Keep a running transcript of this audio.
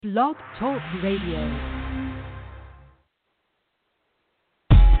Blog Talk Radio.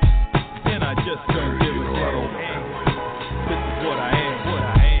 And I just don't give a damn. This is what I am.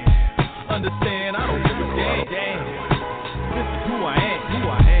 Understand, I don't give a damn. This is who I am.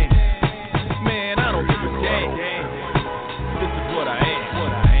 Man, I don't give a damn. This is what I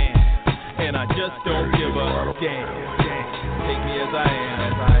am. And I just don't give a damn. Take me as I am.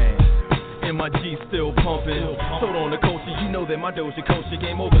 And my G still pumping. Sold on the culture, you know that my Doja culture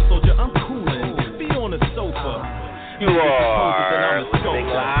game over, soldier. I'm coolin'. Be on the sofa. You are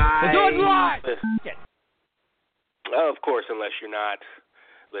listening live. Do it live. Of course, unless you're not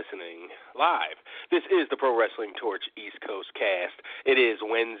listening live. This is the Pro Wrestling Torch East Coast Cast. It is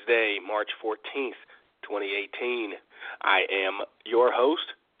Wednesday, March 14th, 2018. I am your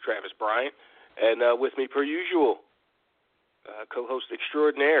host, Travis Bryant, and with me, per usual, co-host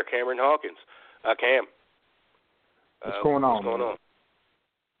extraordinaire, Cameron Hawkins. Cam. What's going on? What's going on?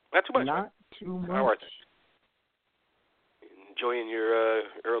 Not too much. Not too much. How are things? Enjoying your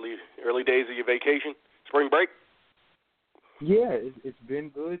early days of your vacation, spring break? Yeah, it's been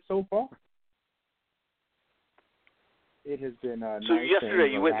good so far. It has been nice. So yesterday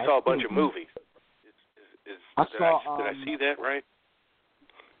you went and saw a bunch of movies. Did I see that right?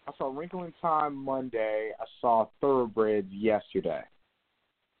 I saw Wrinkle in Time Monday. I saw Thoroughbreds yesterday.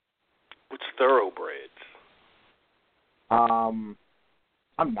 What's Thoroughbreds? I'm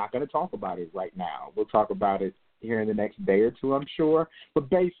not going to talk about it right now. We'll talk about it here in the next day or two, I'm sure. But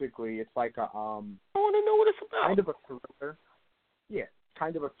basically, it's like a I want to know what it's about. kind of a thriller. Yeah,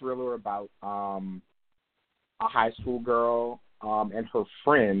 kind of a thriller about a high school girl and her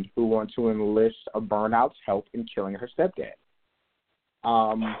friend who want to enlist a burnout's help in killing her stepdad.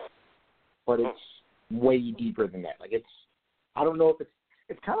 But it's way deeper than that. Like I don't know if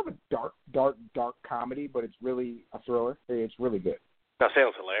it's kind of a dark comedy, but it's really a thriller. It's really good. That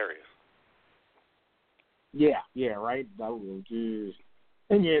sounds hilarious. Yeah, right. And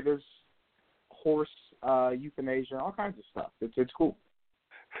yeah, there's horse euthanasia, all kinds of stuff. It's cool.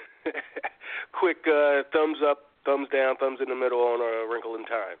 Quick thumbs up, thumbs down, thumbs in the middle on A Wrinkle in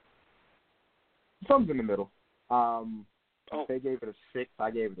Time. Thumbs in the middle. They gave it a 6.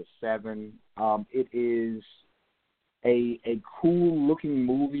 I gave it a 7. It is a cool looking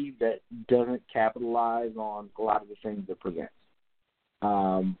movie that doesn't capitalize on a lot of the things it presents.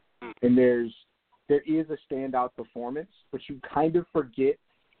 And there is a standout performance, but you kind of forget,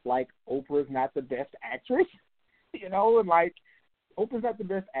 like, Oprah's not the best actress, and like, Oprah's not the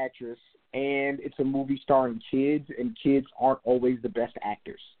best actress, and it's a movie starring kids, and kids aren't always the best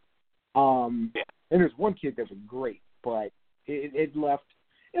actors. And there's one kid that was great, but it left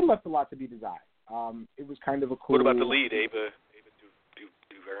a lot to be desired. It was kind of a cool. What about the lead, Ava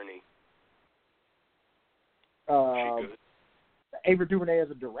DuVernay? She good? Ava DuVernay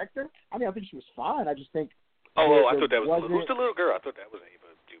as a director? I mean, I think she was fine. I just think. I thought that was. Who's the little girl? I thought that was Ava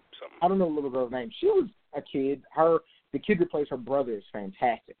something. I don't know the little girl's name. She was a kid. The kid that plays her brother is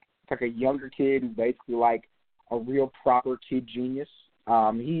fantastic. It's like a younger kid who's basically like a real proper kid genius.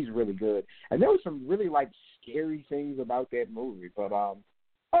 He's really good. And there was some really like scary things about that movie, but all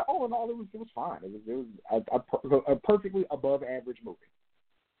in all, it was fine. It was a perfectly above average movie.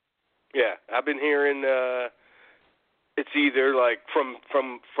 Yeah, I've been hearing. It's either like from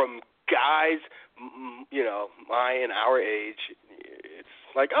guys, my and our age,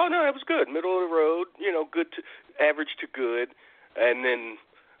 it's like, oh no, it was good, middle of the road, good to average to good, and then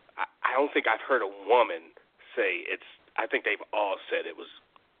I don't think I've heard a woman say it's. I think they've all said it was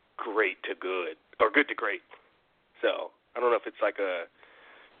great to good or good to great. So I don't know if it's like a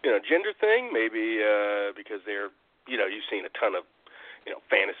gender thing, maybe because they're you've seen a ton of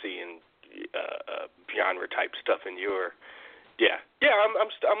fantasy and genre type stuff in your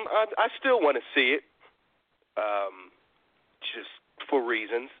I still want to see it just for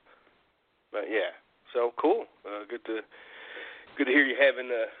reasons, but yeah, so cool. Good to hear you having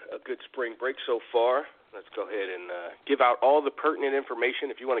a good spring break so far. Let's go ahead and give out all the pertinent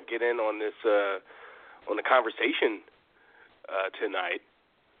information if you want to get in on this on the conversation tonight.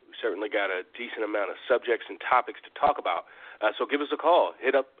 We certainly got a decent amount of subjects and topics to talk about. So give us a call.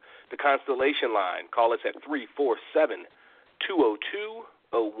 Hit up the Constellation line. Call us at 347-202-0103.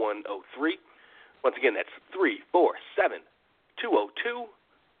 Once again, that's 347-202-0103.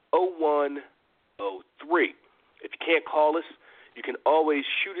 If you can't call us, you can always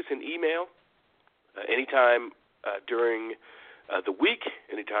shoot us an email anytime during the week,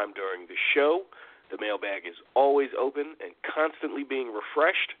 anytime during the show. The mailbag is always open and constantly being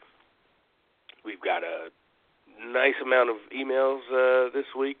refreshed. We've got a nice amount of emails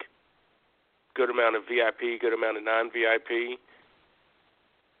this week. Good amount of VIP, good amount of non-VIP.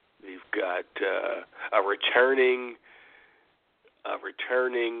 got a returning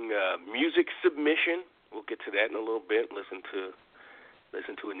music submission. We'll get to that in a little bit. Listen to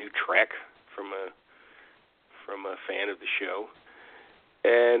a new track from a fan of the show.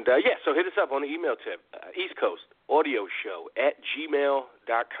 And so hit us up on the email tip, East Coast Audio Show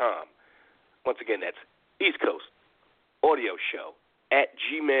 @gmail.com. Once again, that's East Coast Audio Show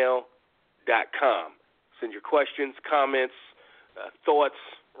 @gmail.com. Send your questions, comments, thoughts,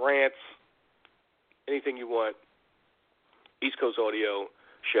 rants, anything you want. East Coast Audio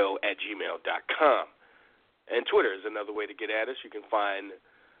Show @gmail.com. And Twitter is another way to get at us. You can find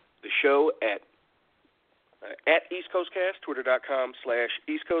the show at East Coast Cast,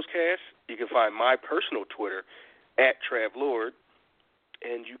 twitter.com/East Coast Cast. You can find my personal Twitter @TravLord.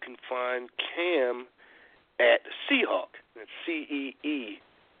 And you can find Cam @Seahawk. That's CEE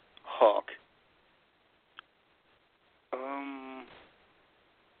Hawk.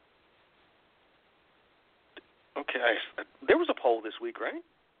 Okay, there was a poll this week, right?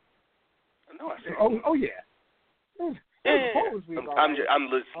 I know I said. Oh yeah. Yeah. I'm just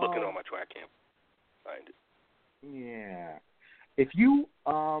looking on my Twitter. I can't find it. Yeah. If you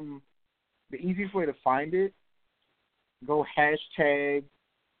the easiest way to find it, go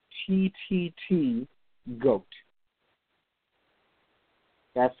 #TTT_GOAT.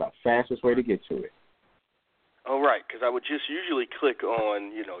 That's the fastest way to get to it. Oh, right, because I would just usually click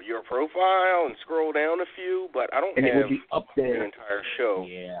on, your profile and scroll down a few, but I don't and have it would be up there. an entire show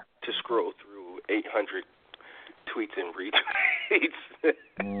to scroll through 800 tweets and retweets.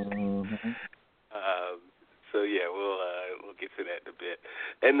 Mm-hmm. So yeah, we'll get to that in a bit.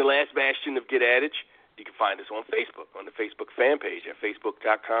 And the last bastion of Get At It, you can find us on Facebook, on the Facebook fan page at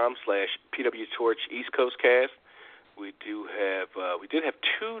facebook.com/PWTorch East Coast Cast. We did have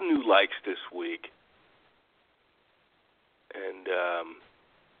 2 new likes this week. And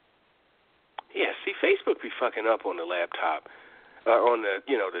see, Facebook be fucking up on the laptop, on the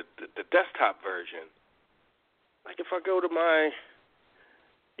the desktop version. Like if I go to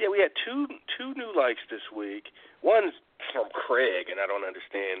we had two new likes this week. One's from Craig, and I don't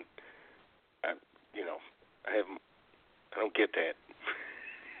understand. I don't get that.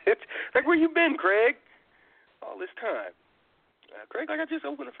 It's like, where you been, Craig? All this time, Craig. Like I just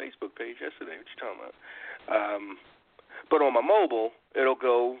opened a Facebook page yesterday. What you talking about? But on my mobile, it'll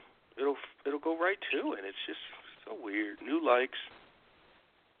go right to it. It's just so weird. New likes.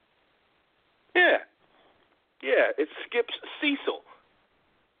 Yeah, it skips Cecil.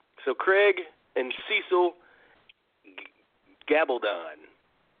 So Craig and Cecil Gabaldon.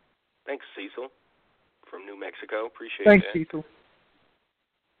 Thanks, Cecil, from New Mexico. Appreciate that. Thanks, Cecil.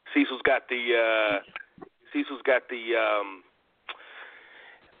 Cecil's got the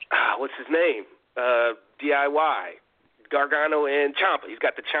what's his name? DIY. Gargano and Ciampa. He's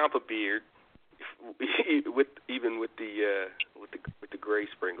got the Ciampa beard, with the gray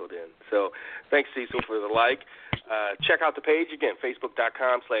sprinkled in. So thanks, Cecil, for the like. Check out the page again,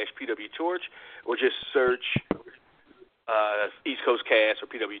 facebook.com/PWTorch, or just search East Coast Cast or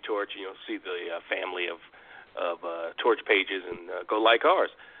PW Torch, and you'll see the family of Torch pages, and go like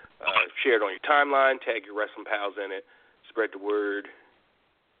ours. Share it on your timeline. Tag your wrestling pals in it. Spread the word.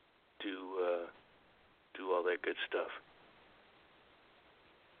 Do all that good stuff.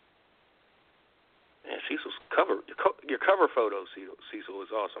 Yeah, Cecil's your cover photo, Cecil,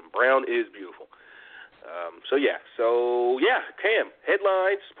 is awesome. Brown is beautiful. Cam,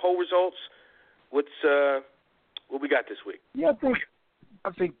 headlines, poll results. What we got this week? Yeah,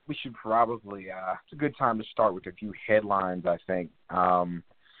 I think we should probably. It's a good time to start with a few headlines. I think.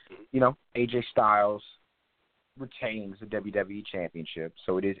 AJ Styles retains the WWE Championship,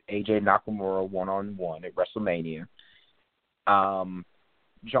 so it is AJ Nakamura 1-on-1 at WrestleMania.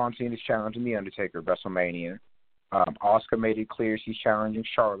 John Cena is challenging The Undertaker at WrestleMania. Asuka made it clear she's challenging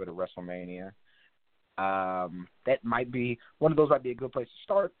Charlotte at WrestleMania. That might be one of those. Might be a good place to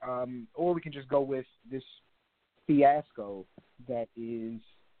start, or we can just go with this fiasco that is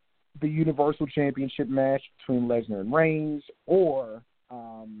the Universal Championship match between Lesnar and Reigns, or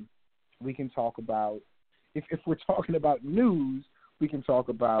we can talk about, if we're talking about news, we can talk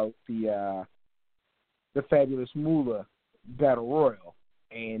about the Fabulous Moolah Battle Royal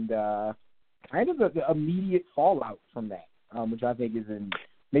and kind of the immediate fallout from that, which I think is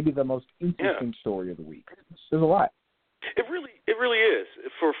maybe the most interesting story of the week. There's a lot. It really is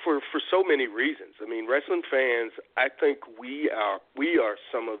for so many reasons. I mean, wrestling fans, I think we are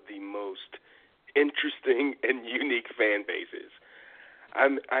some of the most interesting and unique fan bases. I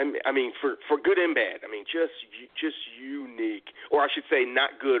mean, for good and bad. I mean, just unique, or I should say,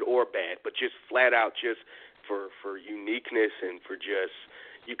 not good or bad, but just flat out, just for uniqueness and for just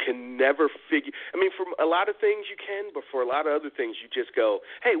you can never figure. I mean, for a lot of things you can, but for a lot of other things you just go,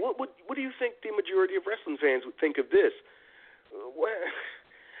 hey, what do you think the majority of wrestling fans would think of this?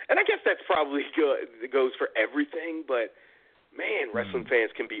 And I guess that's probably good. It goes for everything, but man, wrestling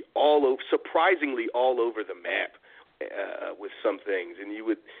fans can be surprisingly all over the map with some things, and and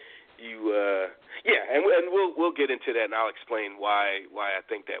we'll get into that, and I'll explain why I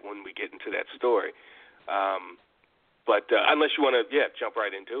think that when we get into that story. But unless you want to, jump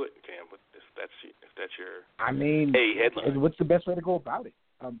right into it, Cam. If that's your, headline. What's the best way to go about it?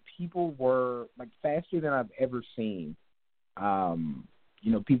 People were like faster than I've ever seen.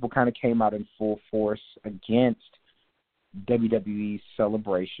 People kind of came out in full force against WWE's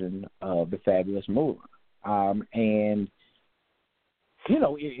celebration of the Fabulous Moolah. And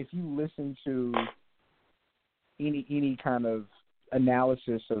if you listen to any kind of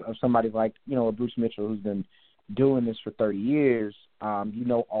analysis of somebody like, Bruce Mitchell, who's been doing this for 30 years,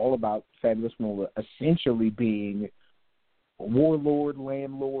 all about Fabulous Moolah essentially being warlord,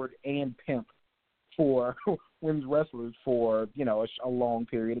 landlord, and pimp for women's wrestlers for, a long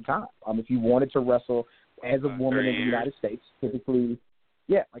period of time. If you wanted to wrestle as a woman in the United States, typically,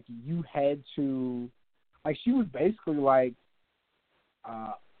 you had to, she was basically like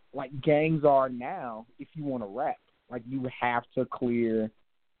gangs are now if you want to rap. You have to clear,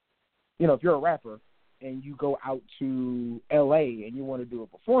 if you're a rapper and you go out to L.A. and you want to do a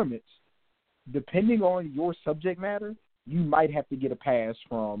performance, depending on your subject matter, you might have to get a pass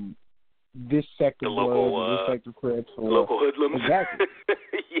from this sector or this sector Crips or local hoodlums. Exactly.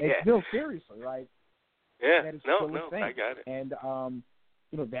 Yeah. No, seriously, that is still a thing. I got it. And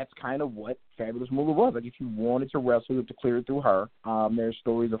that's kind of what Fabulous Moolah was. If you wanted to wrestle, you have to clear it through her. There's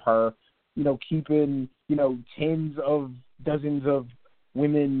stories of her, keeping, dozens of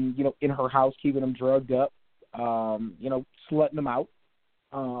women, in her house, keeping them drugged up, slutting them out,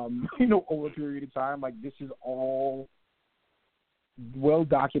 over a period of time. This is all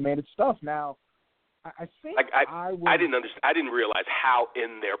well-documented stuff. Now, I think I didn't understand. I didn't realize how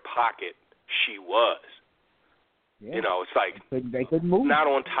in their pocket she was. Yeah. It's like they couldn't move. Not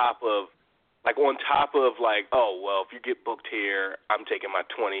on top of, oh, well, if you get booked here, I'm taking my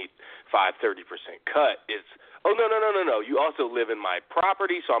 25-30% cut. It's, oh, no. You also live in my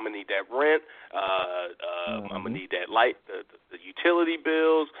property, so I'm going to need that rent. I'm going to need that light, the utility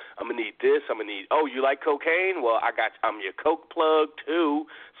bills. I'm going to need this. I'm going to need, oh, you like cocaine? Well, I'm your coke plug, too.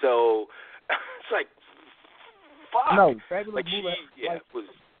 So it's like, fuck. No, Fabulous Moolah was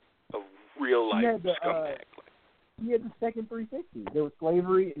a real-life scumbag. She had the second 360. There was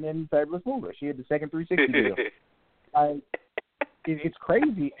slavery and then Fabulous Moolah. She had the second 360 deal. It's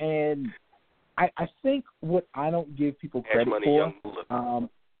crazy, and I think what I don't give people credit for,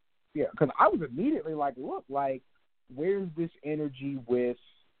 because I was immediately like, look, where's this energy with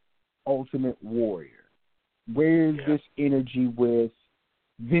Ultimate Warrior? Where's this energy with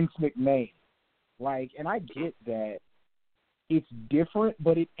Vince McMahon? And I get that it's different,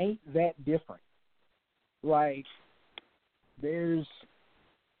 but it ain't that different. I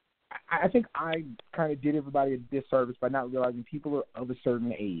think I kind of did everybody a disservice by not realizing people are of a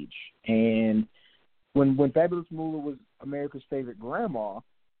certain age. And when Fabulous Moolah was America's favorite grandma,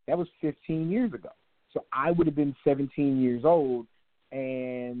 that was 15 years ago. So I would have been 17 years old,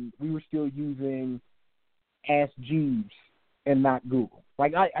 and we were still using Ask Jeeves and not Google.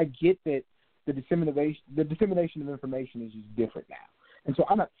 I get that the dissemination of information is just different now. And so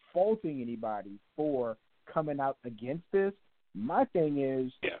I'm not faulting anybody for coming out against this. My thing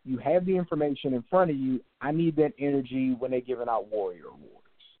is, you have the information in front of you. I need that energy when they're giving out Warrior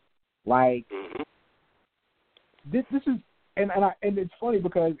Awards. This is, and it's funny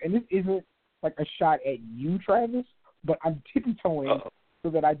because, and this isn't a shot at you, Travis, but I'm tiptoeing so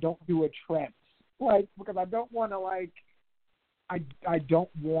that I don't do a Travis, because I don't want to I don't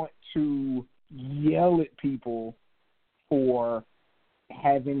want to yell at people for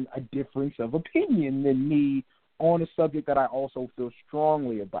having a difference of opinion than me on a subject that I also feel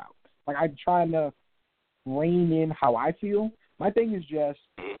strongly about. I'm trying to rein in how I feel. My thing is just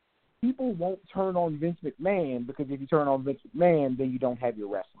people won't turn on Vince McMahon because if you turn on Vince McMahon, then you don't have your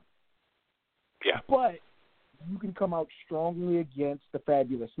wrestling. Yeah. But you can come out strongly against the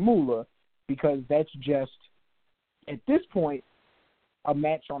Fabulous Moolah because that's just, at this point, a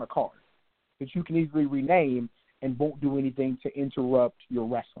match on a card that you can easily rename and won't do anything to interrupt your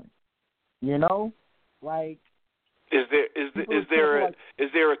wrestling. Is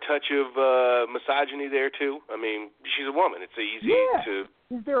there a touch of misogyny there too? I mean, she's a woman. It's easy to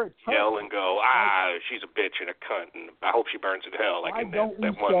yell and go, she's a bitch and a cunt, and I hope she burns in hell. That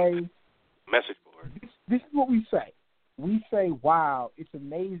one message board. This is what we say. we say, wow, it's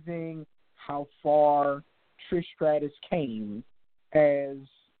amazing how far Trish Stratus came as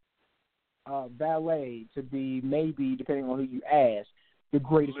valet to be, maybe, depending on who you ask, the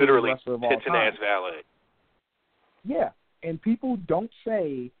greatest wrestler of all time. Literally, tits-and-ass valet. Yeah, and people don't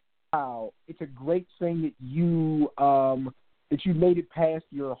say how it's a great thing that you made it past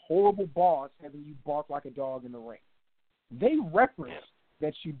your horrible boss having you bark like a dog in the ring. They reference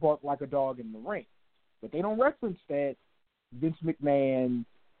that she barked like a dog in the ring, but they don't reference that Vince McMahon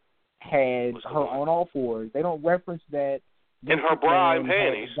had her on all fours. They don't reference that in her bra and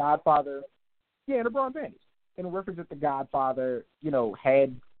panties. Godfather, in her bra and panties. They don't reference that the Godfather,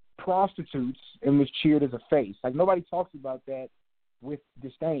 had prostitutes and was cheered as a face. Like, nobody talks about that with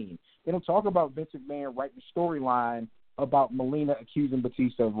disdain. They don't talk about Vince McMahon writing a storyline about Melina accusing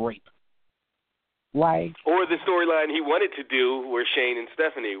Batista of rape. Or the storyline he wanted to do where Shane and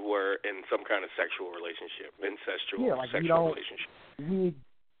Stephanie were in some kind of sexual relationship, sexual relationship.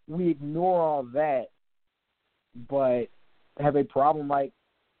 We ignore all that, but have a problem. I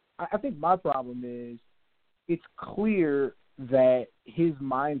think my problem is it's clear that his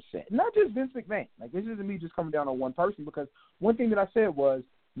mindset, not just Vince McMahon, this isn't me just coming down on one person, because one thing that I said was,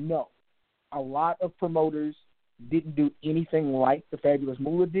 no, a lot of promoters didn't do anything like the Fabulous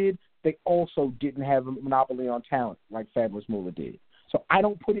Moolah did. They also didn't have a monopoly on talent like Fabulous Moolah did. So I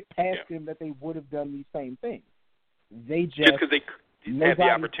don't put it past them that they would have done these same things. They just because they had the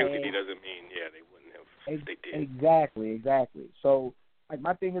opportunity doesn't mean they wouldn't have. If they did. Exactly. So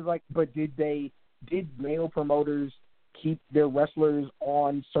my thing is but did male promoters keep their wrestlers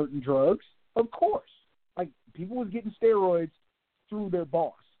on certain drugs? Of course. People was getting steroids through their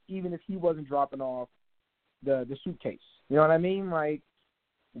boss, even if he wasn't dropping off the suitcase. You know what I mean?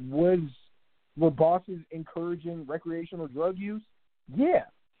 Were bosses encouraging recreational drug use? Yeah,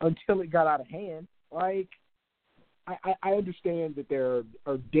 until it got out of hand. I understand that there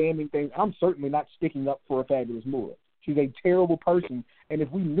are damning things. I'm certainly not sticking up for a Fabulous Moolah. She's a terrible person, and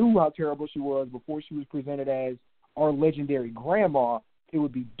if we knew how terrible she was before she was presented as our legendary grandma, it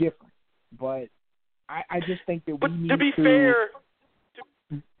would be different. But I just think that we need to...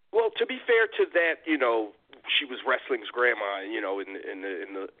 To be fair to that, she was wrestling's grandma, in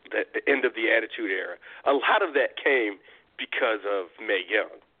the end of the Attitude Era. A lot of that came because of Mae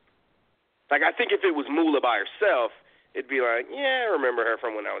Young. I think if it was Moolah by herself, it'd be I remember her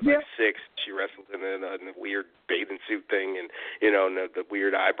from when I was 6. She wrestled in the weird bathing suit thing and, and the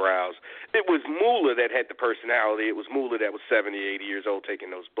weird eyebrows. It was Moolah that had the personality. It was Moolah that was 70, 80 years old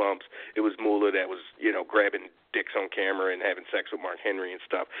taking those bumps. It was Moolah that was, grabbing dicks on camera and having sex with Mark Henry and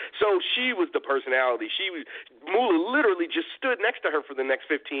stuff. So she was the personality. Moolah literally just stood next to her for the next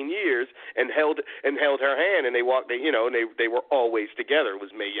 15 years and held her hand, and they walked. They were always together. It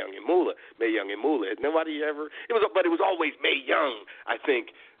was Mae Young and Moolah. But it was always Mae Young, I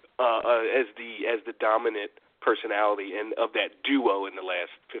think, as the dominant personality of that duo in the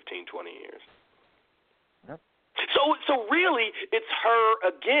last 15, 20 years. Yep. So really, it's her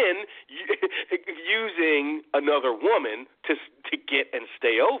again using another woman to get and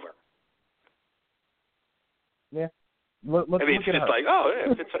stay over. Yeah.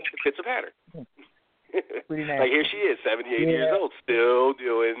 It's just it fits a pattern. Pretty nasty. Here she is, 78 years old, still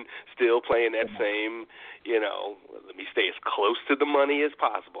playing that same, let me stay as close to the money as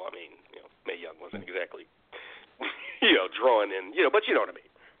possible. I mean, Mae Young wasn't exactly, drawing in, but you know what I mean.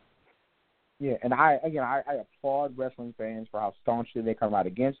 Yeah, and I applaud wrestling fans for how staunchly they come out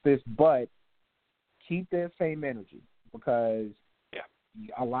against this, but keep that same energy, because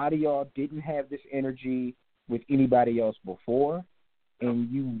a lot of y'all didn't have this energy with anybody else before, and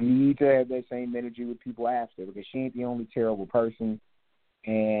you need to have that same energy with people after, because she ain't the only terrible person.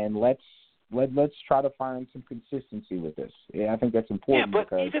 And let's try to find some consistency with this. Yeah, I think that's important. Yeah,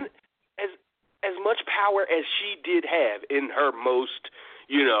 but even as much power as she did have in her most,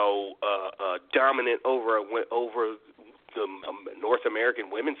 dominant over the North American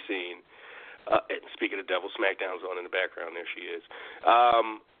women's scene. And speaking of Devil SmackDown's on in the background, there she is.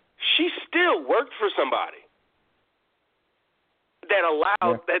 She still worked for somebody that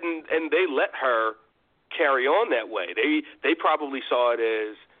allowed, and they let her carry on that way. They probably saw it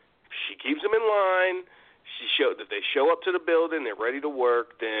as she keeps them in line. That they show up to the building, they're ready to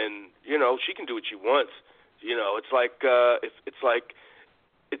work. Then she can do what she wants. It's like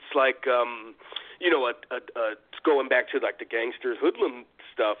going back to the gangster hoodlum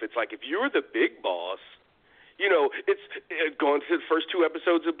stuff. It's like if you're the big boss, it's going to the first 2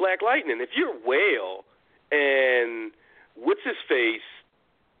 episodes of Black Lightning. If you're Whale and what's his face,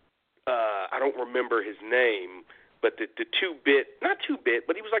 I don't remember his name, but the not two-bit,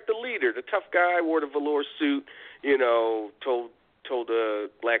 but he was like the leader, the tough guy, wore the velour suit, told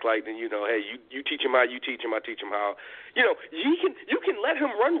Black Lightning, hey, you teach him how, you teach him, I teach him how. You can let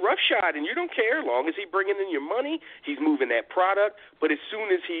him run roughshod, and you don't care, long as he bringing in your money, he's moving that product. But as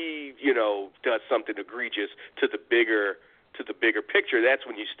soon as he, does something egregious to the bigger picture, that's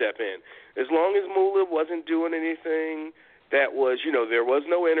when you step in. As long as Moolah wasn't doing anything that was, there was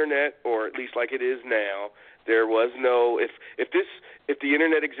no internet, or at least like it is now. There was no if the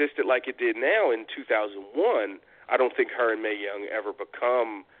internet existed like it did now in 2001. I don't think her and Mae Young ever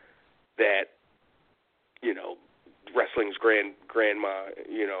become that, wrestling's grandma,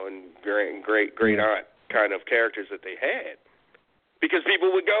 and great aunt kind of characters that they had, because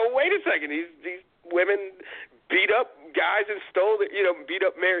people would go, wait a second, these women beat up guys and stole beat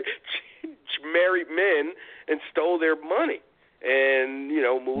up married men and stole their money, and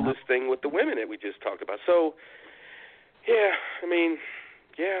Moolah's thing with the women that we just talked about. So, yeah, I mean,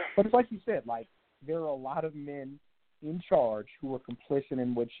 yeah. But it's like you said, like, there are a lot of men in charge who are complicit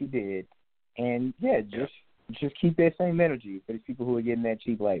in what she did, and just keep that same energy for these people who are getting that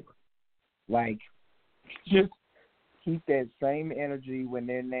cheap labor. Like, just keep that same energy when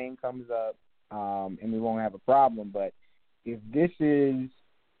their name comes up, and we won't have a problem. But if this is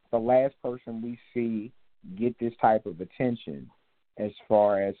the last person we see get this type of attention, as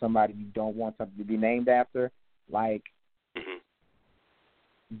far as somebody you don't want something to be named after, like,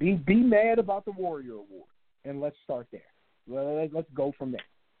 be mad about the Warrior Award, and let's start there. Let's go from there.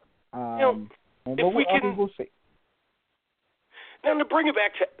 And we'll see. Now, to bring it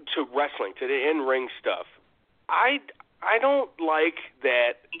back to wrestling, to the in-ring stuff, I don't like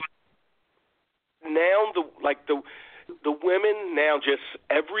that now. The women now, just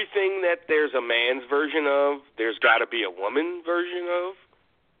everything that there's a man's version of, there's got to be a woman version of.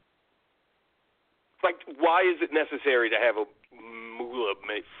 Like, why is it necessary to have a Moolah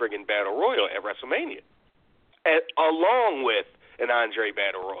friggin' Battle Royal at WrestleMania, along with an Andre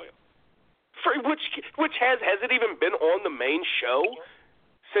Battle Royal? Which has it even been on the main show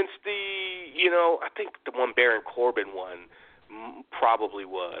since I think the one Baron Corbin won probably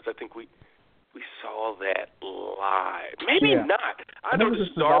was. I think we saw that live. Maybe not. I know the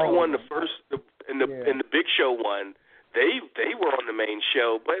Star one, the first, and the Big Show one. They were on the main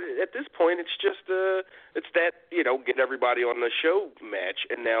show, but at this point, it's just it's that get everybody on the show match,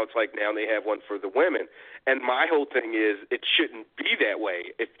 and now it's like now they have one for the women. And my whole thing is it shouldn't be that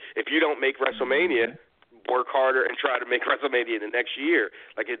way. If you don't make WrestleMania, work harder and try to make WrestleMania the next year.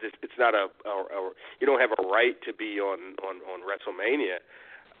 Like it's not you don't have a right to be on WrestleMania.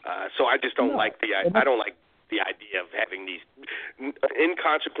 So I just don't like I don't like the idea of having these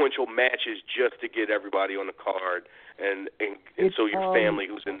inconsequential matches just to get everybody on the card, and so your family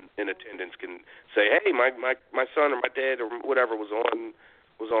who's in attendance can say, hey, my son or my dad or whatever was on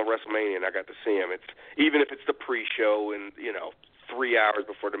WrestleMania and I got to see him. It's even if it's the pre-show and 3 hours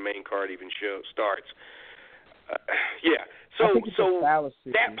before the main card even starts. So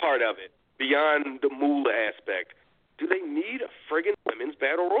that part of it, beyond the Moolah aspect, do they need a friggin' women's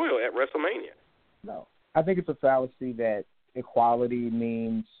battle royal at WrestleMania? No. I think it's a fallacy that equality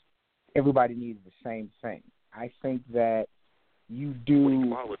means everybody needs the same thing. I think that you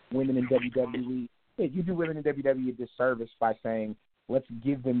do women in WWE a disservice by saying, let's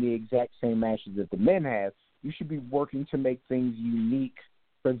give them the exact same matches that the men have. You should be working to make things unique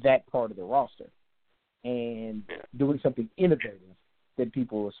for that part of the roster and doing something innovative that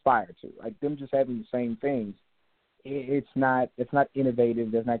people aspire to. Like them just having the same things, it's not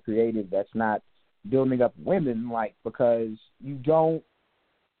innovative, that's not creative, that's not building up women, like, because you don't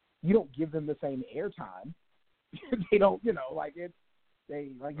give them the same airtime. They don't, you're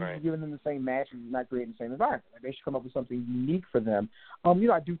giving them the same match and you're not creating the same environment. Like, they should come up with something unique for them. I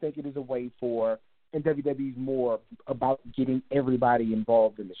do think it is a way and WWE's more about getting everybody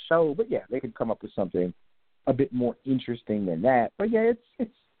involved in the show, but they could come up with something a bit more interesting than that. But it's.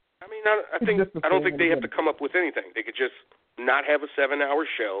 I mean, I don't think they have to come up with anything. They could just not have a 7-hour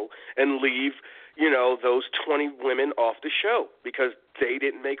show and leave, those 20 women off the show because they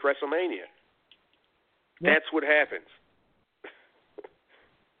didn't make WrestleMania. Yeah. That's what happens.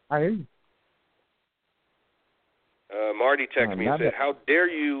 I hear you. Marty texted me and said, how dare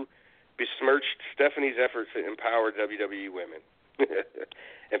you besmirch Stephanie's efforts to empower WWE women?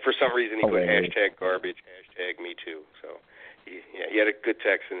 And for some reason he put hashtag garbage, hashtag me too. So he had a good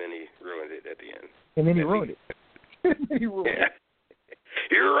text and then he ruined it at the end. And then he ruined it. He ruined it.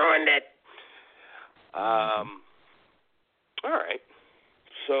 You ruined it. All right.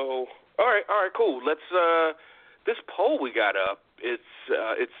 So, all right, cool. Let's this poll we got up. It's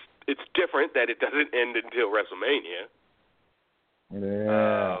it's different that it doesn't end until WrestleMania.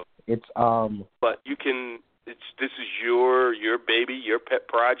 Yeah. But you can. This is your baby, your pet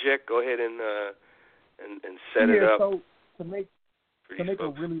project. Go ahead and set it up. So to make a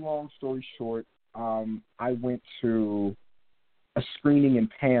really long story short, I went to a screening and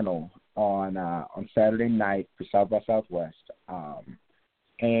panel on Saturday night for South by Southwest,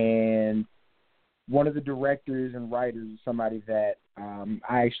 and one of the directors and writers is somebody that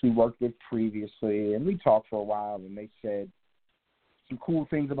I actually worked with previously, and we talked for a while, and they said some cool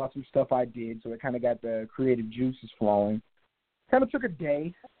things about some stuff I did, so it kind of got the creative juices flowing. Kind of took a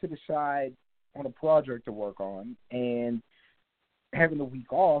day to decide on a project to work on, and having the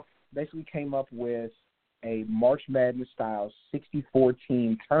week off, basically came up with a March Madness-style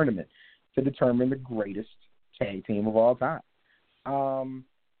 64-team tournament to determine the greatest tag team of all time. I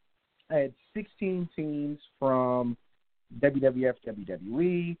had 16 teams from WWF,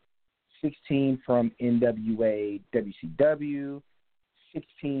 WWE, 16 from NWA, WCW,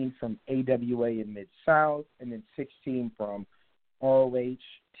 16 from AWA and Mid-South, and then 16 from ROH,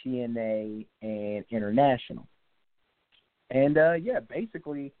 TNA, and International. And,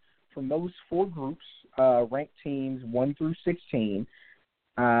 basically from those four groups, ranked teams 1 through 16,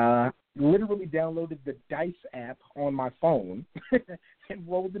 literally downloaded the Dice app on my phone and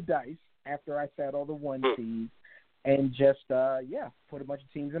rolled the dice after I sat all the one seeds and just, put a bunch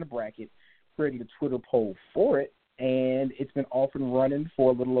of teams in a bracket, created a Twitter poll for it, and it's been off and running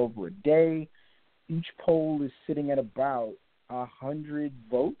for a little over a day. Each poll is sitting at about 100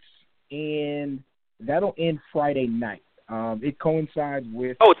 votes, and that'll end Friday night. It coincides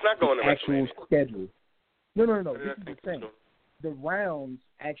with it's not going the to actual schedule. No. This is the thing. So. The rounds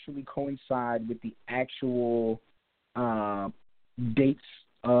actually coincide with the actual dates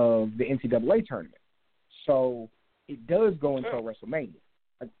of the NCAA tournament. So it does go until WrestleMania.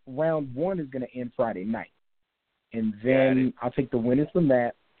 Round 1 is going to end Friday night. And then I'll take the winners from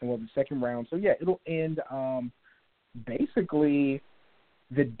that, and we'll have the second round. So, it'll end basically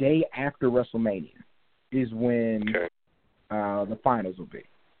the day after WrestleMania is when the finals will be.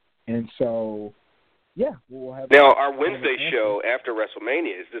 And so, we'll have... Now, our Wednesday show after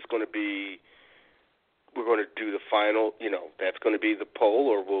WrestleMania, is this going to be... We're going to do the final, that's going to be the poll,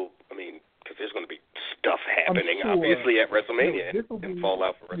 or because there's going to be stuff happening, obviously, at WrestleMania and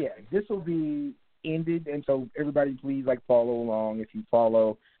Fallout for WrestleMania. Yeah, this will be ended, and so everybody please, follow along. If you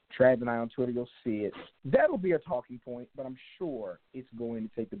follow Trav and I on Twitter, you'll see it. That'll be a talking point, but I'm sure it's going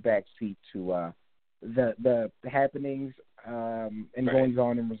to take the back seat to the happenings and goings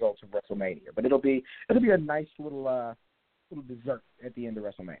on and results of WrestleMania. But it'll be a nice little dessert at the end of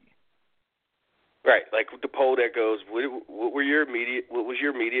WrestleMania. Right, like the poll that goes, what was your immediate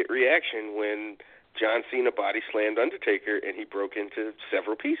reaction when John Cena body slammed Undertaker and he broke into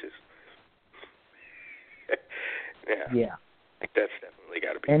several pieces? Yeah. I think that's definitely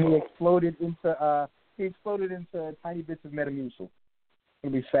got to be. And he exploded into tiny bits of Metamucil.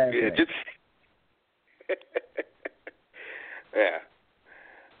 It'll be fast. Yeah, yeah.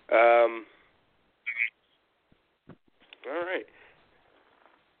 All right.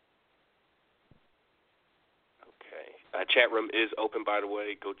 Okay. Chat room is open, by the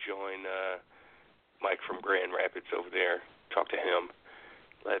way. Go join Mike from Grand Rapids over there. Talk to him.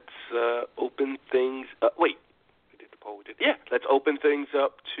 Let's open things up. Wait. We did the poll. Let's open things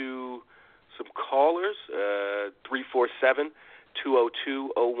up to some callers.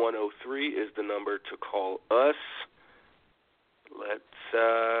 347-202-0103 is the number to call us. Let's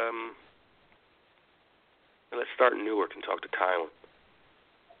start in Newark and talk to Kylan.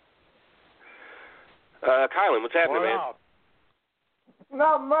 Kylan, what's happening, man?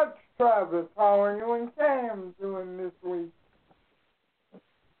 Not much, Travis. How are you and Cam doing this week?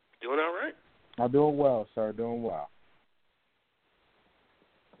 Doing all right. I'm doing well, sir. Doing well.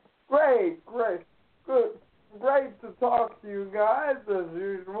 Great. Good. Great to talk to you guys, as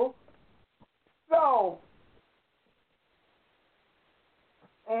usual. So,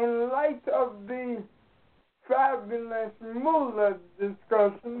 in light of the fabulous Moolah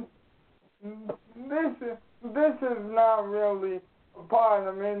discussion, this is not really a part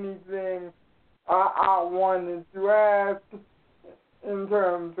of anything I wanted to ask in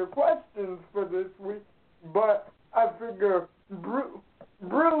terms of questions for this week, but I figure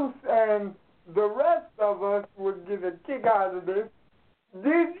Bruce and the rest of us would get a kick out of this.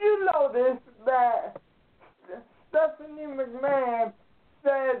 Did you notice that Stephanie McMahon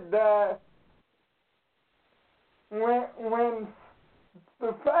said that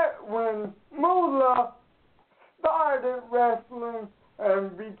when Moolah started wrestling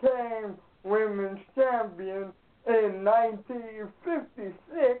and became women's champion in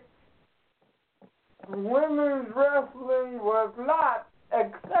 1956,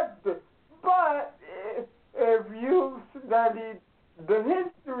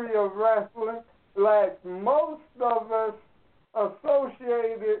 history of wrestling, like most of us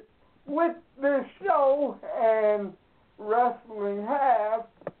associated with this show and wrestling have,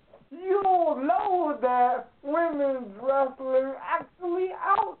 you'll know that women's wrestling actually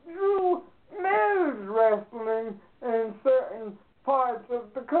outdrew men's wrestling in certain parts of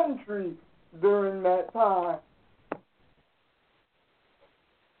the country during that time.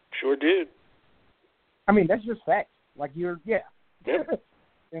 Sure did. I mean, that's just facts. Like, Yeah. and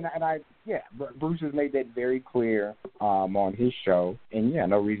Bruce has made that very clear on his show, and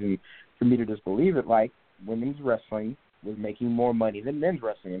no reason for me to disbelieve it. Like, women's wrestling was making more money than men's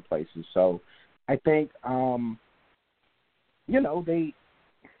wrestling in places. So I think,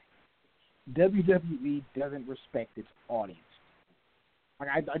 WWE doesn't respect its audience. Like,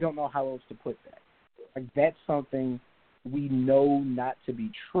 I don't know how else to put that. Like, that's something we know not to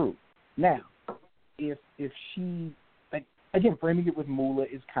be true. Now, if she, like, again, framing it with Moolah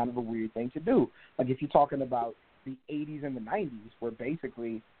is kind of a weird thing to do. Like, if you're talking about the 80s and the 90s, where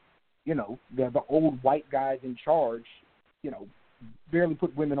basically, the old white guys in charge, barely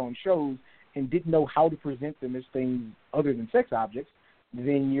put women on shows and didn't know how to present them as things other than sex objects,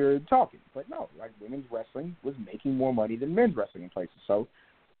 then you're talking. But no, like, women's wrestling was making more money than men's wrestling in places. So,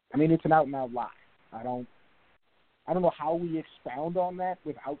 I mean, it's an out-and-out lie. I don't know how we expound on that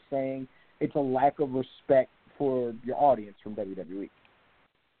without saying it's a lack of respect for your audience from WWE.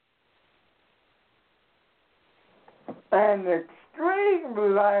 An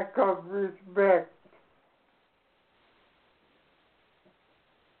extreme lack of respect.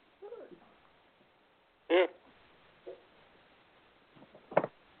 Yeah.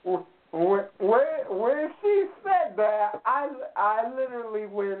 When she said that, I literally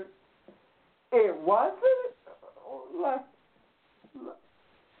went, it wasn't? Like,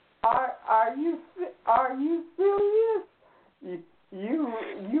 are you serious? You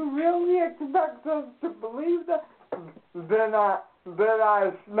really expect us to believe that? Then I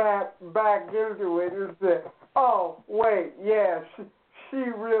snapped back into it and said, "Oh wait, yeah, she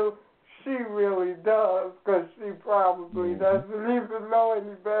really does, because she probably doesn't even know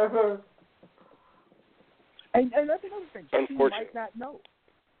any better." And that's another thing. She might not know.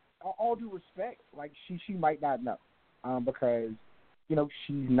 All due respect, like, she might not know, because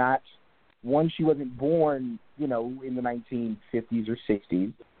she's not. One, she wasn't born, in the 1950s or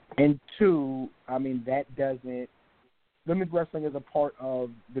 60s, and two, I mean, that doesn't. Women's wrestling is a part of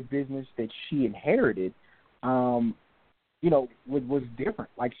the business that she inherited. Was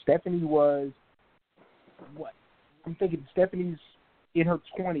different. Like, Stephanie was, what? I'm thinking Stephanie's in her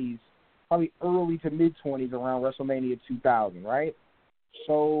 20s, probably early to mid-20s around WrestleMania 2000, right?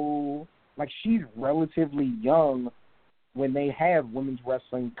 So, like, she's relatively young when they have women's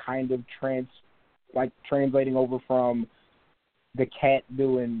wrestling kind of translating over from the cat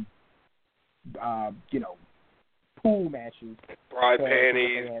doing, pool matches. Bride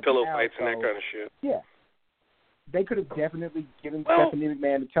panties, pillow fights, and that kind of shit. Yeah. They could have definitely given Stephanie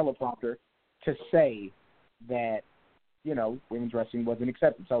McMahon the teleprompter to say that, women's wrestling wasn't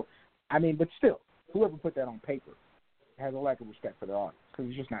accepted. So, I mean, but still, whoever put that on paper has a lack of respect for their audience, because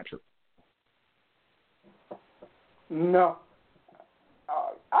it's just not true. No.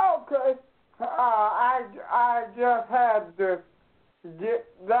 Okay. I just had to get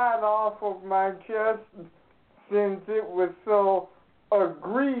that off of my chest since it was so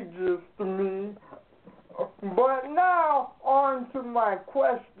egregious to me. But now, on to my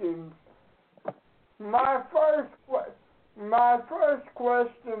questions. My first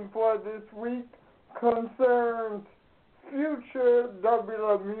question for this week concerns future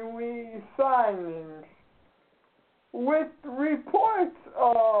WWE signings. With reports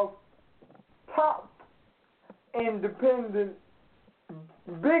of top independent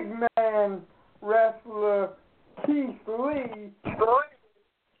big man wrestler Keith Lee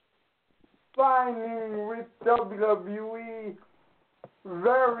signing with WWE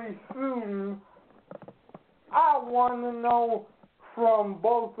very soon, I want to know from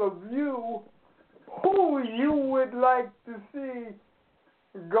both of you who you would like to see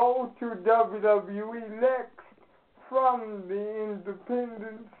go to WWE next from the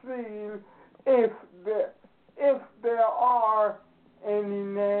independent scene, if there are any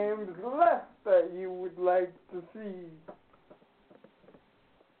names left that you would like to see.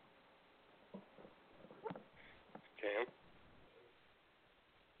 Cam?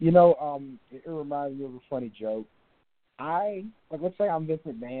 It reminds me of a funny joke. Let's say I'm Vince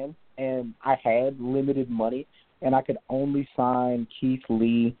McMahon and I had limited money and I could only sign Keith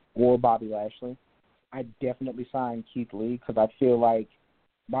Lee or Bobby Lashley. I'd definitely sign Keith Lee, because I feel like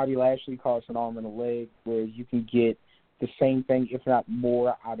Bobby Lashley costs an arm and a leg, whereas you can get the same thing, if not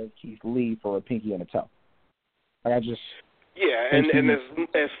more, out of Keith Lee for a pinky and a toe. Like, I just and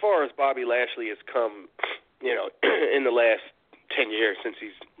as far as Bobby Lashley has come, you know, in the last 10 years since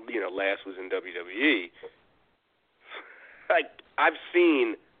he's, you know, last was in WWE, I've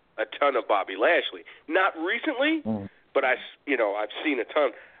seen a ton of Bobby Lashley. Not recently, but I've seen a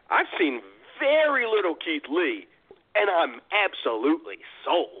ton. I've seen very little Keith Lee, and I'm absolutely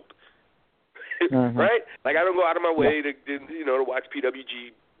sold. Right? Like, I don't go out of my way to watch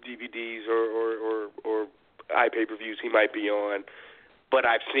PWG DVDs or iPay-per-views he might be on, but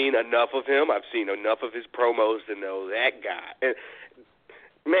I've seen enough of him. I've seen enough of his promos to know that guy. And,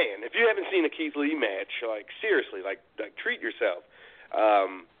 man, if you haven't seen a Keith Lee match, like, seriously, like treat yourself.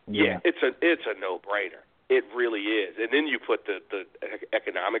 It's a no-brainer. It really is. And then you put the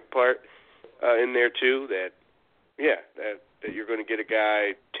economic part in there too. That you're going to get a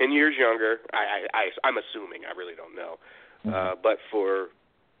guy 10 years younger. I'm assuming. I really don't know. But for,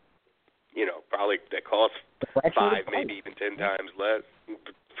 you know, probably that costs 5, maybe even 10 times less.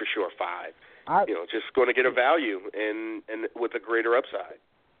 For sure, 5. Just going to get a value and with a greater upside.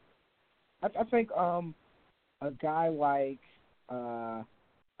 I think a guy like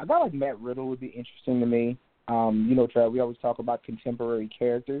Matt Riddle would be interesting to me. You know, Trev, we always talk about contemporary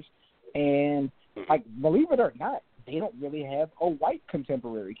characters, and like, believe it or not, they don't really have a white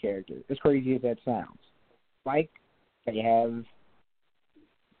contemporary character. As crazy as that sounds, like they have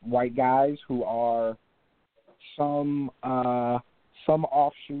white guys who are some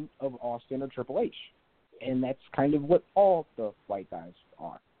offshoot of Austin or Triple H, and that's kind of what all the white guys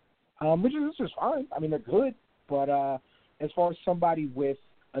are. Which is just fine. I mean, they're good, but as far as somebody with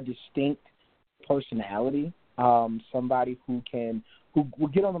a distinct personality, somebody who will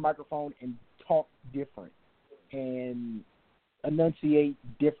get on the microphone and talk different and enunciate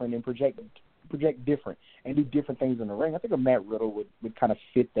different and project different and do different things in the ring, I think a Matt Riddle would kind of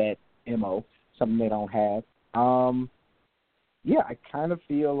fit that MO, something they don't have. I kind of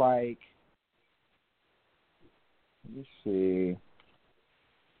feel like, let's see.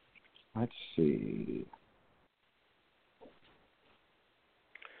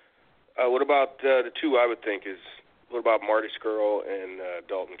 What about the two I would think is, what about Marty Scurll and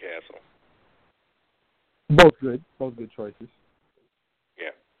Dalton Castle? Both good choices.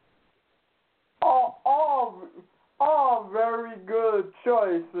 Yeah. All very good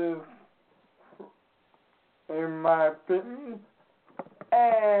choices, in my opinion.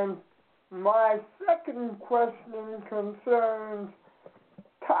 And my second question concerns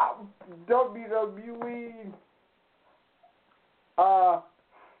top WWE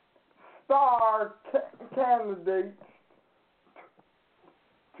star candidates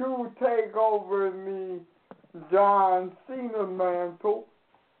to take over the John Cena mantle.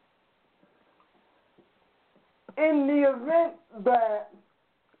 In the event that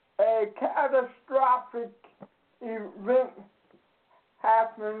a catastrophic event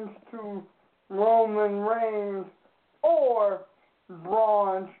happens to Roman Reigns or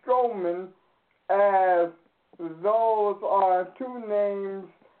Braun Strowman, as those are two names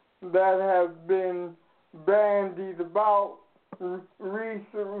that have been bandied about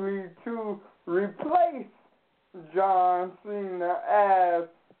recently to replace John Cena as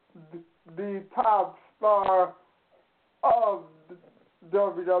the top star of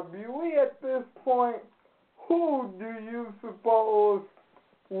WWE at this point, who do you suppose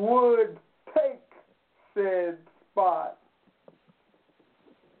would take said spot?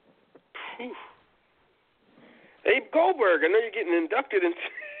 Abe Goldberg, I know you're getting inducted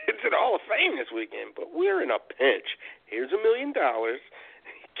into the Hall of Fame this weekend, but we're in a pinch. Here's $1 million.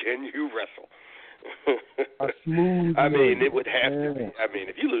 Can you wrestle? I mean, it would have to be. I mean,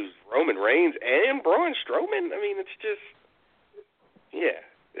 if you lose Roman Reigns and Braun Strowman, I mean, it's just,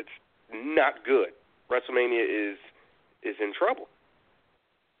 it's not good. WrestleMania is in trouble.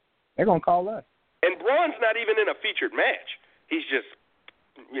 They're going to call us. And Braun's not even in a featured match. He's just,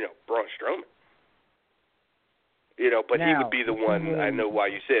 Braun Strowman. But now, he would be the one. I know why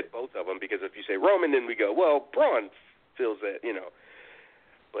you said both of them, because if you say Roman, then we go, well, Braun feels that,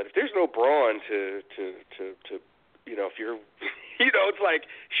 But if there's no Braun to if you're, it's like,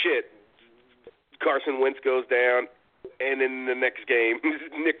 shit, Carson Wentz goes down, and in the next game,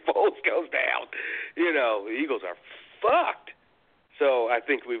 Nick Foles goes down. The Eagles are fucked. So I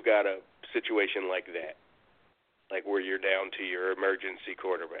think we've got a situation like that, like where you're down to your emergency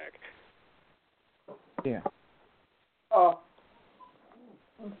quarterback. Yeah.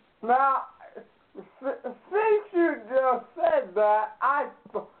 Now, since you just said that, I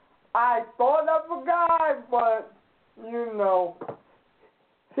thought of a guy, but he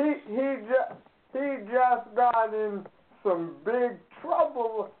just got in some big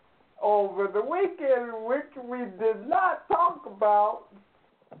trouble over the weekend, which we did not talk about,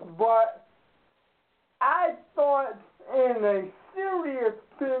 but I thought in a serious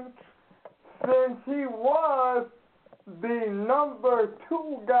pinch, since he was the number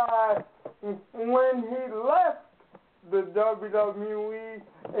 2 guy when he left the WWE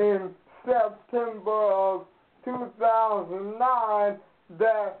in September of 2009,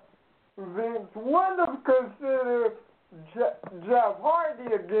 that Vince would have considered Jeff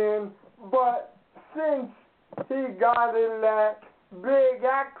Hardy again, but since he got in that big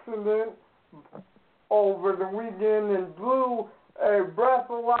accident over the weekend and blew a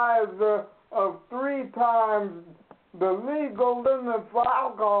breathalyzer of 3 times the legal limit for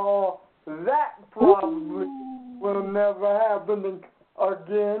alcohol, that probably will never happen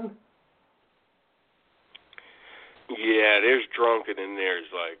again. Yeah, there's drunk and then there's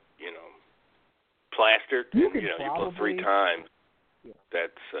like, plastered. You blow 3 times. Yeah.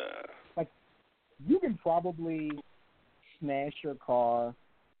 That's like you can probably smash your car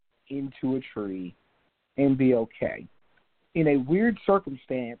into a tree and be okay. In a weird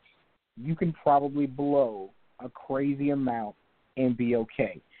circumstance, you can probably blow a crazy amount and be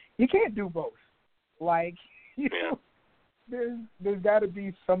okay. You can't do both. Like, there's got to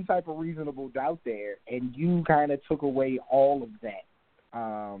be some type of reasonable doubt there, and you kind of took away all of that.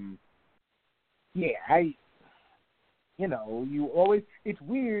 You always, it's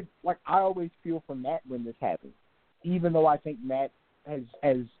weird, like I always feel for Matt when this happens, even though I think Matt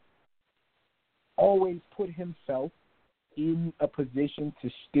has always put himself in a position to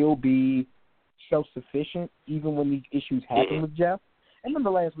still be self-sufficient, even when these issues happen with Jeff. And then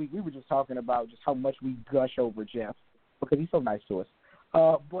the last week we were just talking about just how much we gush over Jeff because he's so nice to us.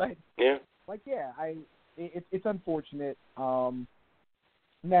 It's unfortunate.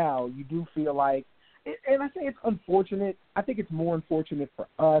 Now you do feel like, and I say it's unfortunate. I think it's more unfortunate for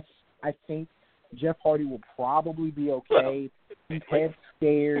us. I think Jeff Hardy will probably be okay. He's had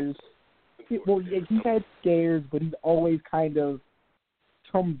scares. He's had scares, but he's always kind of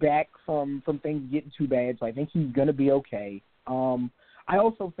come back from things getting too bad. So I think he's going to be okay. I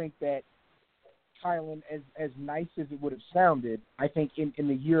also think that Kylan, as nice as it would have sounded, I think in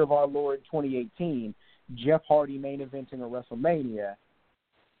the year of our Lord 2018, Jeff Hardy main eventing a WrestleMania,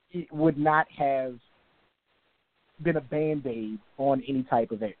 it would not have been a Band-Aid on any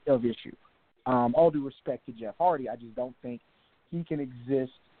type of issue. All due respect to Jeff Hardy, I just don't think he can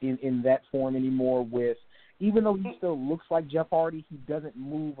exist in that form anymore with, even though he still looks like Jeff Hardy, he doesn't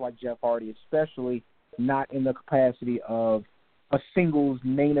move like Jeff Hardy, especially not in the capacity of a singles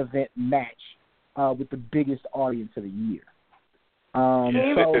main event match with the biggest audience of the year. This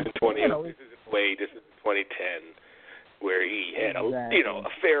is 2010, where he had a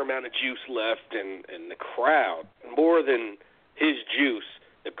fair amount of juice left, and the crowd, more than his juice,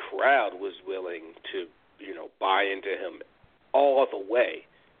 the crowd was willing to buy into him all the way.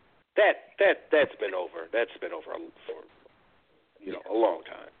 That's been over. That's been over for a long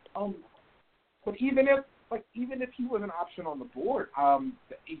time. But even if he was an option on the board,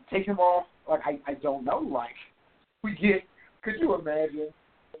 take him off. Like I don't know. Like could you imagine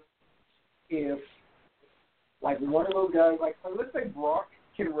if like one of those guys, like let's say Brock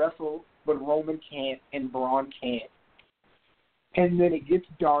can wrestle, but Roman can't and Braun can't, and then it gets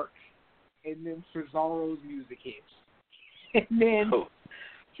dark, and then Cesaro's music hits, and then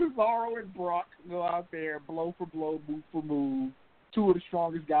Cesaro and Brock go out there, blow for blow, move for move, 2 of the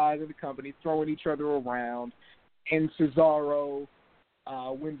strongest guys in the company, throwing each other around, and Cesaro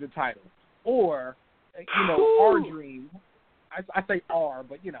wins the title. Or, our dream, I say R,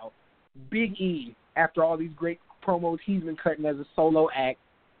 but, Big E, after all these great promos he's been cutting as a solo act,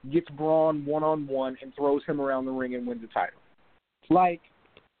 gets Braun one-on-one and throws him around the ring and wins the title. Like,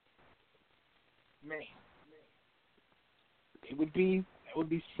 man, it would be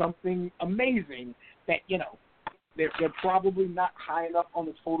something amazing that, they're probably not high enough on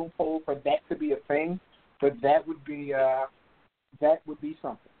the totem pole for that to be a thing, but that would be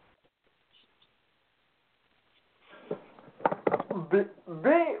something. Big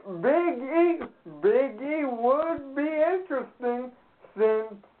E would be interesting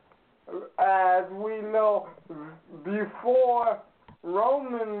since, as we know, before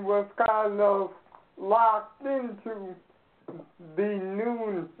Roman was kind of locked into the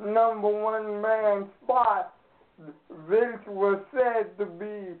new number 1 man spot, Vince was said to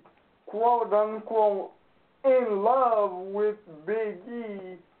be, quote unquote, in love with Big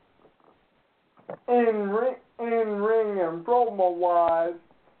E in ring and promo wise,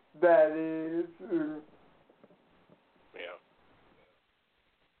 that is.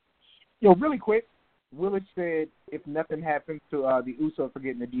 Yeah. Really quick, Willis said if nothing happens to the Usos for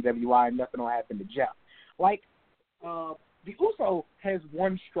getting the DWI, nothing will happen to Jeff. Like, the Uso has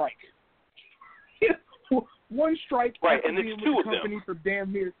one strike. One strike right, after and being it's with two the of company them. for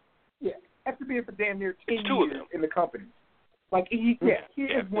damn near, after being for damn near 10 It's two of years them. in the company. Like, he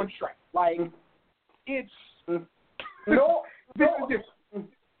has one strike. Like, it's... No, this is different.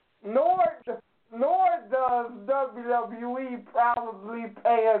 nor does WWE probably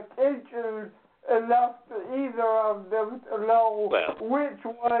pay attention enough to either of them to know which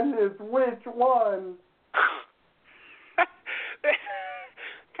one is which one.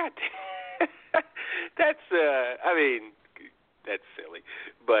 God damn. That's, that's silly.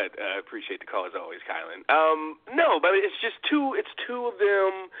 But I appreciate the call as always, Kylan. No, but it's just two of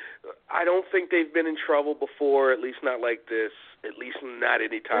them. I don't think they've been in trouble before, at least not like this, at least not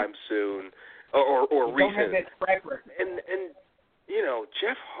anytime soon, or recent. Don't have that track record. And you know,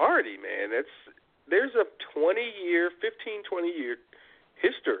 Jeff Hardy, man, there's a 15-20 year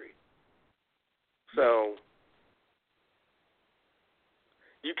history. So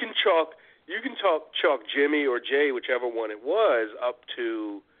you can chalk Jimmy or Jay, whichever one it was, up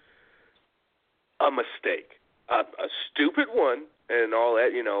to a mistake, a stupid one, and all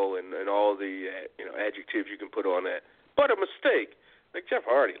that, you know, and all the adjectives you can put on that, but a mistake. Like Jeff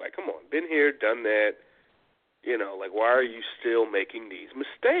Hardy, like, come on, been here, done that. You know, like, why are you still making these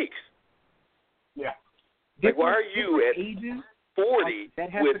mistakes? Yeah. Like, why are you at ages, 40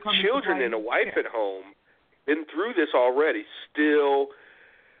 with children and a wife at home, been through this already, still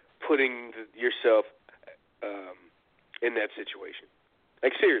putting yourself in that situation?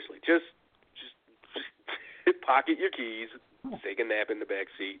 Like, seriously, just pocket your keys, take a nap in the back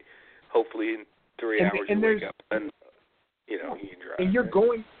seat. Hopefully in 3 hours you wake up and, you know, you can drive. And you're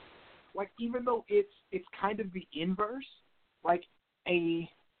going, like, even though it's kind of the inverse, like a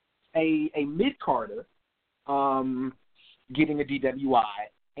mid-carder getting a DWI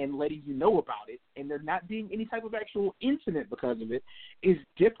and letting you know about it, and there not being any type of actual incident because of it, is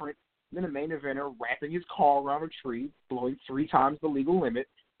different than a main eventer wrapping his car around a tree, blowing 3 times the legal limit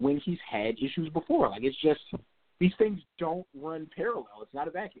when he's had issues before. Like, it's just, these things don't run parallel. It's not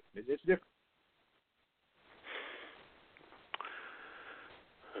a vacuum. It's different.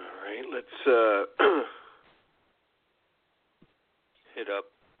 All right, let's hit up.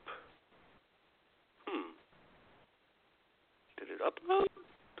 Did it upload?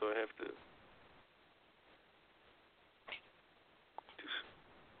 Do I have to?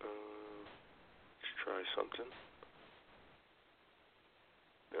 Let's try something.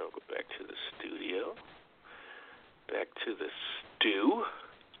 Now go back to the studio. Back to the stew.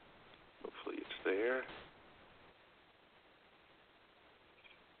 Hopefully it's there.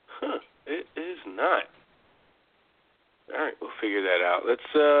 Huh, it is not. All right, we'll figure that out.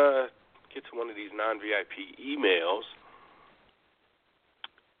 Let's get to one of these non-VIP emails.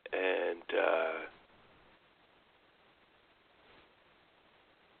 And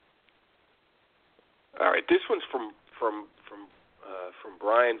all right, this one's from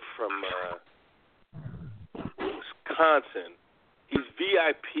Brian from Wisconsin. He's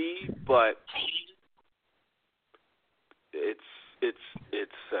VIP, but it's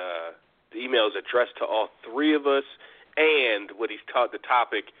the email is addressed to all 3 of us, and what he's taught, the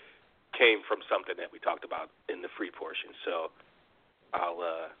topic came from something that we talked about in the free portion. So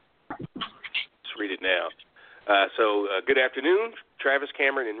I'll just read it now. Good afternoon, Travis,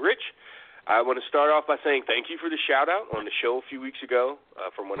 Cameron, and Rich. I want to start off by saying thank you for the shout-out on the show a few weeks ago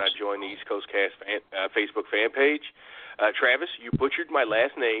from when I joined the East Coast Cast Facebook fan page. Travis, you butchered my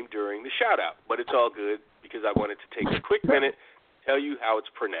last name during the shout-out, but it's all good because I wanted to take a quick minute to tell you how it's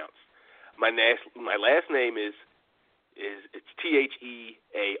pronounced. My last name is it's Theard.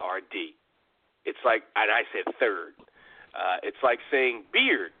 It's like, and I said third. It's like saying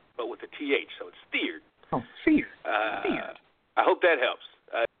beard, but with a TH, so it's Theard. Oh, Theard. Theard. I hope that helps.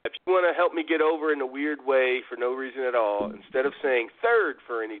 If you want to help me get over in a weird way for no reason at all, instead of saying third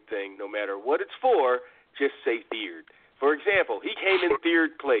for anything, no matter what it's for, just say Theard. For example, he came in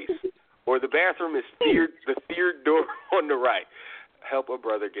third place, or the bathroom is the third door on the right. Help a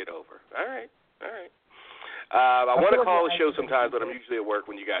brother get over. All right. I want to call the show sometimes, but I'm usually at work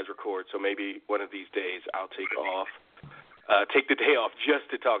when you guys record, so maybe one of these days I'll take the day off just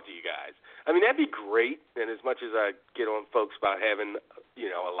to talk to you guys. I mean, that'd be great, and as much as I get on folks about having, you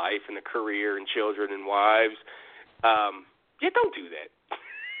know, a life and a career and children and wives, don't do that.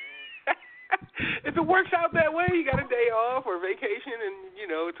 If it works out that way, you got a day off or vacation and, you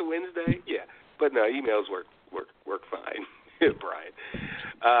know, it's a Wednesday, yeah. But no, emails work fine, Brian.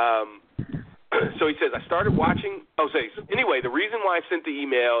 So he says, I started watching Anyway, the reason why I sent the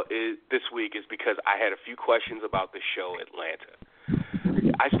email this week is because I had a few questions about the show Atlanta.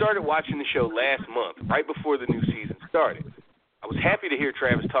 I started watching the show last month, right before the new season started. I was happy to hear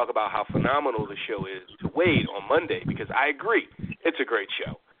Travis talk about how phenomenal the show is to Wade on Monday because I agree, it's a great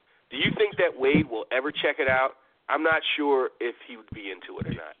show. Do you think that Wade will ever check it out? I'm not sure if he would be into it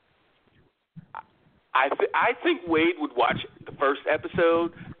or not. I think Wade would watch the first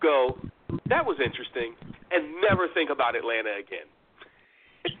episode, go, that was interesting, and never think about Atlanta again.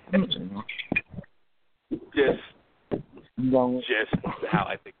 Just how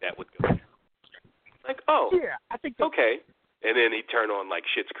I think that would go. Like, yeah, I think okay. And then he'd turn on, like,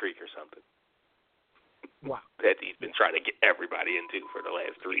 Schitt's Creek or something. Wow. That he's been trying to get everybody into for the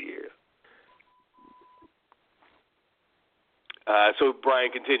last 3 years. So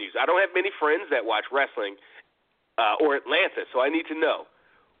Brian continues, I don't have many friends that watch wrestling or Atlanta, so I need to know,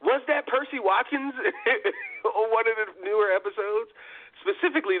 was that Percy Watkins on one of the newer episodes?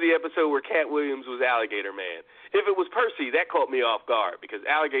 Specifically the episode where Cat Williams was Alligator Man. If it was Percy, that caught me off guard because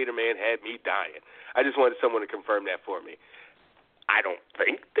Alligator Man had me dying. I just wanted someone to confirm that for me. I don't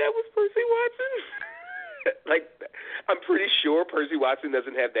think that was Percy Watson. Like, I'm pretty sure Percy Watson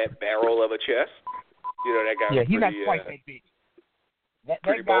doesn't have that barrel of a chest. You know, that guy. Yeah, he's not quite that big. That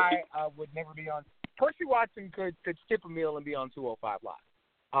guy would never be on. Percy Watson could skip a meal and be on 205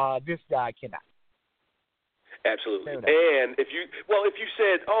 Live. This guy cannot. Absolutely. And if you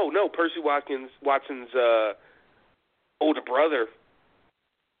said, oh no, Percy Watson's older brother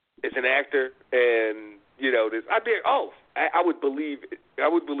is an actor, and you know this, I'd be I would believe it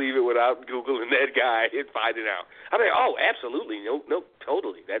without Googling that guy and finding out. I'd be absolutely, no,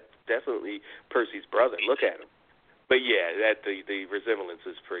 totally, that's definitely Percy's brother. Look at him. But yeah, that the resemblance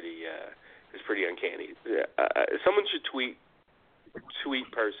is pretty uncanny. Someone should tweet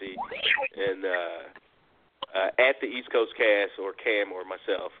Percy and at the East Coast Cast or Cam or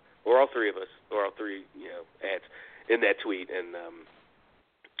myself or all three of us or all three ads in that tweet and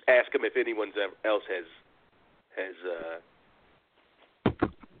ask him if anyone else has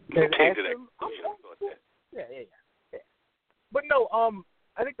came to that conclusion. Yeah. But no,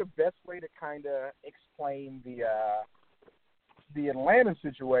 I think the best way to kind of explain the Atlanta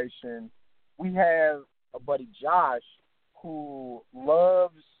situation, we have a buddy Josh who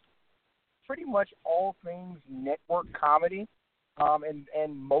loves pretty much all things network comedy,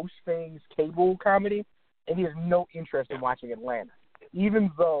 and most things cable comedy, and he has no interest in watching Atlanta,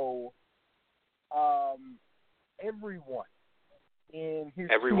 even though everyone in his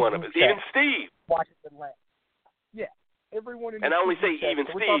one of us, even Steve, watches Atlanta. Yeah, everyone in. And I only say even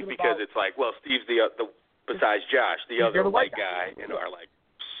Steve because it's like, well, Steve's the besides Josh, the other white guy in our like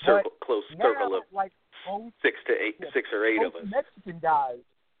close circle of like 6 or 8 of us.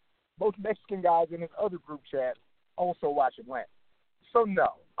 Most Mexican guys in his other group chat also watch Atlanta. So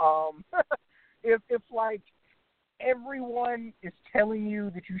no, if like everyone is telling you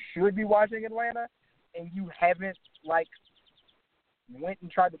that you should be watching Atlanta and you haven't like went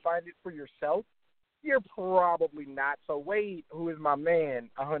and tried to find it for yourself, you're probably not. So Wade, who is my man,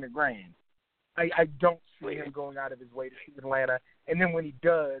 $100,000. I don't see him going out of his way to see Atlanta, and then when he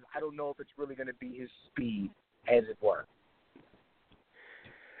does, I don't know if it's really going to be his speed, as it were.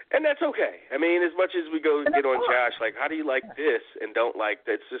 And that's okay. I mean, as much as we get on Josh, like, how do you like this and don't like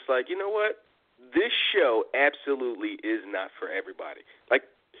that? It's just like, you know what? This show absolutely is not for everybody. Like,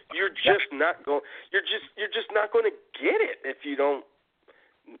 you're just not going. You're just not going to get it if you don't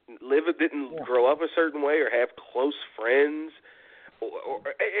didn't grow up a certain way or have close friends.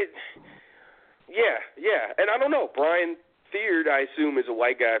 Yeah. And I don't know. Brian Theard, I assume, is a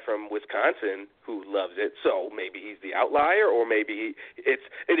white guy from Wisconsin who loves it. So maybe he's the outlier, or maybe it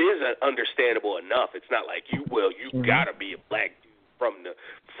is understandable enough. It's not like you gotta be a black dude from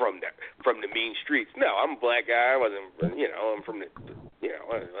the mean streets. No, I'm a black guy. I wasn't. I'm from the.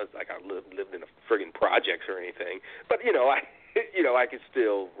 It's like I lived in the friggin' projects or anything. But I can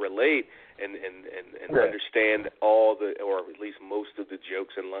still relate and understand all the, or at least most of the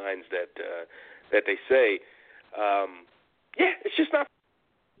jokes and lines that they say. It's just not,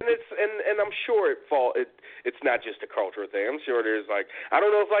 and I'm sure it's not just a cultural thing. I'm sure there's like, I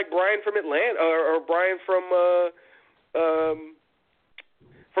don't know if like Brian from Atlanta or Brian from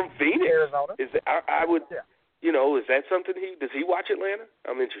Phoenix, Arizona. Is I would, is that something does he watch Atlanta?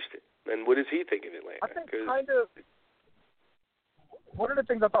 I'm interested. And what does he think of Atlanta? I think kind of. One of the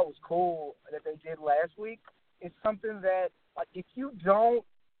things I thought was cool that they did last week is something that, like, if you don't,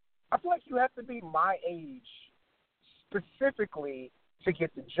 I feel like you have to be my age specifically to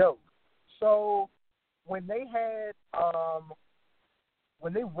get the joke. So when they had,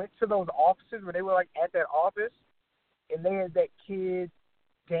 when they went to those offices, when they were like at that office, and they had that kid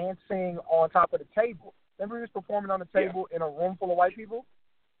dancing on top of the table. Remember he was performing on the table in a room full of white people?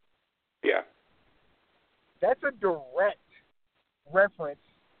 Yeah. That's a direct reference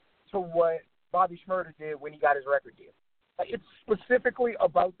to what Bobby Shmurda did when he got his record deal. Like, it's specifically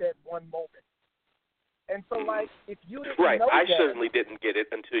about that one moment. And so, like, if you didn't know I that, certainly didn't get it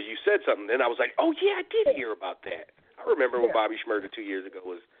until you said something. Then I was like, oh, yeah, I did hear about that. I remember when Bobby Shmurda 2 years ago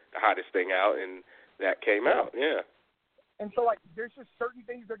was the hottest thing out, and that came out, And so, like, there's just certain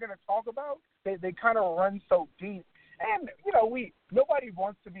things they're going to talk about. They kind of run so deep. And, you know, nobody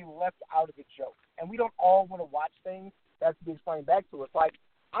wants to be left out of the joke. And we don't all want to watch things that have to be explained back to us. Like,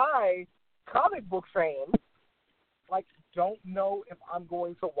 comic book fan, like, don't know if I'm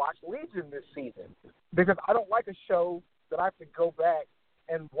going to watch Legion this season because I don't like a show that I have to go back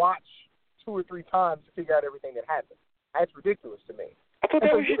and watch 2 or 3 times to figure out everything that happened. That's ridiculous to me. I thought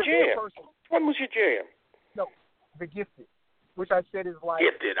that was your jam. When was your jam? No, The Gifted, which I said is like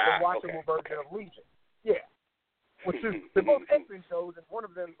Gifted, the watchable version of Legion. Yeah. Which is, they're both X-Men shows, and one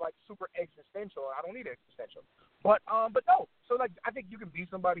of them is like super existential. I don't need existential. But no. So, like, I think you can be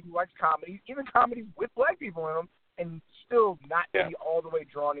somebody who likes comedy, even comedies with black people in them, and still not be all the way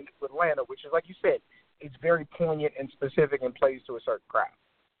drawn into Atlanta, which is, like you said, it's very poignant and specific and plays to a certain crowd.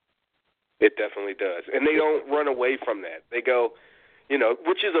 It definitely does. And they don't run away from that. They go, you know,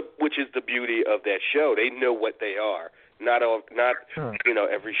 which is the beauty of that show. They know what they are. Not you know,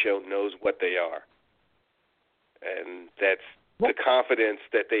 every show knows what they are. And that's the confidence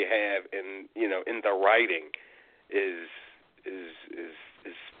that they have in, you know, in the writing is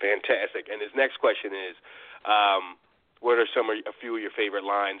fantastic. And his next question is, what are a few of your favorite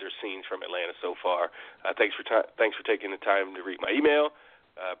lines or scenes from Atlanta so far? Thanks for taking the time to read my email.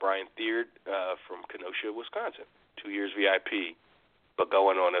 Brian Theard from Kenosha, Wisconsin. 2 years VIP, but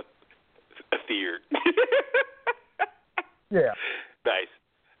going on a Theard. Yeah. Nice.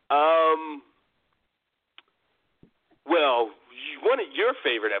 Well, one of your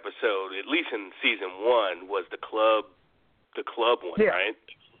favorite episodes, at least in season 1, was the club one, right?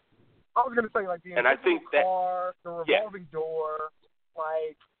 I was going to say, like, the car, the revolving door,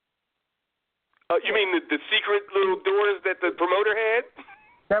 like... you mean the secret little doors that the promoter had?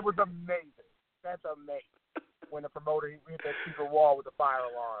 That was amazing. That's amazing. When the promoter hit that secret wall with the fire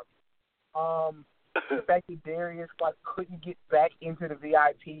alarm. The fact that Darius, like, couldn't get back into the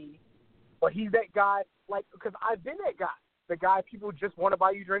VIP. But he's that guy, like, because I've been that guy. The guy people just want to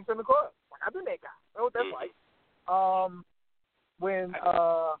buy you drinks in the club. Like, I've been that guy. I know what that's like. When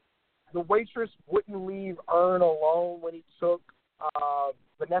the waitress wouldn't leave Earn alone when he took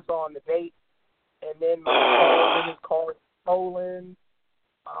Vanessa on the date, and then his car was stolen.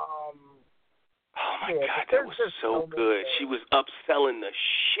 Oh my God, that was so good. She was upselling the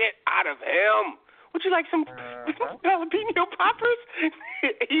shit out of him. Would you like some jalapeno poppers?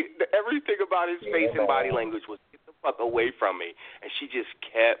 Everything about his face and body language was, get the fuck away from me. And she just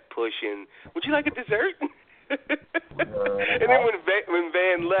kept pushing, would you like a dessert? And then when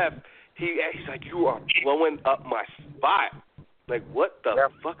Van left, he's like, you are blowing up my spot. Like, what the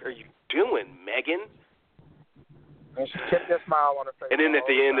fuck are you doing, Megan? And she kept that smile on her face. And then at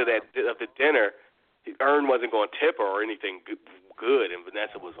the end of the dinner, Earn wasn't going to tip her or anything good, and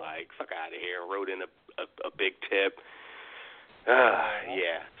Vanessa was like, fuck out of here, wrote in a big tip.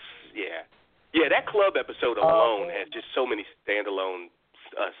 Yeah, that club episode alone has just so many standalone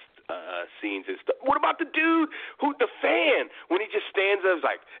scenes and stuff. What about the dude the fan, when he just stands up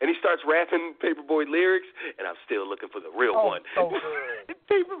and he starts rapping Paperboy lyrics, and I'm still looking for the real one. So good.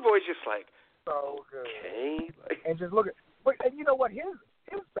 Paperboy's just like, so good. Okay. And just look and you know what, his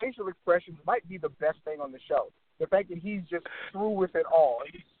facial expressions might be the best thing on the show. The fact that he's just through with it all.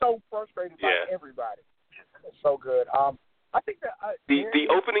 He's so frustrated by everybody. It's so good. I think that the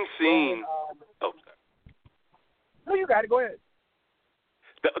opening scene. No, you got it. Go ahead.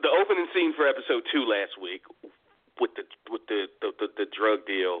 The opening scene for episode 2 last week with the drug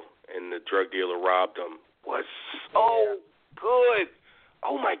deal and the drug dealer robbed him was so good.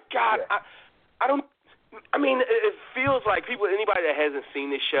 Oh my God! I mean, it feels like anybody that hasn't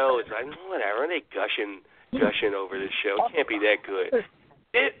seen this show is like, whatever. They gushing over this show. It can't be that good.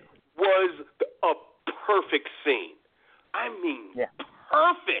 It was a perfect scene. I mean,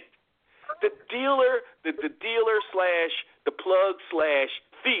 perfect. The dealer slash the plug slash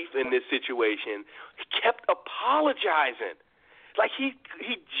thief in this situation kept apologizing. Like he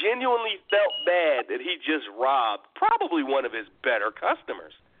genuinely felt bad that he just robbed probably one of his better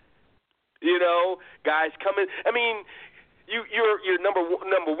customers. You know, guys coming. I mean, you're number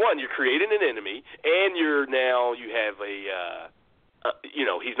one. You're creating an enemy, and you have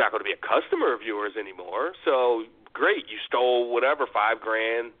he's not going to be a customer of yours anymore. So great. You stole whatever,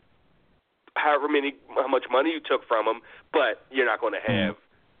 $5,000, how much money you took from them, but you're not going to have,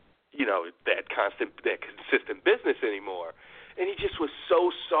 that consistent business anymore. And he just was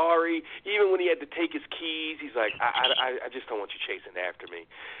so sorry. Even when he had to take his keys, he's like, I just don't want you chasing after me.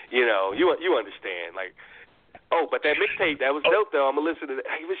 You understand. Like, but that mixtape, that was dope, though. I'm going to listen to that.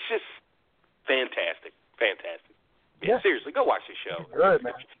 It was just fantastic. Yeah, seriously, go watch this show. Good,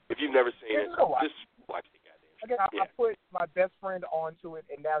 man. If you've never seen it, just watch the goddamn show. Again, I put my best friend onto it,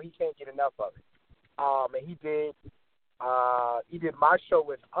 and now he can't get enough of it. And he did my show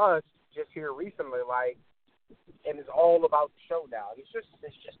with us just here recently, and it's all about the show now. It's just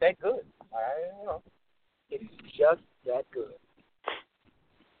that good. It's just that good.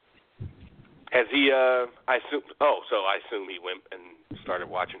 Has he? I assume he went and started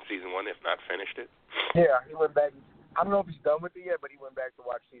watching season 1, if not finished it. Yeah, he went back. I don't know if he's done with it yet, but he went back to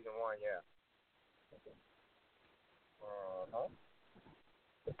watch season 1. Yeah.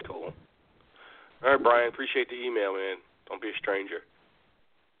 Cool. All right, Brian. Appreciate the email, man. Don't be a stranger.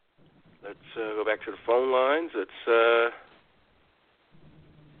 Let's go back to the phone lines. Let's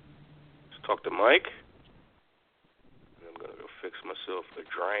talk to Mike. I'm gonna go fix myself a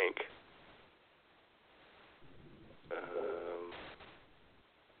drink.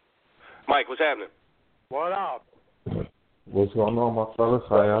 Mike, what's happening? What up? What's going on, my fellas?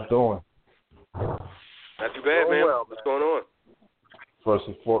 How y'all doing? Not too bad, man. Well, what's going on? First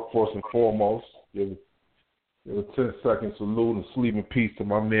and foremost, give a 10-second salute and sleep in peace to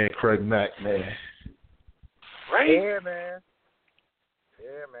my man Craig Mack, man. Right? Yeah, man.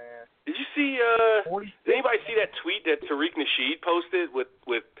 Did you see? Did anybody see that tweet that Tariq Nasheed posted with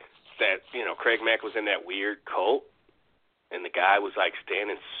that? Craig Mack was in that weird cult, and the guy was like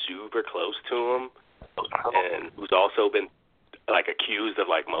standing super close to him, and who's also been like accused of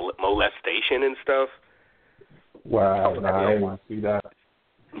like molestation and stuff. Wow, I didn't see that.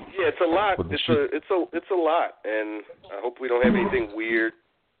 Yeah, it's a lot. It's a lot, and I hope we don't have anything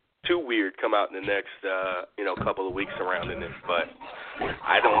too weird come out in the next couple of weeks surrounding this. But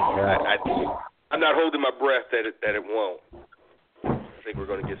I'm not holding my breath that it won't. I think we're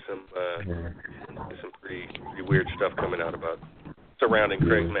going to get some pretty weird stuff coming out about surrounding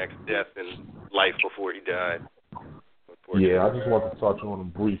Craig Mack's death and life before he died. Yeah, I just want to touch on him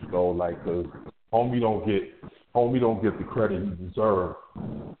brief though, cause homie don't get the credit he deserves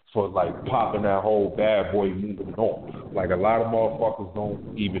for popping that whole bad boy movement on. A lot of motherfuckers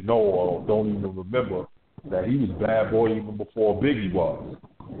don't even know or don't even remember that he was bad boy even before Biggie was.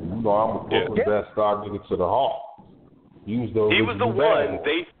 I'm a Brooklyn Best Star nigga to the heart. He was the one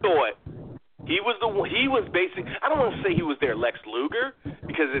they thought. He was basically, I don't want to say he was their Lex Luger,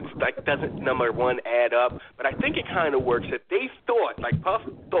 because it's doesn't, number one, add up, but I think it kind of works that they thought, Puff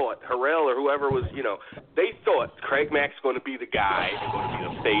thought, Harrell or whoever was, they thought Craig Mack's going to be the guy and going to be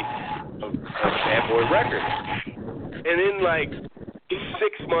the face of Bad Boy Records. And then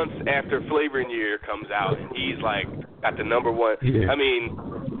 6 months after Flavor in Year comes out, and he's got the number one,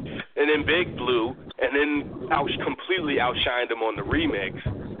 and then Big blew, and then completely outshined him on the remix.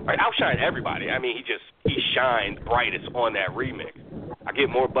 Outshined everybody. He shined brightest on that remix. I get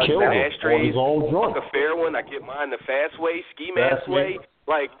more butts than ashtrays. Fuck a fair one. I get mine the fast way, ski mask way.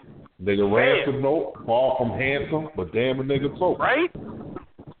 Nigga ransom note, far from handsome, but damn a nigga too. Right?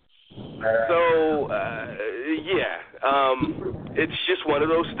 So, it's just one of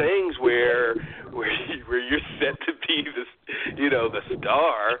those things where you're set to be the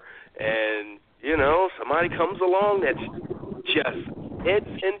star, and somebody comes along that's just head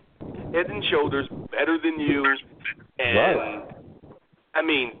and shoulders better than you, and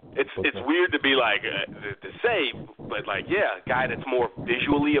it's weird to be to say, but a guy that's more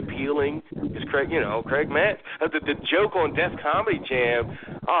visually appealing is Craig Mack. The joke on Def Comedy Jam,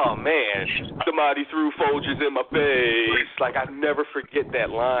 oh man, somebody threw Folgers in my face. I never forget that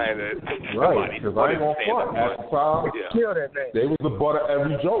line. Right, because I ain't gonna front. At the time, they was the butt of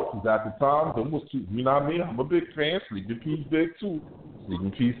every joke. Because at the time, them was two. You know what I mean? I'm a big fan. Sleeping Peace Big too.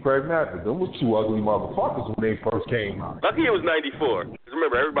 Sleeping Peace Craig Mack. But them was two ugly motherfuckers when they first came out. Lucky it was 94.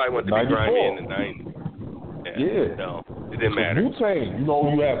 Remember, everybody wanted to be grimy in the 90s. Yeah. No, it didn't matter. Wu-Tang. You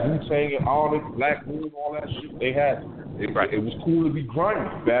had Wu-Tang and Onyx, Black Moon, all that shit. They had it was cool to be grimy.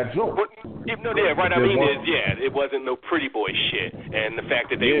 Bad joke. It wasn't no pretty boy shit. And the fact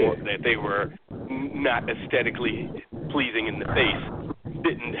that they were not aesthetically pleasing in the face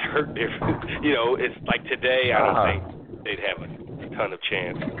didn't hurt their it's like today, I don't think they'd have a ton of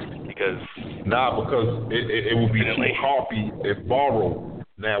chance because it would be too copy if borrowed.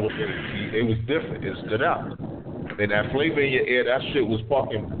 Now it was different. It stood out. And that Flavor in Your Ear, that shit was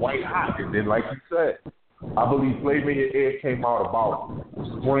fucking white hot. And then, like you said, I believe Flavor in Your Ear came out about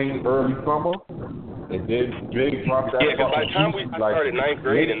spring, early summer, and then Big dropped that. Yeah, because by the time I started ninth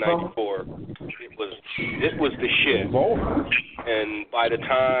grade in '94, it was the shit. And by the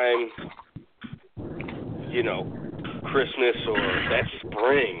time, Christmas or that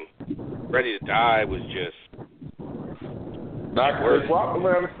spring, Ready to Die was just. Not Chris Rock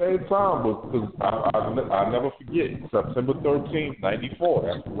around the same time, but because I never forget, September 13th, '94,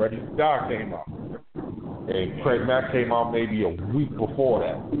 that's when Ready to Die came out. And Craig Mack came out maybe a week before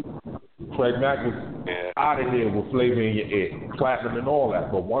that. Craig Mack was out of there with Flavor in Your Ear, platinum and all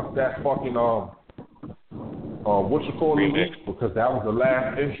that. But once that fucking remix, because that was the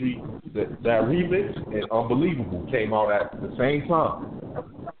last entry, that remix and Unbelievable came out at the same time,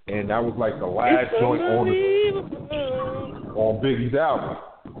 and that was like the last joint on Biggie's album.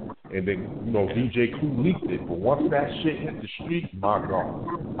 And then DJ Clue leaked it, but once that shit hit the streets, my God.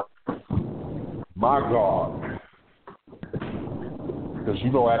 Because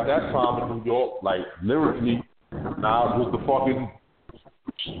at that time in New York, like lyrically, Nas was the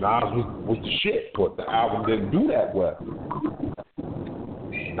shit, but the album didn't do that well.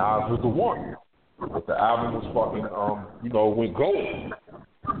 Nas was the one, but the album was fucking, went gold.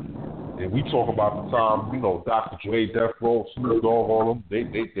 And we talk about the time, Dr. Dre, Death Row, Snoop Dogg, all them, they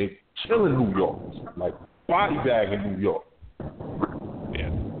killing New York, like body bag in New York.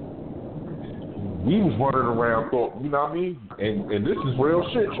 Yeah. We was running around, thought, you know what I mean? And this is real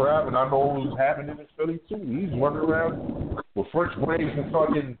shit, Trav, and I know it was happening in Philly too. We was running around with French braids and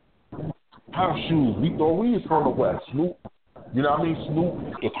fucking house shoes. We thought we was from the West. Snoop, you know what I mean? Snoop,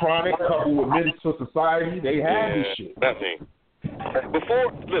 the Chronic, couple with Menace to Society, they had this shit. Nothing. Before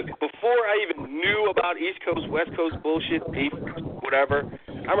I even knew about East Coast, West Coast bullshit, beef, whatever,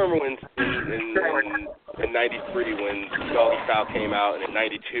 I remember when in '93 when Doggy Style came out, and in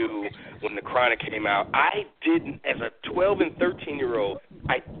 '92 when the Chronic came out, I didn't, as a 12 and 13-year-old,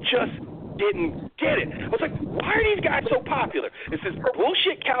 I just didn't get it. I was like, why are these guys so popular? It's this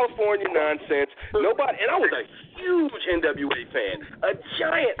bullshit California nonsense. Nobody, and I was a huge NWA fan, a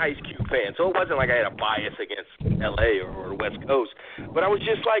giant Ice Cube fan, so it wasn't like I had a bias against LA or the West Coast, but I was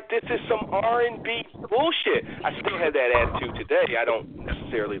just like, this is some R&B bullshit. I still have that attitude today. I don't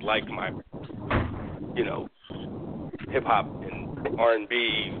necessarily like my, hip-hop and R&B,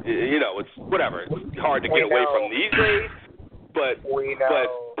 it's whatever. It's hard to get away from these days. But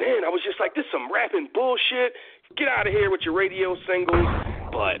man, I was just like, this is some rapping bullshit. Get out of here with your radio singles.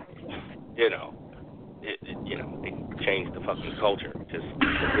 But they changed the fucking culture just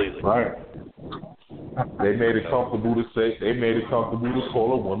completely. Right. They made it comfortable to say. They made it comfortable to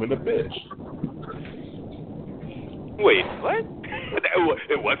call a woman a bitch. Wait, what?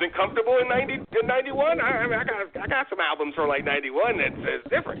 It wasn't comfortable in '91. I got some albums from like '91 that says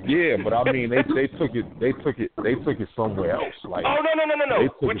different. Yeah, but I mean, they took it somewhere else. Like, oh no.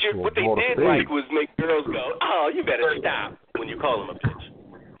 What they did like was make girls go, oh, you better stop when you call them a bitch.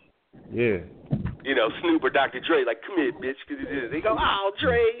 Yeah. Snoop or Dr. Dre, like, come here, bitch. They go, oh,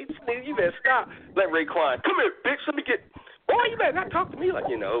 Dre, Snoop, you better stop. Let Raekwon, come here, bitch. Let me get. Boy, you better not talk to me like,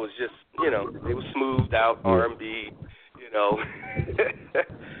 it was just, it was smoothed out R&B.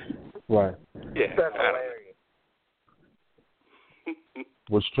 Right. Yeah. That's hilarious.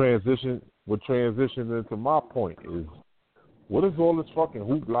 What transitioned into my point is, what is all this fucking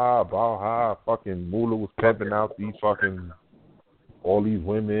hoopla about how fucking Moolah was pimping out these fucking all these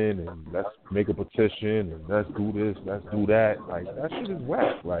women and let's make a petition and let's do this, let's do that. Like, that shit is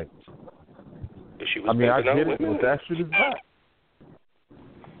whack. Like, I get it, but that shit is whack.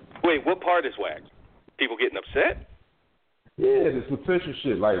 Wait, what part is whack? People getting upset? Yeah, this petition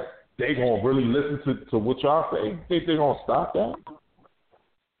shit. Like, they gonna really listen to what y'all say? Think they gonna stop that?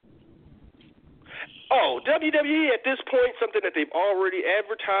 Oh, WWE at this point, something that they've already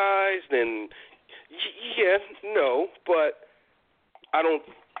advertised, and no, but I don't,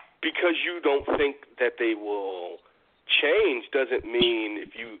 because you don't think that they will change doesn't mean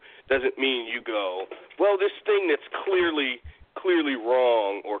you go, well, this thing that's clearly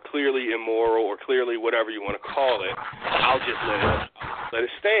wrong or clearly immoral or clearly whatever you want to call it, I'll just let it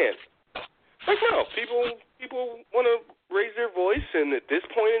stand. Like, no, people want to raise their voice, and at this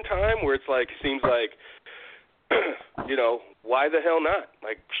point in time where it's like, seems like, why the hell not?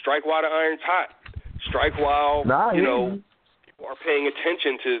 Like, strike while the iron's hot. Strike while, people are paying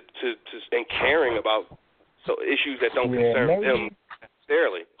attention to and caring about issues that don't concern them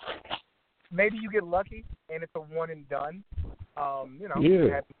necessarily. Maybe you get lucky and it's a one and done.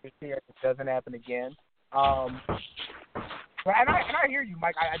 It happens this year, it doesn't happen again. And I hear you,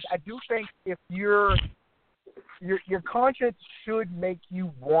 Mike. I do think if your conscience should make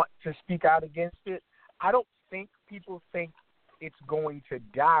you want to speak out against it. I don't think people think it's going to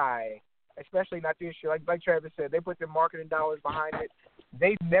die, especially not this year. Like Travis said, they put their marketing dollars behind it.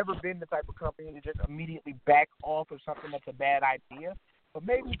 They've never been the type of company to just immediately back off of something that's a bad idea. But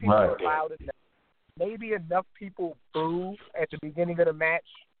maybe people are loud enough. Maybe enough people boo at the beginning of the match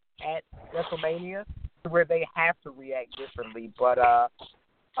at WrestleMania to where they have to react differently. But I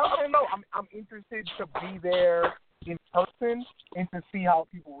don't know. I'm interested to be there in person and to see how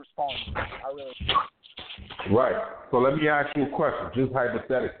people respond. I really do. Right. So let me ask you a question, just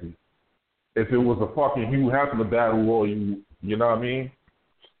hypothetically. If it was a fucking Hugh Hefner battle royal, you know what I mean?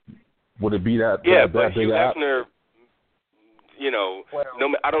 Would it be that? Yeah, that but big Hugh Hefner,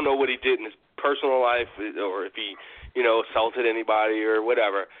 I don't know what he did in his personal life or if he, assaulted anybody or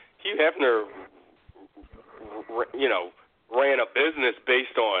whatever. Hugh Hefner, ran a business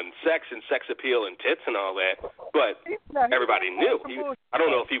based on sex and sex appeal and tits and all that, but everybody knew. I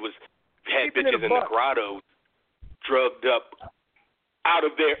don't know if he had bitches in the grotto, drugged up, out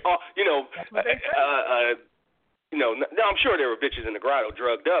of there. No, I'm sure there were bitches in the grotto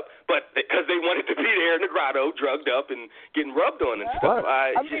drugged up, but because they wanted to be there in the grotto, drugged up and getting rubbed on and stuff.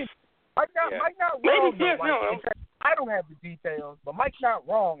 Mike's not wrong. I don't have the details, but Mike's not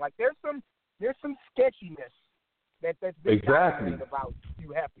wrong. Like there's some sketchiness that's been documented about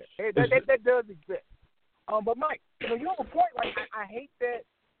Hugh Hefner. That does exist. But Mike, you have a point. Like I hate that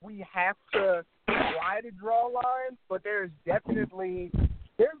we have to try to draw lines, but there's definitely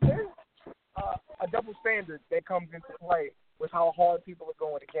there's a double standard that comes into play with how hard people are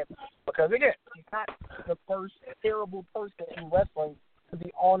going against him. Because again, he's not the first terrible person in wrestling to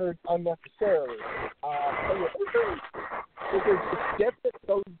be honored unnecessarily. It's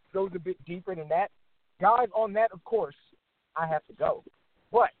definitely goes a bit deeper than that. Guys, on that, of course, I have to go.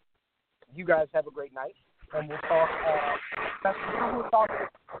 But you guys have a great night, and we'll talk. We'll talk.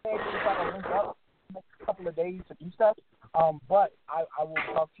 We'll link up in the next couple of days to do stuff. But I will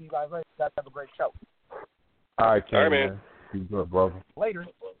talk to you guys later. You guys have a great show. All right, Ken, man. See you good, brother. Later.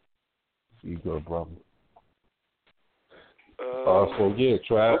 See you good, brother. So yeah,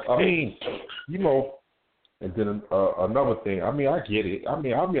 Trav. Okay. I mean, and then another thing. I mean, I get it. I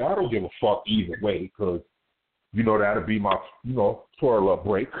mean, I don't give a fuck either way because, that'll be my, twirl up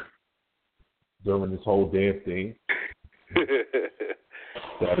break during this whole damn thing.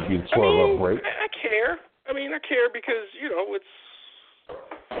 That'll be the twirl up break. I care. I care because, it's,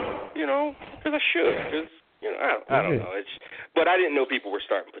 because I should. Because, I don't know. But I didn't know people were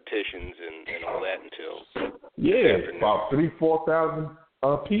starting petitions and all that until. Yeah, about 3,000-4,000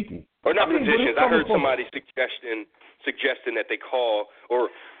 people. Or not petitions. I heard somebody suggesting that they call or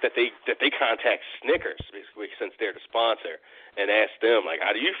that they contact Snickers, basically, since they're the sponsor, and ask them, like, how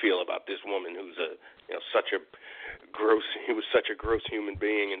do you feel about this woman who's such a gross human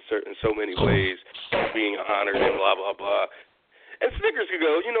being in so many ways, being honored and blah blah blah. And Snickers could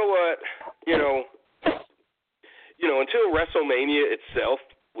go, you know what, until WrestleMania itself,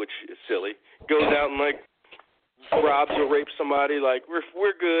 which is silly, goes out and like robs or rapes somebody, like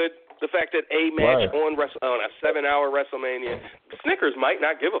we're good. The fact that a match on a 7-hour WrestleMania, Snickers might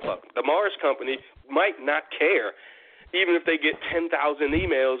not give a fuck. The Mars Company might not care, even if they get 10,000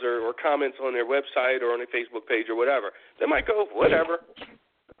 emails or comments on their website or on their Facebook page or whatever. They might go, whatever.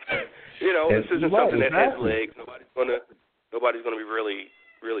 This isn't something that has legs. Nobody's gonna be really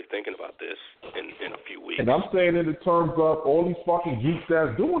thinking about this in a few weeks. And I'm saying it in terms of all these fucking geeks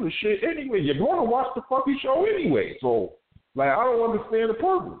that's doing the shit anyway. You're going to watch the fucking show anyway. So, I don't understand the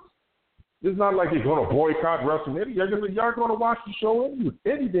purpose. It's not like you're going to boycott WrestleMania. Y'all going to watch the show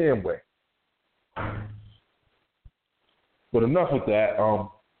any damn way. But enough with that. On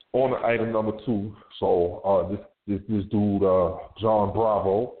to item number 2. So this dude, John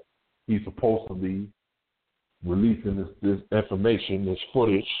Bravo, he's supposed to be releasing this information, this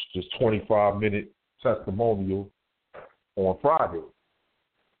footage, this 25-minute testimonial on Friday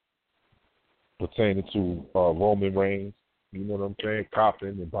pertaining to Roman Reigns. You know what I'm saying?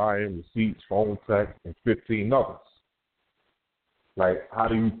 Copying and buying receipts, phone text, and 15 others. Like, how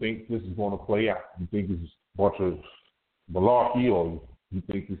do you think this is going to play out? You think it's a bunch of malarkey, or you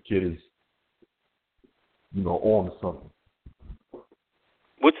think this kid is, on to something?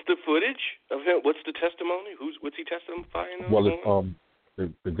 What's the footage of him? What's the testimony? What's he testifying on? Well,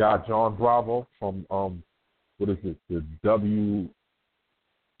 it's the guy John Bravo from what is it? The WWD. Is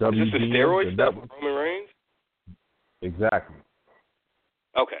this the steroid stuff with Roman Reigns? Exactly.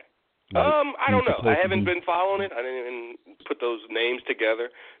 Okay. I don't know. I haven't been following it. I didn't even put those names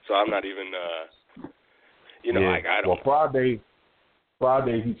together, so I'm not even. I don't. Well,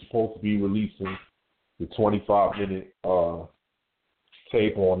 Friday he's supposed to be releasing the 25-minute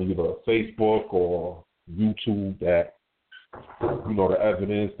tape on either Facebook or YouTube that, you know, the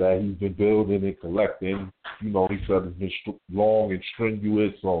evidence that he's been building and collecting, you know, he said it's been long and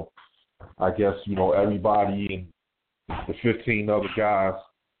strenuous. So I guess, you know, everybody and the 15 other guys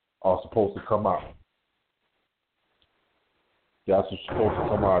are supposed to come out. That's what's supposed to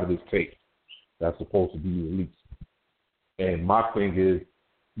come out of this tape. That's supposed to be released. And my thing is,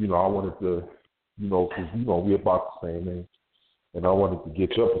 you know, I wanted to, you know, because, you know, we're about the same age, and I wanted to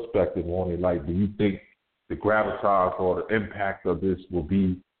get your perspective on it. Like, do you think the gravitas or the impact of this will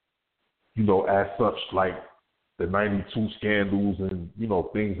be, you know, as such, like the 92 scandals and, you know,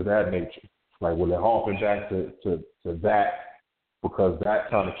 things of that nature? Like, will it harken back to that, because that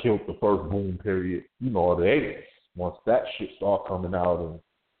kind of killed the first boom period, you know, of the 80s, once that shit started coming out, and,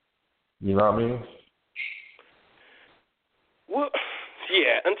 you know what I mean? Well,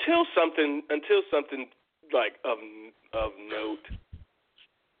 yeah, until something like of note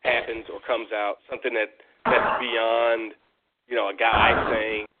happens or comes out, something that's beyond, you know, a guy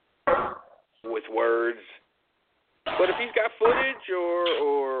saying with words. But if he's got footage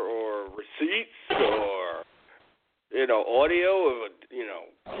or receipts or, you know, audio, or, you know,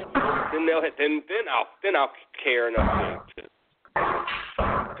 then I'll care enough to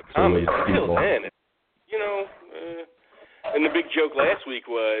comment. Until then, you know. And the big joke last week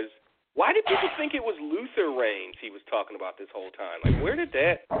was, why did people think it was Luther Reigns he was talking about this whole time? Like, where did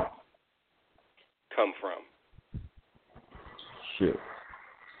that come from? Shit.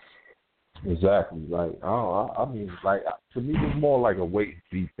 Exactly. Like, I mean, like, to me, it's more like a wait and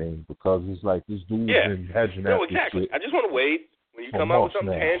see thing, because it's like this dude's been hedging at exactly. this shit. I just want to wait when you come out with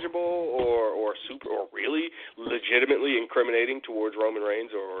something tangible or super or really legitimately incriminating towards Roman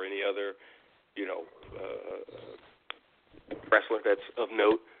Reigns or any other, you know, wrestler that's of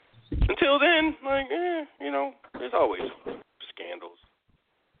note. Until then, like, you know, there's always scandals.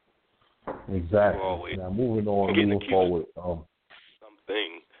 Exactly. Now, moving forward.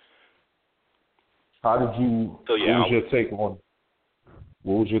 Something. How did you? So, yeah, what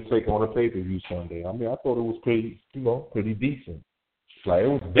was your take on the pay-per-view Sunday? I mean, I thought it was pretty decent. Like, it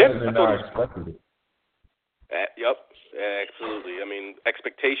was better than I expected it. Yep, absolutely. I mean,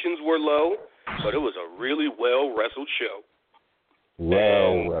 expectations were low, but it was a really well-wrestled show.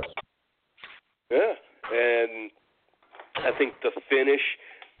 Well-wrestled. Yeah, and I think the finish,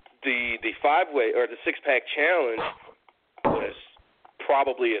 the 5-way or the 6-pack challenge was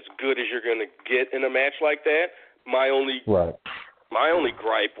probably as good as you're going to get in a match like that. My only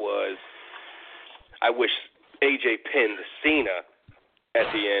gripe was I wish AJ pinned Cena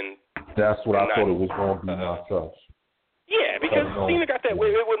at the end. That's what I thought it was going to be myself. Yeah, because Cena got that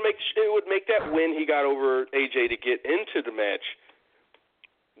win. It would make that win he got over AJ to get into the match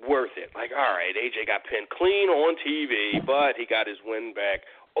worth it. Like, all right, AJ got pinned clean on TV, but he got his win back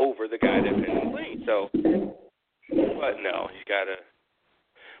over the guy that pinned him clean. So, but no, he's got to.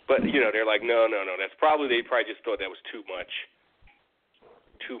 But you know, they're like, no. They probably just thought that was too much.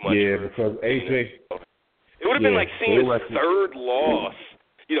 Yeah, because AJ. It would have been like Cena's third loss.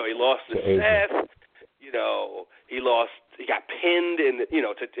 You know, he lost to Seth. You know, he got pinned in.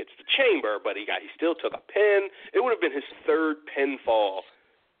 It's the Chamber, but he still took a pin. It would have been his third pinfall.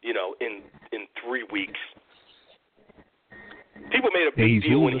 You know, in 3 weeks. People made a big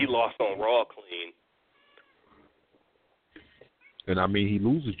deal when he lost on Raw clean. And I mean, he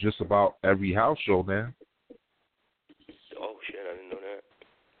loses just about every house show now. Oh shit, I didn't know that.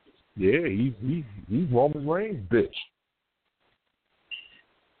 Yeah, he's Roman Reigns, bitch.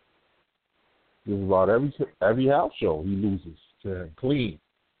 Just about every house show he loses to him clean,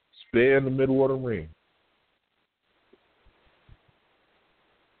 spare in the middle of the ring.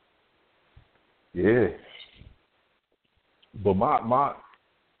 Yeah. But my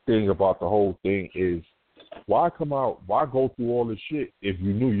thing about the whole thing is, why go through all this shit if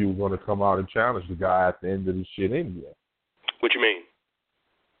you knew you were going to come out and challenge the guy at the end of the shit anyway? What you mean?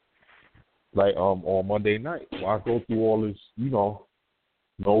 Like, on Monday night. Why go through all this, you know,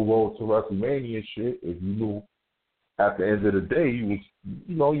 no road to WrestleMania shit if you knew at the end of the day you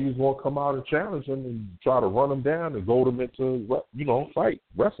was going to come out and challenge him and try to run him down and goad him into, you know, fight,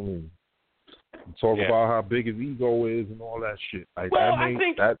 wrestling. Talk about how big his ego is and all that shit. Like, I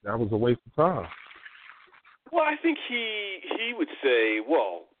think that was a waste of time. Well, I think he would say,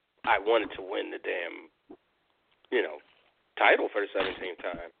 well, I wanted to win the damn, you know, title for the 17th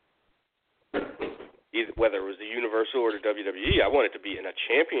time. Either whether it was the Universal or the WWE, I wanted to be in a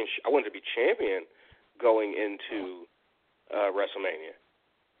championship. I wanted to be champion going into WrestleMania.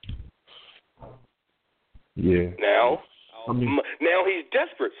 Yeah. Now he's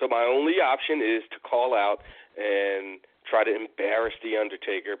desperate, so my only option is to call out and try to embarrass The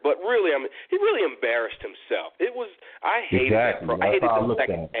Undertaker. But really, he really embarrassed himself. I hated that promo. I hated the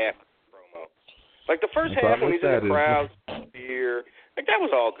second half of the promo. Like the first half when he's in the crowd, here, like that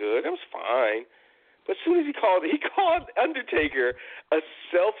was all good. That was fine. But as soon as he called Undertaker a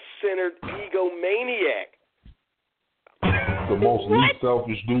self-centered egomaniac. The most least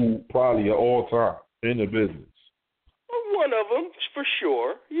selfish dude probably of all time in the business. One of them, for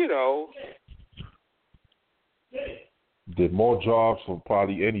sure, Did more jobs for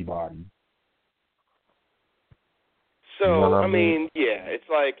probably anybody. So, you know what I mean, yeah, it's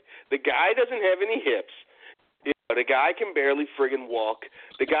like the guy doesn't have any hips. The guy can barely friggin' walk.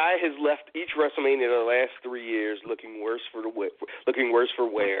 The guy has left each WrestleMania in the last 3 years looking worse for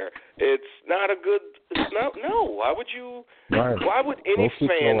wear. It's not a good. No. Why would you? Right. Why would any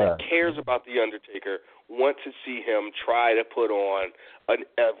fan that cares about The Undertaker want to see him try to put on a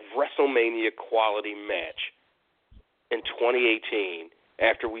WrestleMania quality match in 2018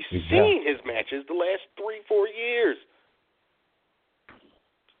 after we've seen his matches the last 3-4 years?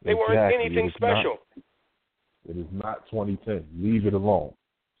 They weren't anything special. It is not 2010. Leave it alone.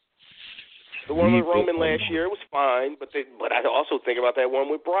 The one with Roman last year was fine, but I also think about that one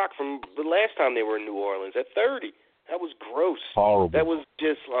with Brock from the last time they were in New Orleans at 30. That was gross. Horrible. That was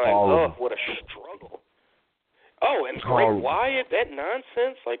just like, oh, what a struggle. Oh, and Bray Wyatt, that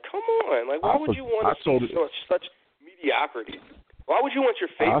nonsense. Like, come on. Like, why would you want to see such mediocrity? Why would you want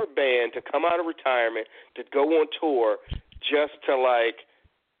your favorite band to come out of retirement, to go on tour, just to, like,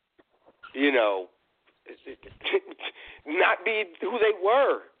 not be who they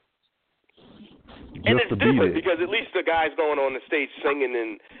were? And it's different because at least the guys going on the stage singing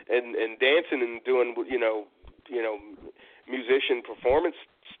and dancing and doing musician performance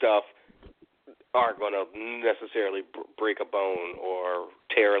stuff aren't going to necessarily break a bone or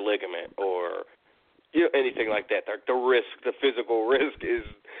tear a ligament or anything like that. The physical risk is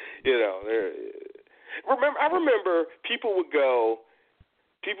I remember people would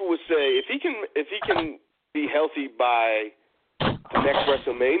say if he can be healthy by the next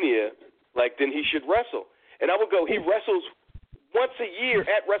WrestleMania, like, then he should wrestle. And I would go, he wrestles once a year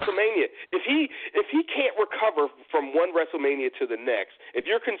at WrestleMania. If he can't recover from one WrestleMania to the next, if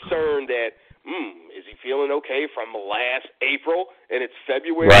you're concerned that is he feeling okay from last April and it's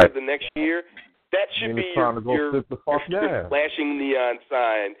February of the next year, that should be your flashing neon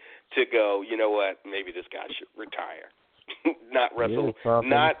sign to go, you know what, maybe this guy should retire. Not wrestle,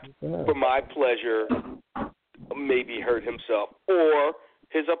 not for my pleasure, maybe hurt himself or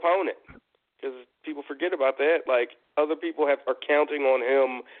his opponent. Because people forget about that. Like, other people are counting on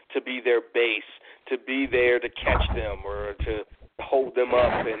him to be their base, to be there to catch them or to hold them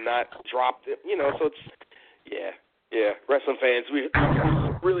up and not drop them. So it's, wrestling fans, we're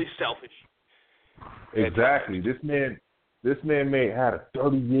really selfish. Exactly. This man had a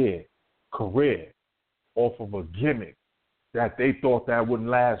 30-year career off of a gimmick that they thought that wouldn't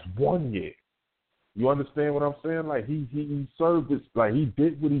last 1 year. You understand what I'm saying? Like, he served it. Like, he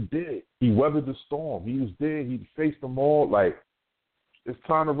did what he did. He weathered the storm. He was there. He faced them all. Like, it's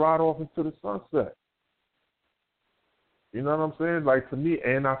time to ride off into the sunset. You know what I'm saying? Like, to me,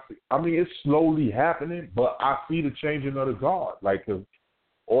 and I mean, it's slowly happening, but I see the changing of the guard. Like,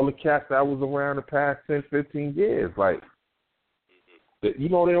 all the cats that was around the past 10, 15 years, like, they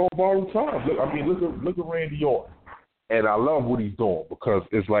all borrowed time. Look at Randy Orton. And I love what he's doing because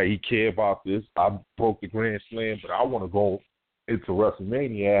it's like he cared about this. I broke the Grand Slam, but I want to go into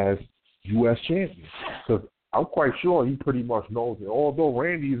WrestleMania as U.S. champion. Because I'm quite sure he pretty much knows it. Although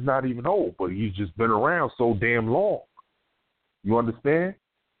Randy is not even old, but he's just been around so damn long. You understand?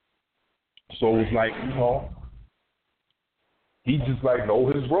 So it's like, he just like know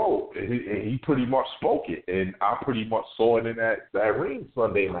his role. And he pretty much spoke it. And I pretty much saw it in that ring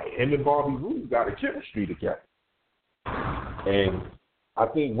Sunday night. Him and Bobby Roode got a chemistry together. And I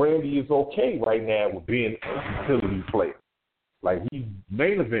think Randy is okay right now with being a utility player. Like, he's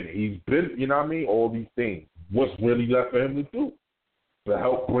main evented. He's been, all these things. What's really left for him to do? To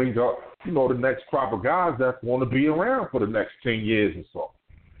help bring up, the next crop of guys that's going to be around for the next 10 years or so.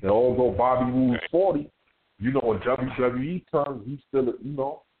 And although Bobby Roode's 40, in WWE terms, he's still,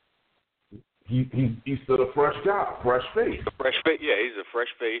 he's still a fresh guy, fresh face. He's a fresh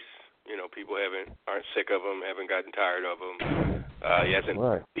face. People aren't sick of him, haven't gotten tired of him.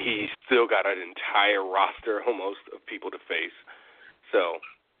 He's still got an entire roster almost of people to face. So,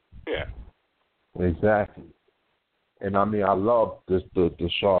 yeah. Exactly. And I mean, I love the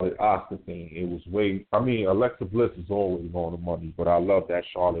Charlotte Asuka thing. It was Alexa Bliss is always on the money, but I love that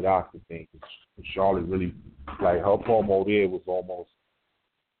Charlotte Asuka thing. Charlotte really, like, her promo there was almost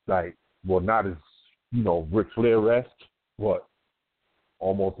like, well, not as, Ric Flair-esque, what?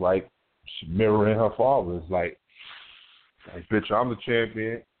 Almost like mirroring her father. It's like, bitch, I'm the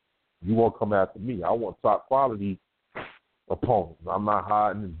champion. You won't come after me. I want top quality opponents. I'm not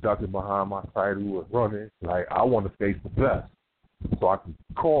hiding and ducking behind my title or running. Like, I want to face the best so I can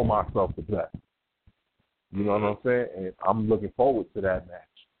call myself the best. You know what I'm saying? And I'm looking forward to that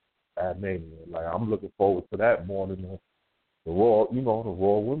match at Mania. Like, I'm looking forward to that more than the Raw, the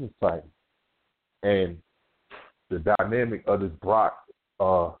Raw Women's title. And the dynamic of this Brock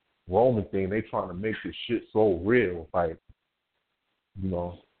Roman thing, they trying to make this shit so real. Like,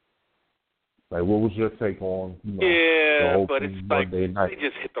 like, what was your take on, yeah, but it's like Monday night? They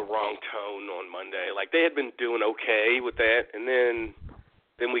just hit the wrong tone on Monday. Like, they had been doing okay with that, and then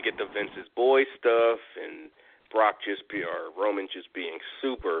we get the Vince's boy stuff, and Roman just being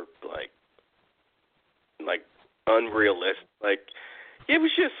super, like unrealistic. Like, it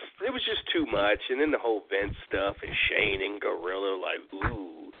was just too much. And then the whole Vince stuff and Shane and Gorilla, like,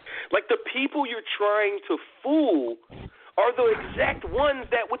 ooh. Like, the people you're trying to fool are the exact ones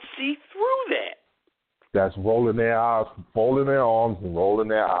that would see through that. That's rolling their eyes, folding their arms, and rolling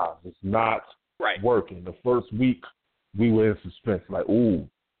their eyes. It's not working. The first week, we were in suspense, like, ooh,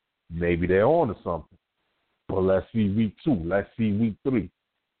 maybe they're on to something. But let's see week 2. Let's see week 3.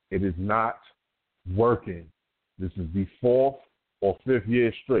 It is not working. This is the 4th or 5th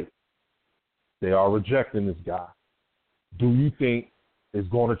year straight. They are rejecting this guy. Do you think it's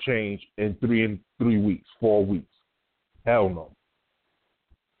going to change in 3 weeks, 4 weeks? Hell no.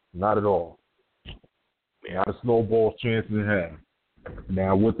 Not at all. Not a snowball's chance in hell.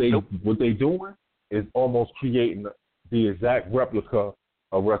 Now, what they doing is almost creating the exact replica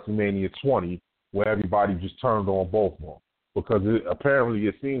of WrestleMania 20, where everybody just turned on both of them. Because apparently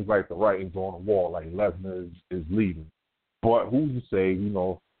it seems like the writing's on the wall, like Lesnar is leaving. But who's to say,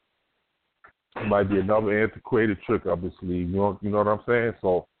 it might be another antiquated trick up his sleeve. You know what I'm saying?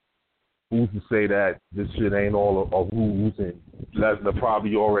 So who's to say that this shit ain't all of rules and Lesnar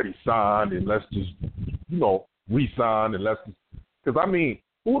probably already signed and let's just, re-sign and let's just... Because,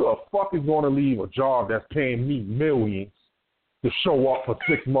 who the fuck is going to leave a job that's paying me millions to show up for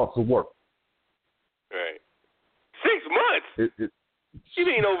 6 months of work? Right. 6 months? You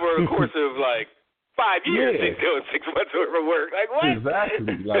mean over the course of, 5 years they're doing 6 months worth of work? Like, what?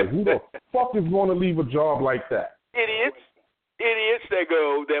 Exactly. Like, who the fuck is going to leave a job like that? Idiots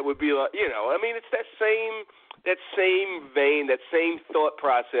that would be like, it's that same vein, that same thought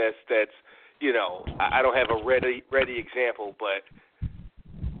process that's, I don't have a ready example, but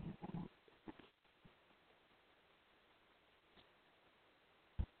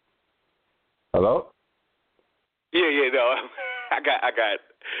hello? Yeah, no. I got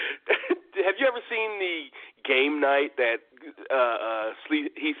have you ever seen the game night that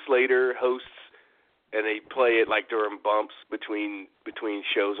Heath Slater hosts? And they play it during bumps between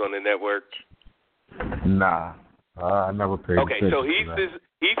shows on the network. Nah, I never paid attention. Okay, so Heath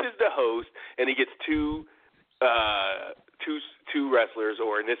is the host, and he gets two wrestlers,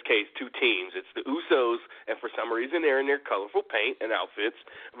 or in this case, 2 teams. It's the Usos, and for some reason they're in their colorful paint and outfits,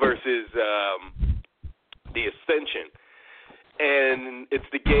 versus the Ascension. And it's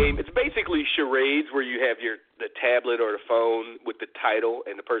the game. It's basically charades where you have the tablet or the phone with the title,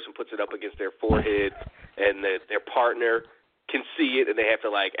 and the person puts it up against their forehead, and their partner can see it, and they have to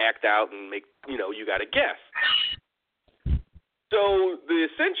act out and make you got to guess. So the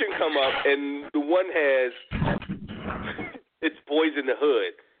Ascension come up, and the one has it's Boys in the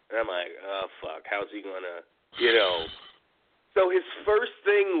Hood, and I'm like, oh fuck, how's he gonna So his first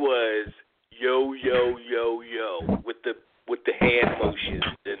thing was yo yo yo yo with the hand motions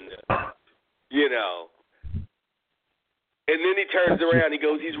and and then he turns around, he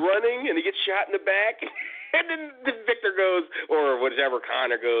goes, he's running, and he gets shot in the back, and then Victor goes, or whatever,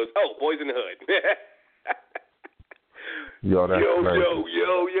 Connor goes, oh, Boys in the Hood. Yo, that's crazy.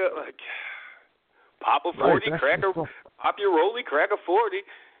 Yo, like, pop a 40, pop your rollie, crack a 40.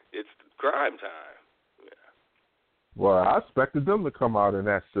 It's crime time. Yeah. Well, I expected them to come out in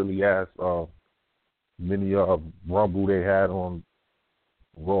that silly ass mini rumble they had on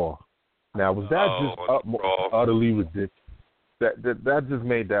Raw. Now, was that just utterly ridiculous? That just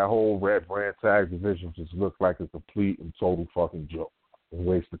made that whole Red Brand Tag division just look like a complete and total fucking joke, a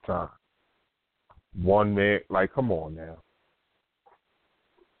waste of time. One man, come on now.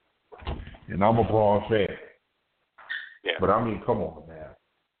 And I'm a Braun fan. Yeah. But come on now.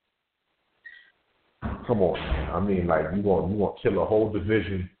 Come on, man. You gonna kill a whole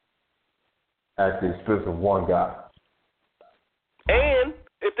division at the expense of one guy. And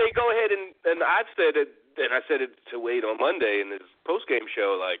if they go ahead and I've said it, and I said it to Wade on Monday in his post-game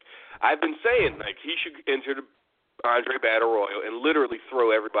show, I've been saying, he should enter the Andre Battle Royal and literally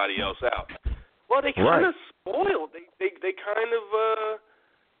throw everybody else out. Well, they kind of spoiled. They kind of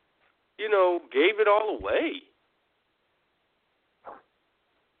gave it all away.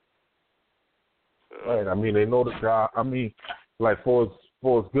 Right. I mean, they know the guy. I mean, like for as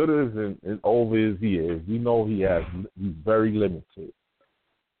good as and over as he is, we know he's very limited.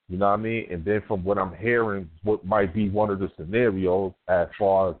 You know what I mean? And then from what I'm hearing, what might be one of the scenarios as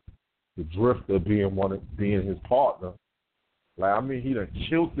far as the Drifter being his partner, like, I mean, he done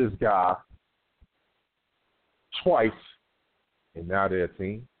killed this guy twice, and now they're a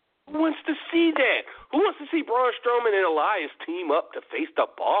team. Who wants to see that? Who wants to see Braun Strowman and Elias team up to face the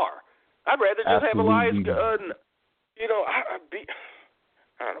Bar? I'd rather just have Elias. I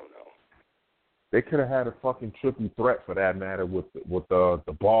don't know. They could have had a fucking triple threat for that matter with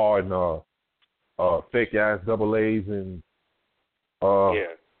the Bar and fake ass double A's and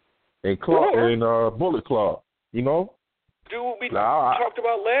and Bullet Club. You know. Do what we talked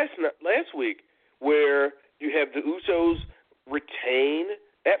about last week, where you have the Usos retain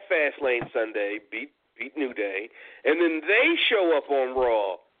at Fastlane Sunday, beat New Day, and then they show up on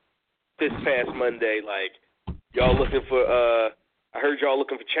Raw this past Monday, like, y'all looking for, I heard y'all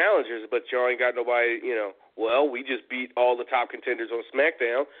looking for challengers, but y'all ain't got nobody, well, we just beat all the top contenders on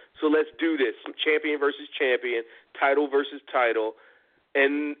SmackDown, so let's do this. Champion versus champion, title versus title,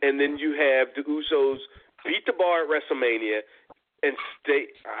 and then you have the Usos beat the Bar at WrestleMania and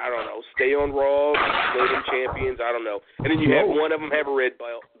stay on Raw, play them champions, I don't know. And then you have one of them have a red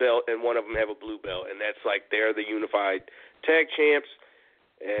belt and one of them have a blue belt, and that's like they're the unified tag champs.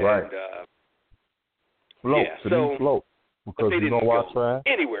 And, right. Float. Because you know why, Trav?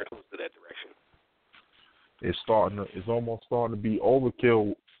 Anywhere close to that direction. It's almost starting to be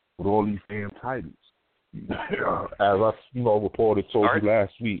overkill with all these damn titles. As I reported told you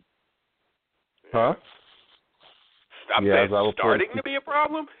last week. Huh? I'm saying starting to be a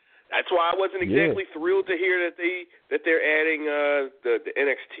problem. That's why I wasn't exactly thrilled to hear that they're adding the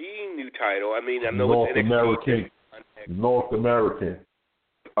NXT new title. I mean, I know North it's American title. North American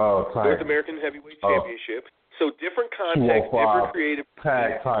Heavyweight Championship. So different context, different creative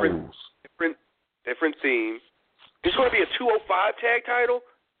tag titles, different theme. It's going to be a 205 tag title.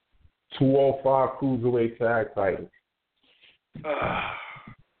 205 cruiserweight tag title.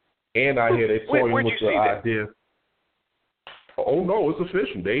 And I hear they toying with the idea. Oh no, it's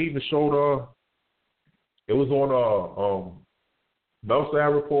official. They even showed it was on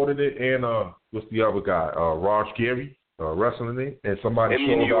Belstad reported it, and what's the other guy? Raj Giri wrestling it, and somebody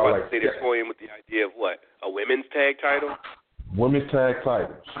showed out like they're toying with the idea of what? A women's tag title? Women's tag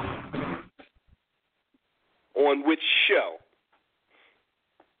titles. On which show?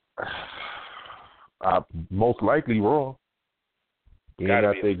 Most likely Raw.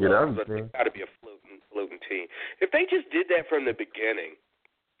 Gotta be a floating team. If they just did that from the beginning,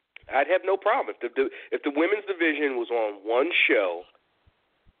 I'd have no problem. If the women's division was on one show,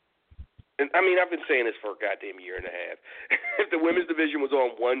 and I mean, I've been saying this for a goddamn year and a half. If the women's division was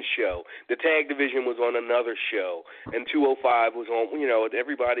on one show, the tag division was on another show, and 205 was on,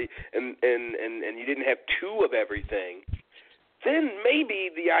 everybody, and you didn't have two of everything, then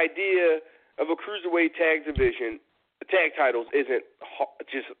maybe the idea of a cruiserweight tag division, tag titles isn't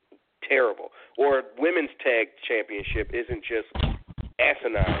just terrible, or women's tag championship isn't just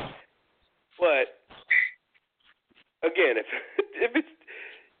asinine. But again, if it's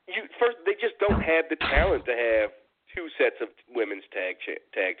first, they just don't have the talent to have two sets of women's tag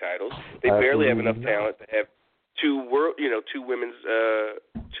titles. They barely have enough talent to have two women's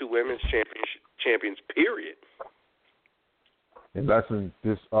champions. Period. And that's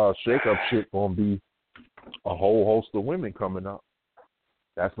this shake-up shit gonna be a whole host of women coming up.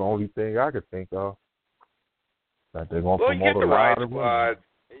 That's the only thing I could think of. That they're gonna promote a lot of women.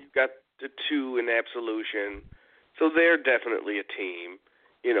 You've got the two in Absolution, so they're definitely a team.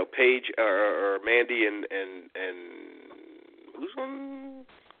 Paige or Mandy and who's one?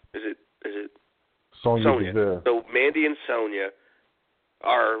 Is it Sonya? So Mandy and Sonya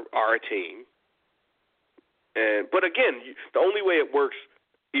are a team. But again, the only way it works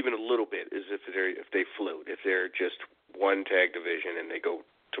even a little bit is if they float, if they're just one tag division and they go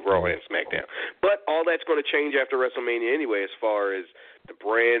to Raw and SmackDown. But all that's going to change after WrestleMania anyway, as far as the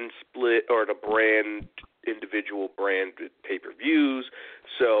brand split or the individual brand pay-per-views.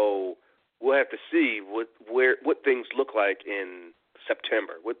 So we'll have to see what things look like in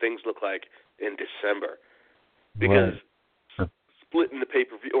September, what things look like in December, because splitting the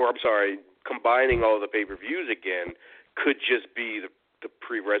pay-per-view, combining all the pay-per-views again could just be the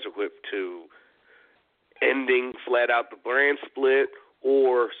prerequisite to ending flat out the brand split,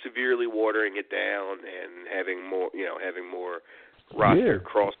 or severely watering it down and having more roster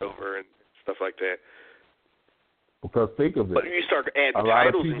crossover and stuff like that. Because think of it. But you start adding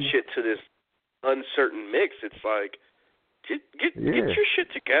titles and shit to this uncertain mix, it's like, get your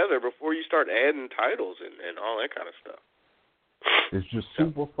shit together before you start adding titles and all that kind of stuff. It's just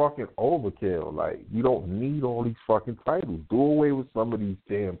super fucking overkill. Like, you don't need all these fucking titles. Do away with some of these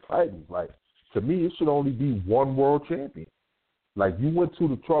damn titles. Like, to me, it should only be one world champion. Like, you went to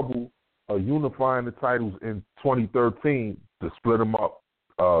the trouble of unifying the titles in 2013 to split them up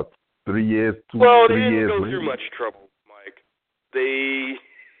 3 years, 3 years Well, later. they didn't go through much trouble, Mike. They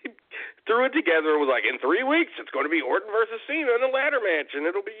threw it together and was like, in 3 weeks, it's going to be Orton versus Cena in a ladder match, and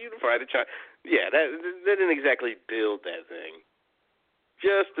it'll be unified. Yeah, they didn't exactly build that thing.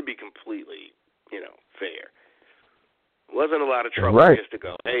 Just to be completely, fair. Wasn't a lot of trouble just to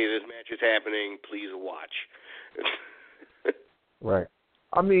go, hey, this match is happening, please watch. Right.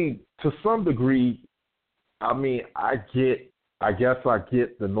 I mean, to some degree, I guess I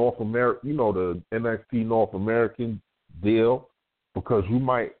get the North American, the NXT North American deal, because you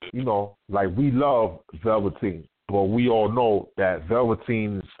might, like, we love Velveteen, but we all know that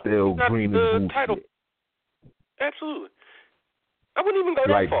Velveteen is still green and blue title. Absolutely. I wouldn't even go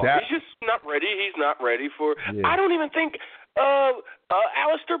that far. He's just not ready. He's not ready for. Yeah. I don't even think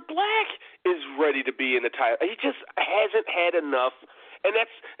Aleister Black is ready to be in the title. He just hasn't had enough. And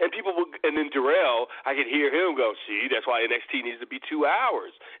then Darrell, I could hear him go, see, that's why NXT needs to be 2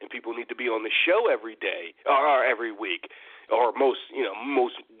 hours, and people need to be on the show every day or every week, or most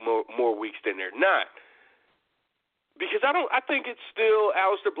more weeks than they're not. Because I think it's still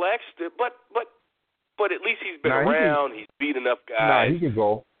Aleister Black, but at least he's been around. He's beat enough guys. He can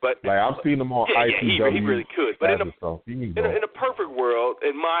go. But I've seen him on ICW. He really could. But in a perfect world,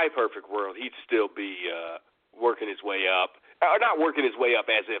 in my perfect world, he'd still be working his way up. Or not working his way up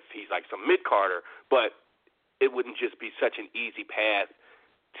as if he's like some mid-carder, but it wouldn't just be such an easy path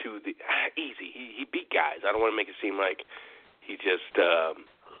to the easy. He beat guys. I don't want to make it seem like he just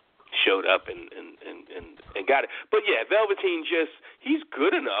showed up and got it. But yeah, Velveteen he's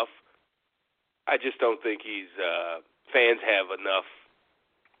good enough. I just don't think fans have enough.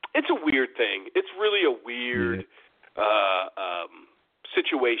 It's a weird thing. It's really a weird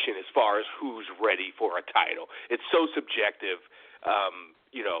situation as far as who's ready for a title. It's so subjective.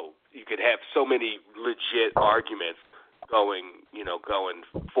 You could have so many legit arguments going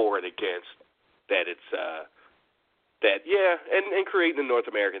for and against that. It's and creating the North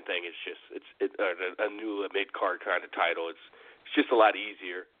American thing is just a new mid-card kind of title. It's just a lot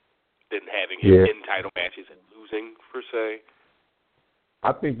easier than having him in title matches and losing, per se.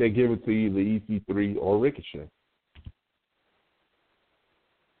 I think they give it to either EC3 or Ricochet.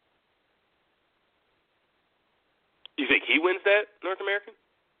 You think he wins that, North American?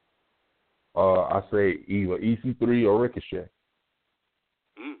 I say either EC3 or Ricochet.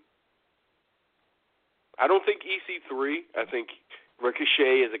 I don't think EC3. I think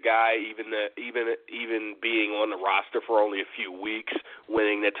Ricochet is a guy, even being on the roster for only a few weeks,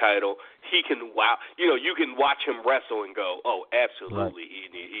 winning the title, he can you can watch him wrestle and go, oh, absolutely,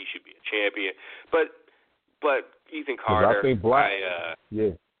 he should be a champion. But Ethan Carter, I think Black,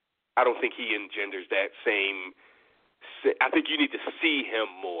 I don't think he engenders that same. I think you need to see him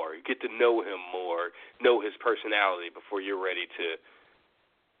more, get to know him more, know his personality before you're ready to,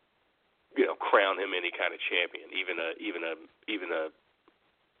 crown him any kind of champion, even a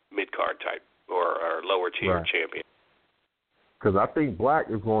mid-card type or lower tier champion. Because I think Black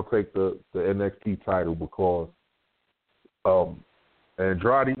is going to take the NXT title because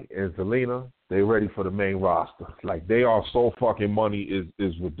Andrade and Zelina, they're ready for the main roster. Like, they are so fucking money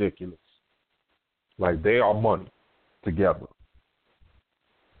is ridiculous. Like, they are money together.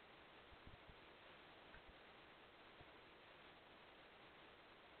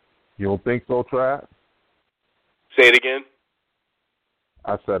 You don't think so, Trav? Say it again.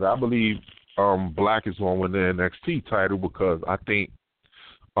 I said I believe Black is going to win the NXT title because I think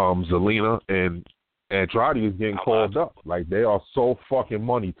Zelina and Andrade is getting called up. Like, they are so fucking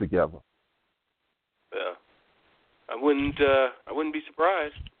money together. Yeah, I wouldn't be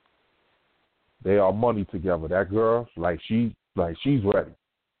surprised. They are money together. That girl, she's ready. She's ready.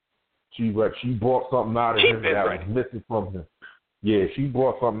 She brought something out of him that was missing from him. Yeah, she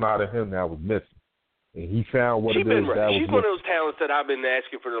brought something out of him that was missing. And he found what it is that was missing. She's one of those talents that I've been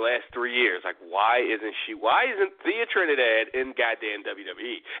asking for the last 3 years. Like, why isn't Thea Trinidad in goddamn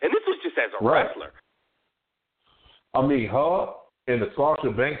WWE? And this was just as a wrestler. I mean, her and the Sasha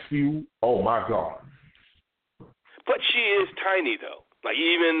Banks feud, oh my God. But she is tiny, though. Like,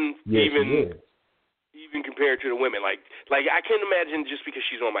 she is. even compared to the women. Like I can't imagine just because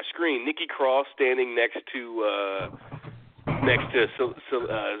she's on my screen, Nikki Cross standing next to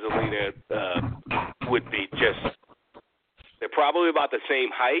Zelina would be just. They're probably about the same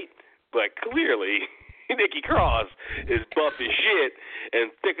height, but clearly Nikki Cross is buff as shit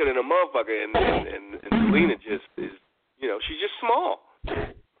and thicker than a motherfucker, and Zelina just is, she's just small.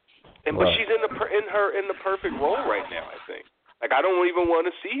 But she's in the perfect role right now, I think. Like, I don't even want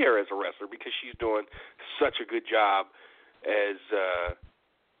to see her as a wrestler because she's doing such a good job as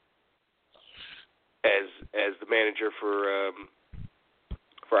the manager for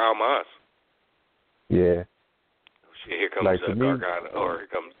Almas. Yeah. Oh, shit, here comes Gargano, or here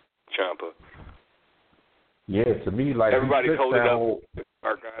comes Ciampa. Yeah, to me, like, everybody's holding up the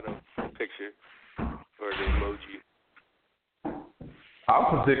Gargano picture or the emoji.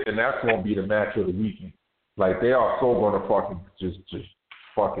 I'm predicting that's going to be the match of the weekend. Like, they are so going to fucking just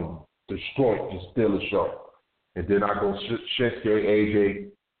fucking destroy it, just steal the show. And then I go Shinsuke,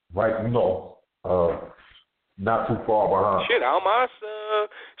 AJ, right, not too far behind. Shit, Almas,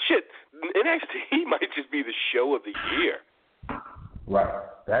 NXT might just be the show of the year. Right.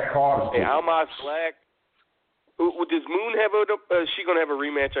 That card is good. Hey, Almas Black. Does Moon have she going to have a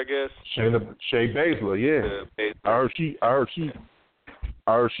rematch, I guess? Shea Baszler, yeah. I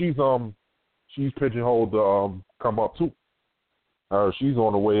heard she's pigeonholed to come up too. She's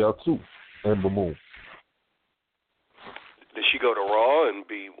on the way up too, Ember Moon. Does she go to Raw and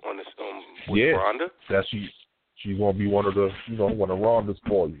be on this with Ronda? Yeah, she's gonna be one of Ronda's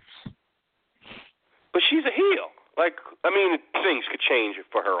boys. But she's a heel. Like, I mean, things could change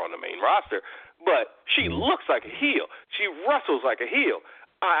for her on the main roster, but she looks like a heel. She wrestles like a heel.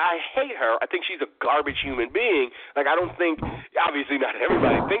 I hate her. I think she's a garbage human being. Like, I don't think, obviously not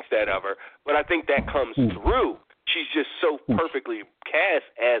everybody thinks that of her, but I think that comes through. She's just so perfectly cast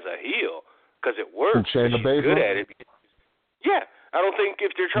as a heel because it works. She's good at it. Yeah. I don't think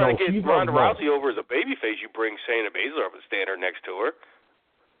if they're trying to get Ronda Rousey over as a babyface, you bring Shayna Baszler up and stand her next to her.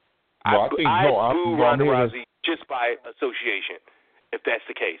 I boo Ronda Rousey just by association, if that's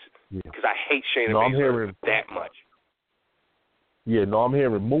the case, because I hate Shayna Baszler that much. Yeah, no, I'm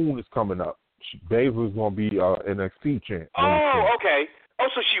hearing Moon is coming up. Baszler's going to be NXT champ. Oh, okay. Oh,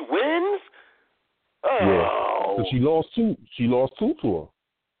 so she wins? Oh. Yeah. So she lost two to her.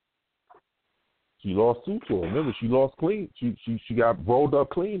 Remember, she lost clean. She got rolled up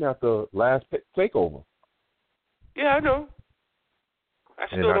clean at the last takeover. Yeah, I know. I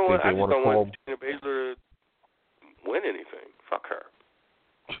just don't want Shayna Baszler to win anything. Fuck her.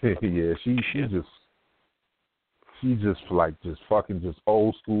 Yeah, she's just fucking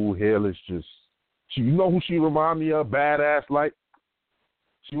old school, hairless. You know who she remind me of? Badass like.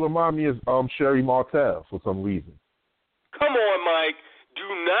 She remind me of Sherry Martel for some reason. Come on, Mike. Do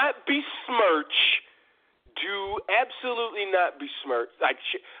not besmirch. Do absolutely not besmirch. Like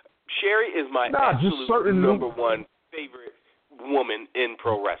Sherry is my absolute number one favorite woman in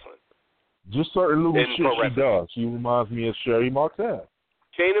pro wrestling. Just certain little shit she does. She reminds me of Sherry Martel.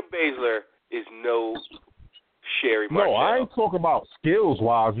 Shayna Baszler is no Sherry Martel. No, I ain't talking about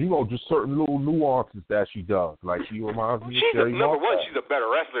skills-wise. Just certain little nuances that she does. Like, she reminds me of Sherry Martel. Number one, she's a better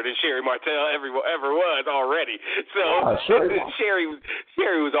wrestler than Sherry Martel ever was already. So, Sherry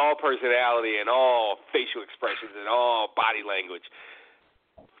was all personality and all facial expressions and all body language.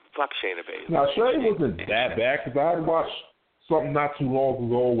 Fuck Shayna Baszler. Now, Sherry wasn't that bad, because I watched something not too long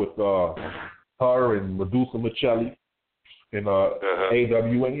ago with her and Medusa Michelli in AWA.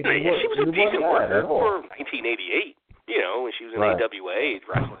 Yeah, she was a decent worker for 1988, when she was in AWA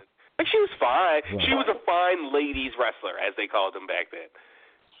wrestling. Like, she was fine. Right. She was a fine ladies wrestler, as they called them back then.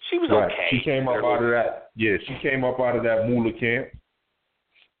 She was okay. She came up out of that. Yeah, she came up out of that Moolah camp.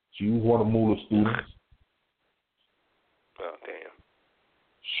 She was one of Moolah's students. Oh, damn.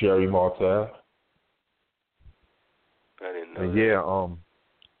 Sherry Martel. I didn't know.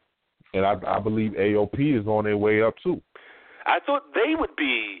 And and I believe AOP is on their way up too. I thought they would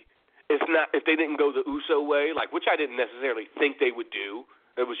be, if they didn't go the Uso way, like, which I didn't necessarily think they would do.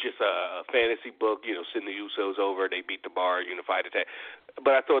 It was just a fantasy book, send the Usos over, they beat the Bar, unified attack.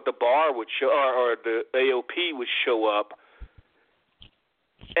 But I thought the Bar would show, or the AOP would show up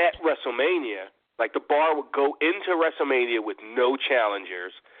at WrestleMania. Like, the Bar would go into WrestleMania with no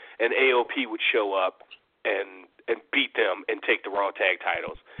challengers, and AOP would show up and beat them and take the Raw tag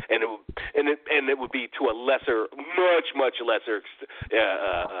titles, and it would be to a much lesser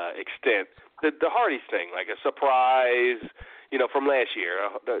extent the Hardys thing, like a surprise, from last year,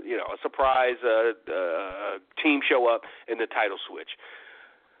 a surprise team show up and the title switch.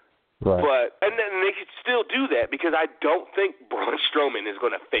 Right. But and then they could still do that because I don't think Braun Strowman is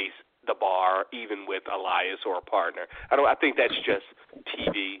going to face the bar, even with Elias or a partner. I think that's just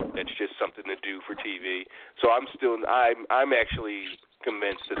TV. That's just something to do for TV. So I'm actually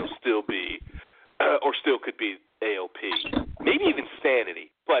convinced that it'll still be, or still could be AOP, maybe even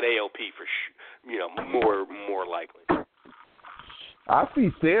Sanity, but AOP for more likely. I see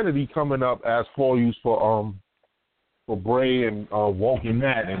Sanity coming up as for use for Bray and Woken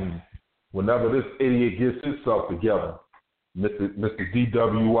Nat, and whenever this idiot gets himself together, Mr.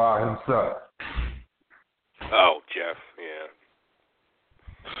 DWI himself. Oh, Jeff, yeah.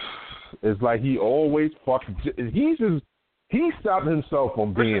 It's like he always fucking. He stopped himself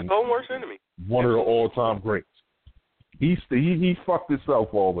from being his own worst enemy. One of the all-time greats. He fucked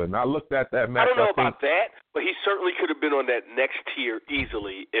himself over, and I looked at that match. I don't know about that, but he certainly could have been on that next tier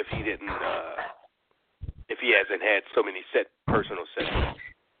easily if he didn't. If he hasn't had so many personal setbacks.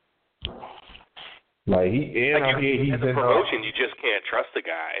 Like he's in promotion, you just can't trust the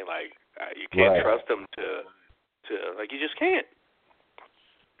guy. Like you can't trust him to like you just can't.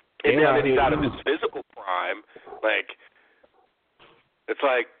 And now that he's out of his physical prime, like it's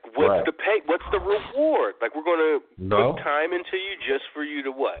like what's the pay? What's the reward? Like we're gonna put time into you just for you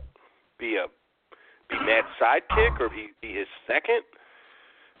to what? Be Matt's sidekick or be his second?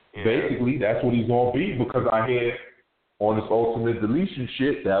 Basically, that's what he's gonna be because I hear on this Ultimate Deletion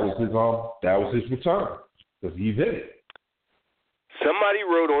shit that was his return because he's in it. Somebody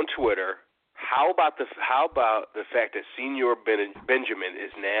wrote on Twitter, how about the fact that Senior Benjamin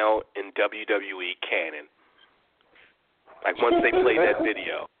is now in WWE canon? Like once they play that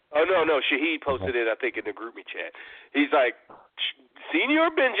video. Oh no, Shahid posted it I think in the group me chat. He's like, Senior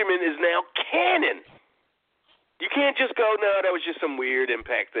Benjamin is now canon. You can't just go, no, that was just some weird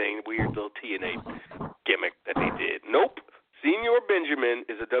Impact thing, weird little TNA gimmick that they did. Nope. Senior Benjamin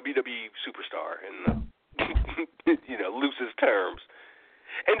is a WWE superstar in loosest terms.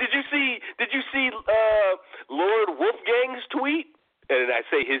 And did you see Lord Wolfgang's tweet? And I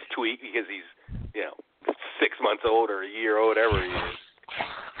say his tweet because he's 6 months old or a year old, whatever he is.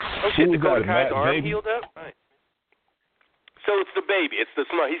 Oh shit, Dakota Kai's arm healed up? Right. So it's the baby. It's the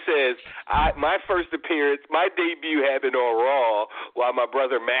smart. He says, my first appearance, my debut happened on Raw while my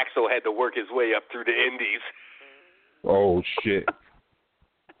brother Maxwell had to work his way up through the Indies. Oh, shit.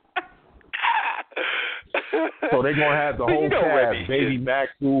 So they're going to have the whole cast, Baby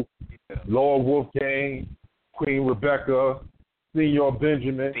Maxwell, Lord Wolfgang, Queen Rebecca, Senior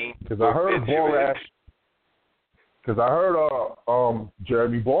Benjamin. Because I heard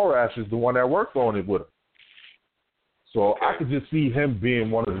Jeremy Borash is the one that worked on it with him. So I could just see him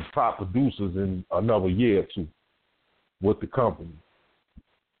being one of the top producers in another year or two with the company.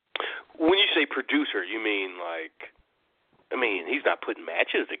 When you say producer, you mean he's not putting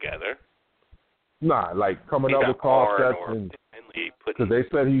matches together. Nah, like coming up with concepts because they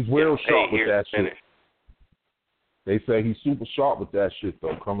said he's real sharp with that shit. They say he's super sharp with that shit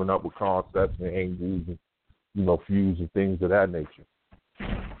though, coming up with concepts and angles and feuds and things of that nature.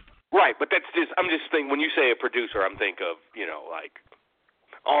 Right, but that's just, I'm just thinking, when you say a producer, I'm thinking of,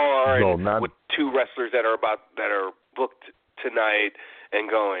 with two wrestlers that are booked tonight and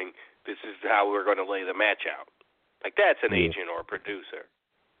going, this is how we're going to lay the match out. Like, that's an agent or a producer.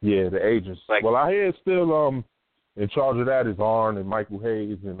 Yeah, the agents. Well, I hear still in charge of that is Arn and Michael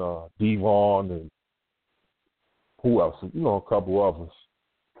Hayes and Devon and who else? A couple others.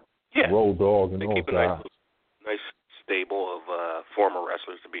 Yeah. Road Dogg and they those keep a guys. nice stable of former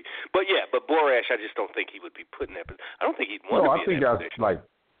wrestlers to be. But Borash, I just don't think he would be putting that. I don't think he'd want to be in that position. Like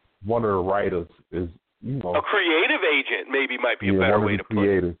one of the writers is, a creative agent maybe might be a better way to put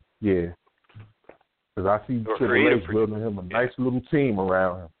it. Yeah. Because I see Triple H building him a nice little team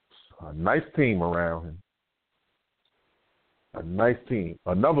around him. A nice team around him. A nice team.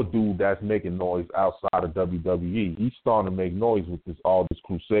 Another dude that's making noise outside of WWE. He's starting to make noise with this Aldous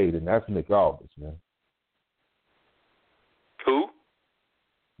Crusade, and that's Nick Aldis, man. Who?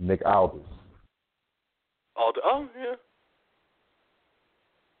 Nick Aldis. Oh, yeah.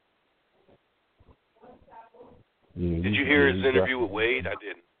 Did you hear his interview with Wade? I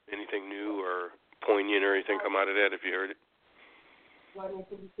didn't. Anything new or poignant or anything come out of that, if you heard it? What needs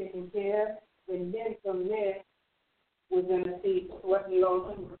to be taken care of, and then from there, we're going to see what we're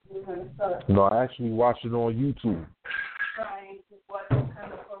going to start. No, I actually watched it on YouTube. Trying to what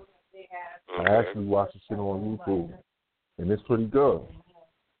kind of program they have. I actually watched the shit on YouTube, and it's pretty good.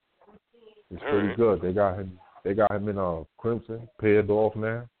 It's pretty good. They got him in Crimson, paired off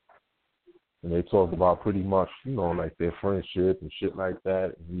now, and they talked about pretty much, like their friendship and shit like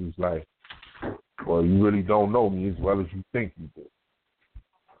that. And he was like, "Well, you really don't know me as well as you think you do."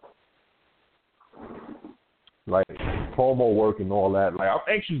 like promo work and all that. Like, I'm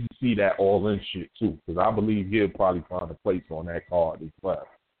anxious to see that All In shit too, because I believe he'll probably find a place on that card as well,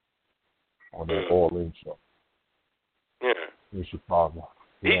 on that All In show. Yeah. In Chicago.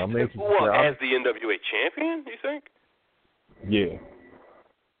 He's, Yeah, I'm anxious to as the NWA champion, you think? Yeah.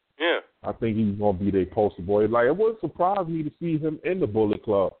 Yeah. I think he's gonna be their poster boy. Like, it wouldn't surprise me to see him in the Bullet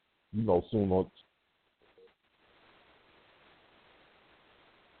Club, soon on.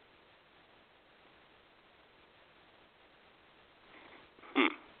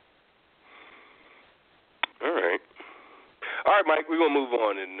 All right, Mike, we're going to move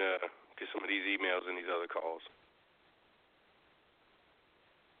on and get some of these emails and these other calls.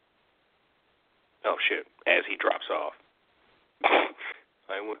 Oh, shit. As he drops off.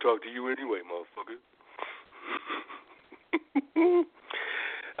 I ain't want to talk to you anyway, motherfucker.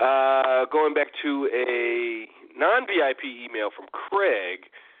 Going back to a non-VIP email from Craig,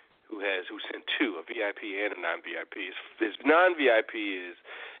 who sent two, a VIP and a non-VIP. His non-VIP is,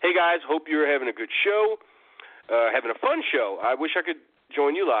 hey, guys, hope you're having a good show. Having a fun show. I wish I could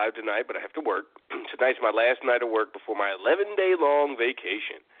join you live tonight, but I have to work. Tonight's my last night of work before my 11-day-long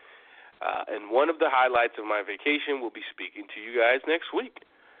vacation. And one of the highlights of my vacation will be speaking to you guys next week.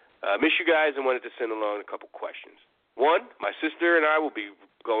 Miss you guys and wanted to send along a couple questions. One, my sister and I will be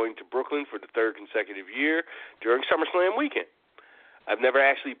going to Brooklyn for the third consecutive year during SummerSlam weekend. I've never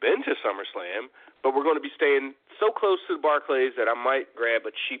actually been to SummerSlam, but we're going to be staying so close to the Barclays that I might grab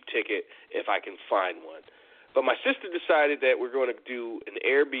a cheap ticket if I can find one. But my sister decided that we're going to do an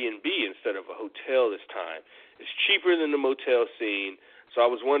Airbnb instead of a hotel this time. It's cheaper than the motel scene, so I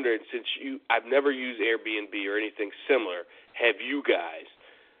was wondering, since I've never used Airbnb or anything similar, have you guys?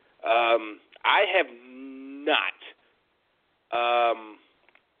 I have not.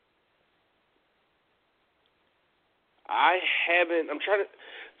 I haven't. I'm trying to.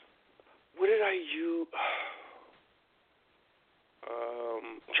 What did I use?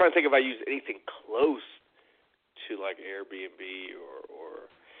 I'm trying to think if I used anything close to like Airbnb or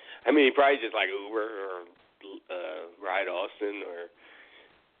I mean probably just like Uber or Ride Austin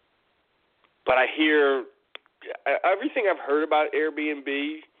but I hear everything I've heard about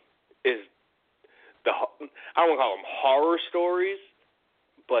Airbnb is I don't want to call them horror stories,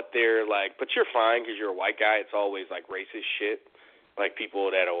 but they're like, but you're fine because you're a white guy. It's always like racist shit, like people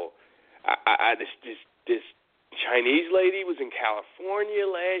that'll this Chinese lady was in California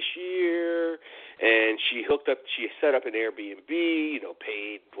last year, and she set up an Airbnb,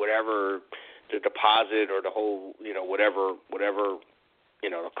 paid whatever the deposit or the whole, whatever,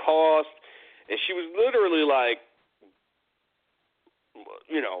 the cost. And she was literally like,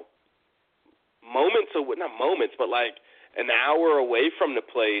 not moments, but like an hour away from the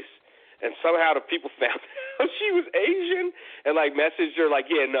place. And somehow the people found out she was Asian and like messaged her like,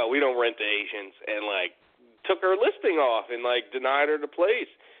 yeah, no, we don't rent to Asians. And like, took her listing off and like denied her the place,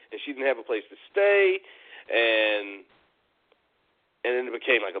 and she didn't have a place to stay, and then it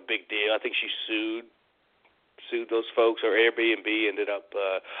became like a big deal. I think she sued those folks, or Airbnb ended up.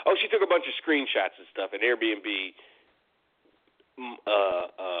 She took a bunch of screenshots and stuff, and Airbnb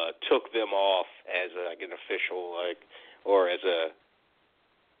took them off as like an official or as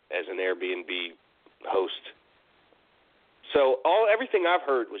an Airbnb host. So everything I've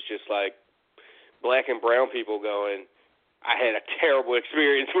heard was just like Black and brown people going, I had a terrible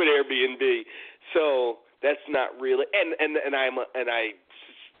experience with Airbnb. So that's not really, and I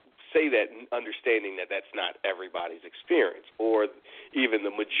say that understanding that that's not everybody's experience, or even the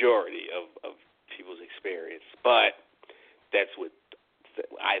majority of people's experience. But that's what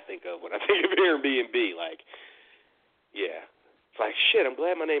I think of when I think of Airbnb. Like, yeah, it's like shit. I'm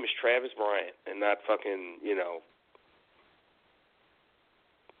glad my name is Travis Bryant and not fucking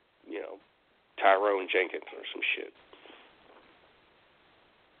Tyrone Jenkins or some shit.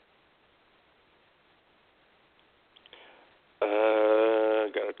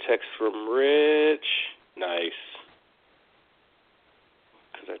 Got a text from Rich. Nice.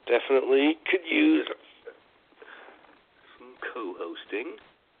 Because I definitely could use some co-hosting.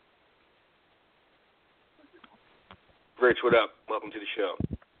 Rich, what up? Welcome to the show.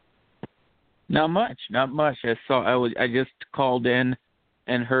 Not much. I just called in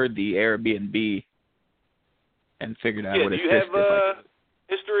and heard the Airbnb and figured I would assist. Do you have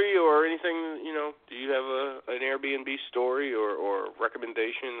history or anything, do you have an Airbnb story or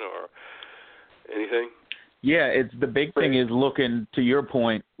recommendation or anything? Yeah, it's the big thing is looking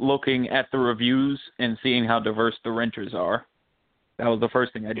at the reviews and seeing how diverse the renters are. That was the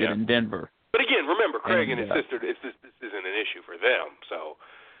first thing I did in Denver. But again, remember, Craig and his sister, this isn't an issue for them. So,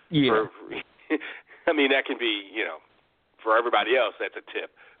 yeah. I mean, that can be, for everybody else, that's a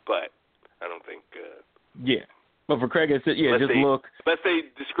tip. But I don't think. Yeah. But for Craig, it's look. Unless they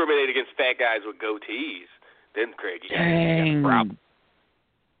discriminate against fat guys with goatees, then Craig, you got a problem.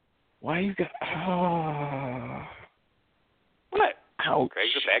 Why you got? What? Ouch.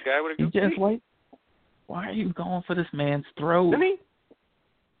 Craig's a fat guy with a goatee. Just wait. Why are you going for this man's throat? Isn't he?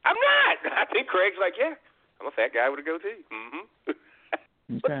 I'm not. I think Craig's like, yeah, I'm a fat guy with a goatee. Mm-hmm.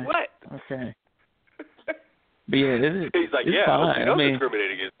 Okay. What? Okay. But yeah, he's like, it's fine. Don't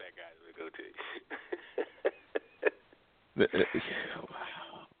discriminate against fat guys with a goatee.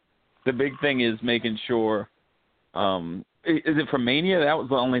 The big thing is making sure. Is it for Mania? That was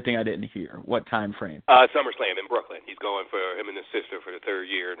the only thing I didn't hear. What time frame? SummerSlam in Brooklyn. He's going for him and his sister for the third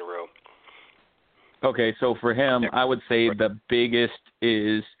year in a row. Okay, so for him, I would say the biggest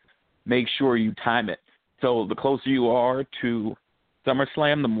is make sure you time it. So the closer you are to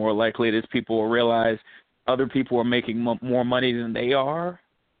SummerSlam, the more likely it is people will realize other people are making more money than they are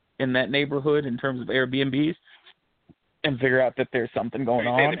in that neighborhood in terms of Airbnbs, and figure out that there's something going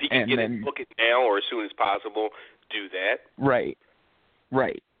on. If he can book it now or as soon as possible, do that. Right. Yeah.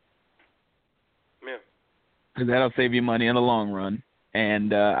 Because that'll save you money in the long run.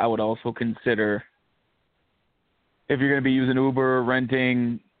 And I would also consider, if you're going to be using Uber,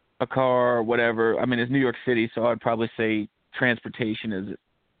 renting a car, or whatever, I mean, it's New York City, so I'd probably say transportation is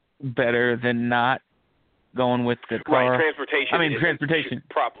better than not going with the car. Right, transportation. I mean, transportation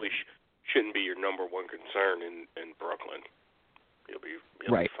probably shouldn't be your number one concern in Brooklyn. You'll be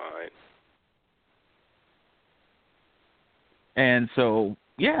fine. And so,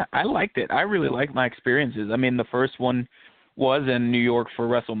 yeah, I liked it. I really liked my experiences. I mean, the first one was in New York for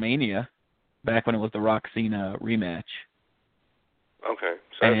WrestleMania, back when it was the Rock Cena rematch. Okay,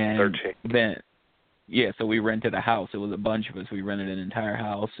 so that's 13. Then, so we rented a house. It was a bunch of us. We rented an entire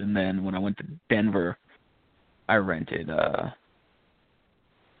house. And then when I went to Denver, I rented a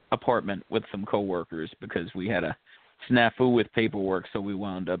apartment with some coworkers because we had a snafu with paperwork, so we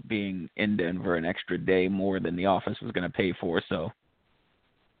wound up being in Denver an extra day more than the office was going to pay for. So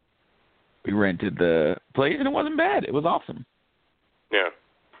we rented the place, and it wasn't bad. It was awesome. Yeah.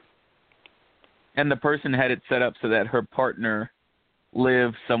 And the person had it set up so that her partner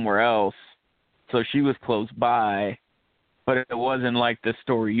lived somewhere else, so she was close by, but it wasn't like the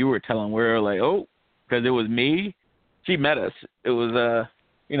story you were telling where like, because it was me. She met us. It was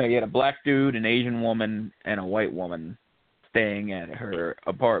you had a black dude, an Asian woman, and a white woman staying at her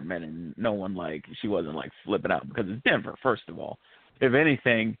apartment, and she wasn't flipping out because it's Denver, first of all. If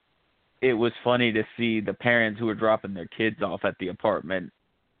anything, it was funny to see the parents who were dropping their kids off at the apartment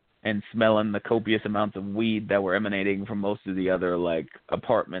and smelling the copious amounts of weed that were emanating from most of the other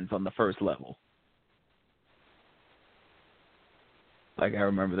apartments on the first level. I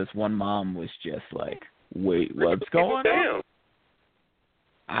remember this one mom was just like, wait, what's going on?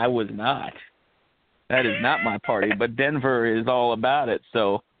 I was not. That is not my party, but Denver is all about it.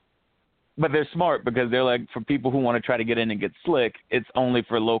 So, but they're smart because they're for people who want to try to get in and get slick, it's only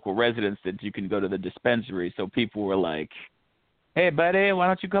for local residents that you can go to the dispensary. So people were like, hey, buddy, why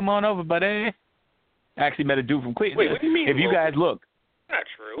don't you come on over, buddy? I actually met a dude from Cleveland. Wait, what do you mean? If you guys look. Not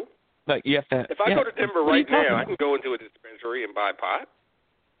true. You have to. If I go to Denver right now, I can go into a dispensary and buy pot.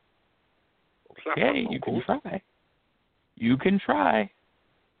 Okay, you can try. You can try.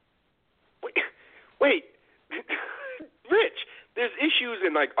 Wait, Rich, there's issues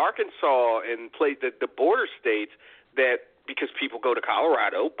in Arkansas and the border states that because people go to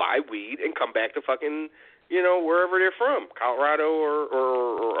Colorado, buy weed, and come back to fucking, wherever they're from, Colorado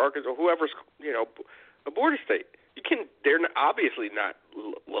or Arkansas, whoever's, a border state. They're obviously not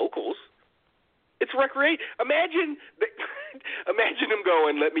locals. It's recreation. Imagine them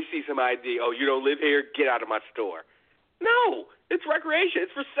going, let me see some ID. Oh, you don't live here? Get out of my store. No, it's recreation.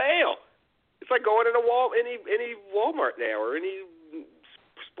 It's for sale. It's like going in any Walmart now or any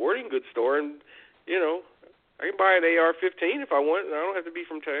sporting goods store, and I can buy an AR-15 if I want, and I don't have to be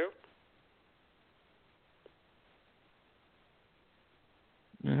from town.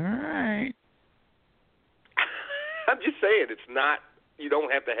 All right. I'm just saying, it's not. You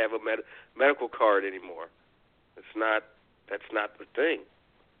don't have to have a medical card anymore. That's not the thing.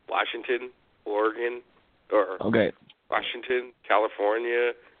 Washington, Oregon, or Washington,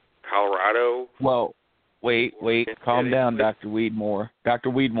 California, Colorado. Well, wait, calm down, Dr. Weedmore. Dr.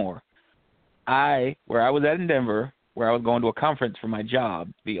 Weedmore. Where I was at in Denver, where I was going to a conference for my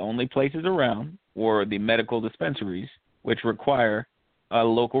job, the only places around were the medical dispensaries, which require a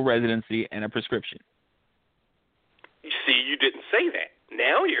local residency and a prescription. You see, you didn't say that.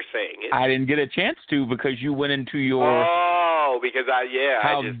 Now you're saying it. I didn't get a chance to because you went into your... Oh, because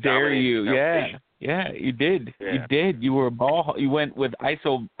How dare you? Yeah, you did. Yeah. You did. You were a ball... You went with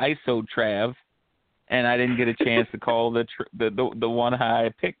Isotrav, and I didn't get a chance to call the one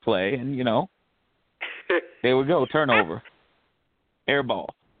high pick play, and there we go, turnover, air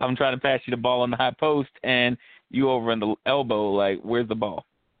ball. I'm trying to pass you the ball on the high post, and you over in the elbow, like, where's the ball?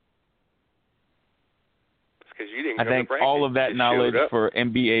 It's because you didn't. I think all of that knowledge for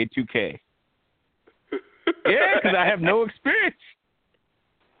NBA 2K. Yeah, because I have no experience.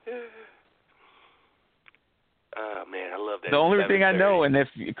 Oh, man, I love that. The only thing I know, and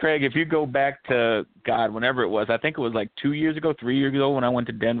Craig, if you go back to, God, whenever it was, I think it was like 3 years ago when I went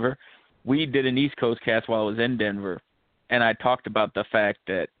to Denver, we did an East Coast cast while I was in Denver, and I talked about the fact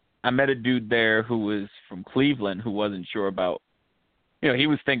that I met a dude there who was from Cleveland who wasn't sure about, he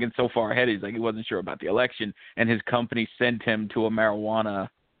was thinking so far ahead, he wasn't sure about the election, and his company sent him to a marijuana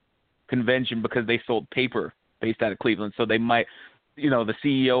convention because they sold paper based out of Cleveland, so they might, the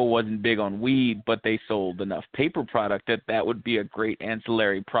CEO wasn't big on weed, but they sold enough paper product that would be a great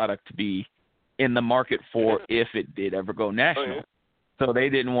ancillary product to be in the market for if it did ever go national. Oh, yeah. So they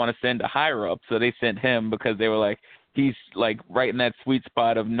didn't want to send a higher up, so they sent him because they were like, he's like right in that sweet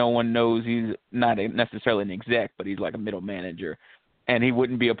spot of no one knows he's not necessarily an exec, but he's like a middle manager. And he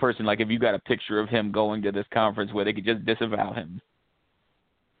wouldn't be a person like if you got a picture of him going to this conference where they could just disavow him.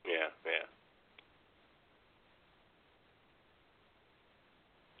 Yeah.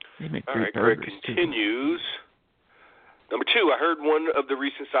 All right, Greg continues. Number 2, I heard one of the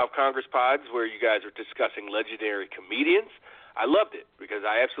recent South Congress pods where you guys are discussing legendary comedians. I loved it because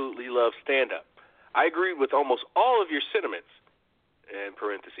I absolutely love stand-up. I agreed with almost all of your sentiments, in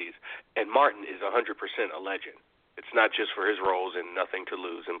parentheses, and Martin is 100% a legend. It's not just for his roles in Nothing to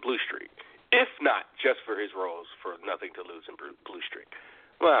Lose and Blue Streak. If not just for his roles for Nothing to Lose and Blue Streak.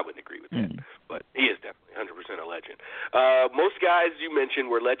 Well, I wouldn't agree with that, but he is definitely 100% a legend. Most guys you mentioned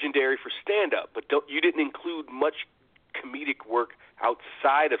were legendary for stand-up, but you didn't include much comedic work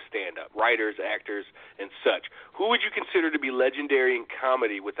outside of stand-up, writers, actors, and such. Who would you consider to be legendary in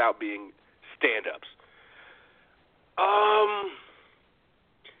comedy without being stand-ups?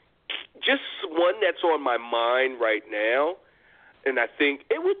 Just one that's on my mind right now, and I think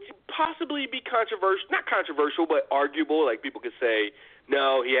it would possibly be controversial, not controversial, but arguable. Like people could say,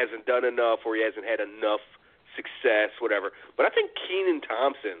 no, he hasn't done enough or he hasn't had enough success, whatever. But I think Kenan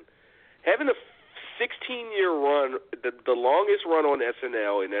Thompson, having a 16-year run, the longest run on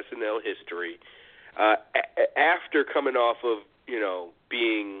SNL in SNL history, after coming off of,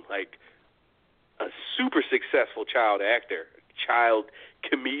 being like a super successful child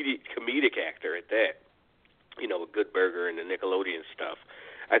comedic actor at that, with Good Burger and the Nickelodeon stuff.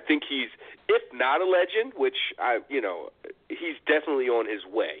 I think he's, if not a legend, which he's definitely on his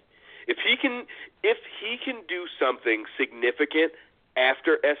way. If he can do something significant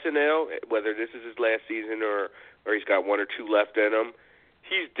after SNL, whether this is his last season or he's got 1 or 2 left in him,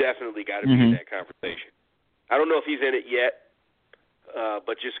 he's definitely got to be in that conversation. I don't know if he's in it yet,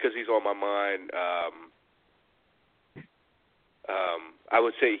 but just because he's on my mind, I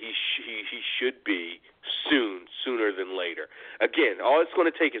would say he should be sooner than later. Again, all it's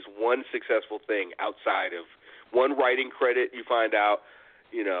going to take is one successful thing outside of one writing credit. You find out,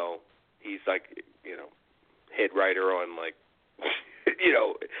 he's like, head writer on like,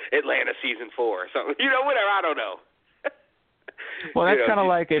 Atlanta season 4 or something. Whatever. I don't know. Well, that's kind of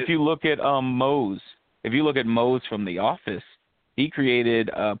like if you look at Mose. If you look at Mose from The Office, he created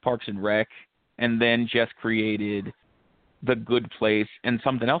Parks and Rec, and then just created The Good Place and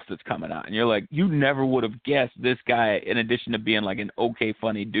something else that's coming out. And you're like, you never would have guessed this guy, in addition to being like an okay,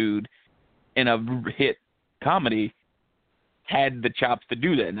 funny dude in a hit comedy, had the chops to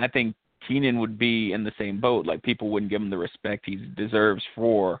do that. And I think Kenan would be in the same boat. Like, people wouldn't give him the respect he deserves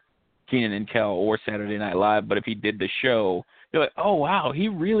for Kenan and Kel or Saturday Night Live. But if he did the show, you're like, oh, wow, he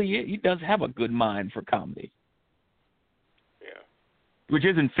does have a good mind for comedy. Yeah. Which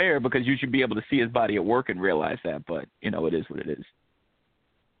isn't fair because you should be able to see his body at work and realize that. But, it is what it is.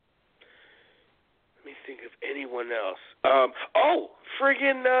 Let me think of anyone else.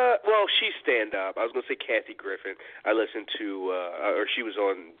 She's stand-up. I was going to say Kathy Griffin. I listened to, or she was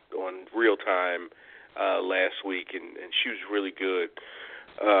on Real Time last week, and she was really good.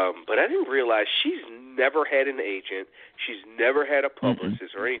 But I didn't realize she's never had an agent. She's never had a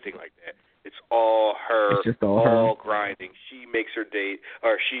publicist or anything like that. It's all her, it's just all grinding. She makes her date,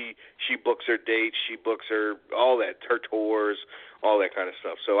 or she books her dates, she books her, all that, her tours, all that kind of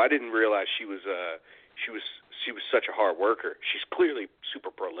stuff. So I didn't realize she was such a hard worker. She's clearly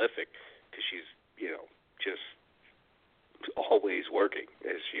super prolific because she's, just always working,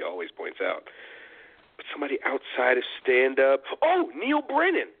 as she always points out. But somebody outside of stand-up, Neil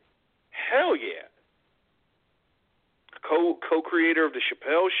Brennan. Hell yeah. co-creator of the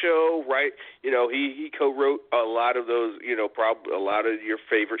Chappelle Show, right? You know, he co-wrote a lot of those, you know, probably a lot of your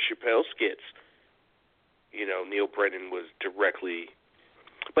favorite Chappelle skits. You know, Neil Brennan was directly,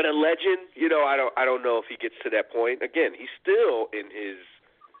 but a legend. You know, I don't know if he gets to that point. Again, he's still in his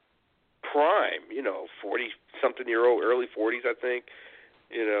prime. You know, 40-something-year-old, early 40s, I think.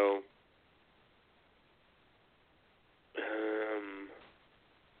 You know.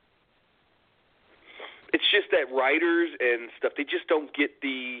 It's just that writers and stuff, they just don't get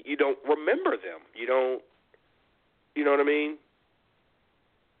you don't remember them. You know what I mean?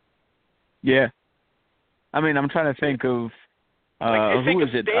 Yeah. I mean, I'm trying to think of, who is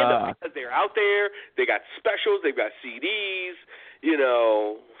it? Because they're out there, they got specials, they've got CDs, you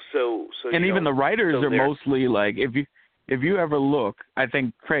know, so and even the writers are mostly like, if you ever look, I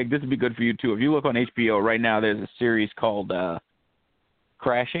think, Craig, this would be good for you too. If you look on HBO right now, there's a series called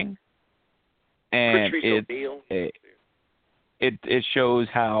Crashing. And it shows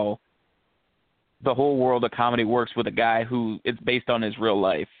how the whole world of comedy works with a guy who it's based on his real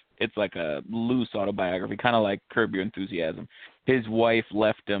life. It's like a loose autobiography, kind of like Curb Your Enthusiasm. His wife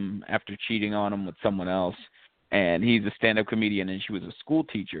left him after cheating on him with someone else, and he's a stand-up comedian, and she was a school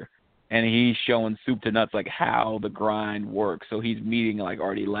teacher. And he's showing soup to nuts like how the grind works. So he's meeting like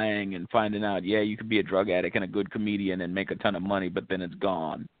Artie Lang and finding out, yeah, you could be a drug addict and a good comedian and make a ton of money, but then it's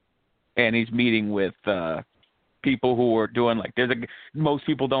gone. And he's meeting with people who are doing like most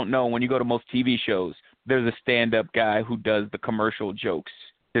people don't know when you go to most TV shows, there's a stand-up guy who does the commercial jokes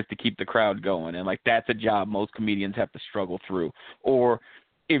just to keep the crowd going. And like that's a job most comedians have to struggle through. Or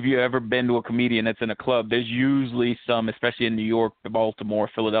if you've ever been to a comedian that's in a club, there's usually some, especially in New York, Baltimore,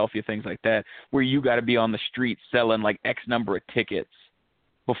 Philadelphia, things like that, where you got to be on the street selling like X number of tickets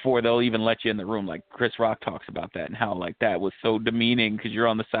before they'll even let you in the room. Like Chris Rock talks about that and how like that was so demeaning because you're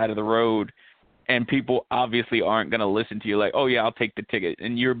on the side of the road and people obviously aren't going to listen to you like, oh yeah, I'll take the ticket.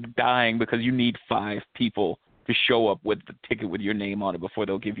 And you're dying because you need 5 people to show up with the ticket with your name on it before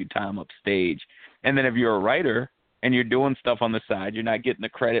they'll give you time upstage. And then if you're a writer and you're doing stuff on the side, you're not getting the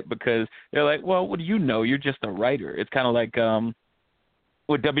credit because they're like, well, what do you know? You're just a writer. It's kind of like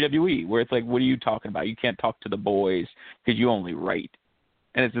with WWE where it's like, what are you talking about? You can't talk to the boys because you only write.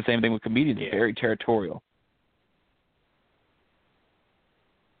 And it's the same thing with comedians. Yeah. Very territorial.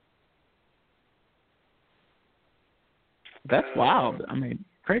 That's wild. I mean,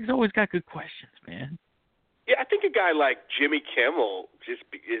 Craig's always got good questions, man. Yeah, I think a guy like Jimmy Kimmel just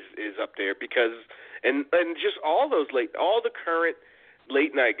is up there because and just all the current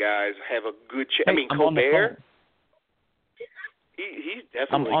late night guys have a good chance. I mean, Colbert. He's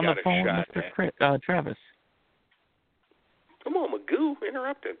definitely got a shot. I'm on the phone, Mr. Travis. Come on, Magoo,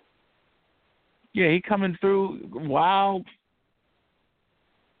 interrupting. Yeah, he coming through. Wow.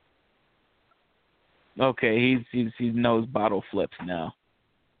 Okay, he's knows bottle flips now.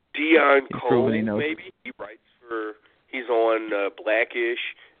 Dion Cole, maybe he's on Blackish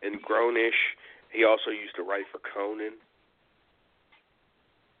and Grownish. He also used to write for Conan.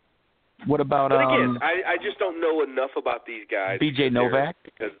 What about? But again, I just don't know enough about these guys. BJ Novak.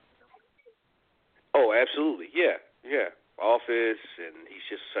 Oh, absolutely, yeah. Office, and he's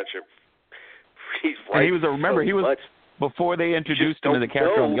just such a. He's right. He was before they introduced him to the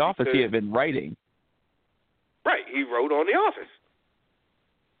character on The Office. He had been writing. Right, he wrote on The Office.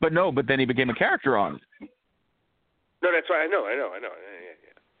 But then he became a character on it. No, that's right. I know. Yeah.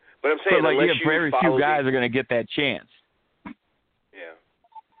 But I'm saying, like, very few guys are going to get that chance. Yeah.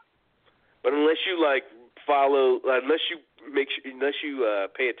 But unless you unless you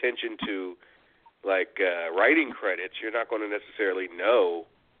pay attention to writing credits, you're not going to necessarily know,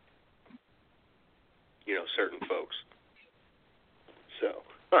 certain folks. So,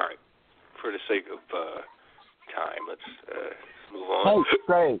 all right, for the sake of time, let's move on.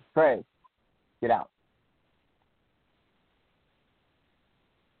 Hey, Craig, get out.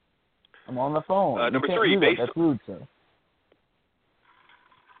 I'm on the phone. Number 3, that's rude, sir.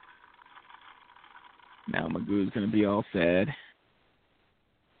 Now Magoo's going to be all sad.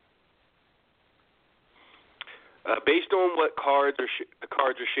 Based on what the cards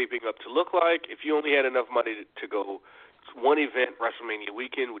are shaping up to look like, if you only had enough money to go to one event, WrestleMania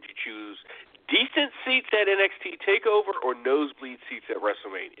weekend, would you choose decent seats at NXT TakeOver or nosebleed seats at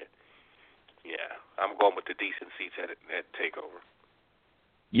WrestleMania? Yeah, I'm going with the decent seats at TakeOver.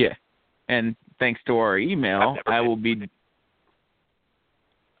 Yeah, and thanks to our email, I will be.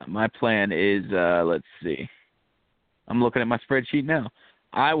 My plan is, let's see. I'm looking at my spreadsheet now.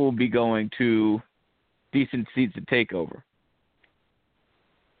 I will be going to decent seats at TakeOver.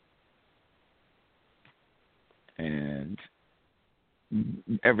 And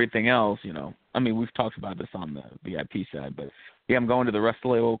everything else, I mean, we've talked about this on the VIP side, but yeah, I'm going to the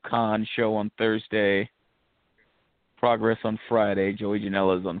Russell Khan show on Thursday, Progress on Friday, Joey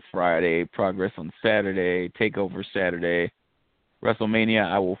Janela's on Friday, Progress on Saturday, TakeOver Saturday, WrestleMania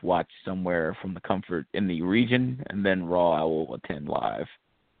I will watch somewhere from the comfort in the region, and then Raw I will attend live.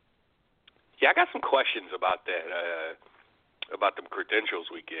 Yeah, I got some questions about that, about the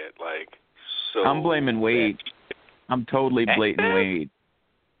credentials we get. So I'm blaming Wade. I'm totally blaming Wade.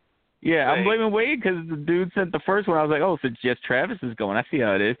 Yeah, I'm blaming Wade because the dude sent the first one. I was like, oh, so just Travis is going. I see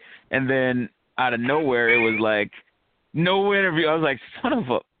how it is. And then out of nowhere, it was like, no interview. I was like, son of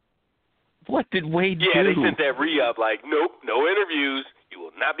a, what did Wade do? Yeah, they sent that re-up nope, no interviews. You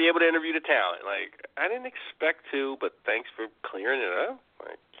will not be able to interview the talent. I didn't expect to, but thanks for clearing it up.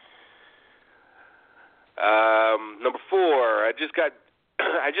 Number 4, I just got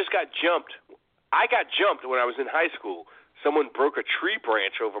jumped. I got jumped when I was in high school. Someone broke a tree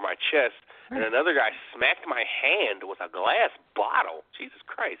branch over my chest, and another guy smacked my hand with a glass bottle. Jesus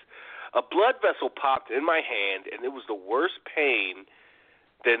Christ. A blood vessel popped in my hand, and it was the worst pain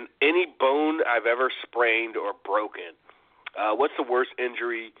than any bone I've ever sprained or broken. What's the worst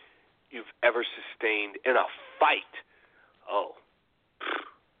injury you've ever sustained in a fight? Oh,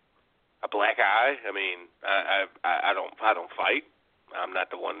 a black eye. I mean, I don't fight. I'm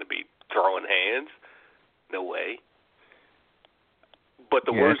not the one to be throwing hands. No way. But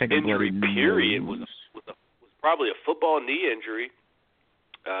the worst injury, period, was probably a football knee injury.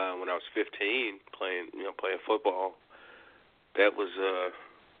 When I was 15, playing football, that was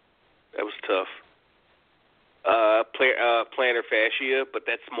tough. Plantar fascia, but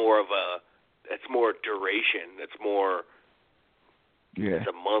that's more duration. That's more. Yeah. It's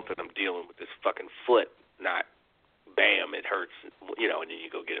a month that I'm dealing with this fucking foot. Not, bam, it hurts. And then you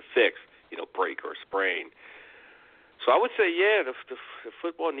go get it fixed. Break or sprain. So I would say, yeah, the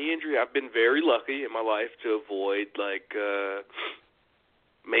football knee injury. I've been very lucky in my life to avoid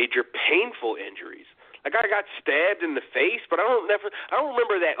major painful injuries. I got stabbed in the face, but I don't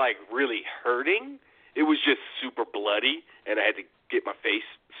remember that really hurting. It was just super bloody, and I had to get my face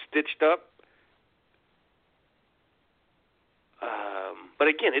stitched up. But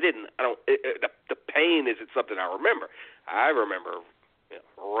again, it didn't. The pain isn't something I remember. I remember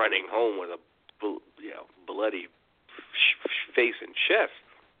running home with a bloody face and chest,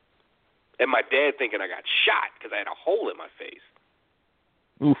 and my dad thinking I got shot because I had a hole in my face.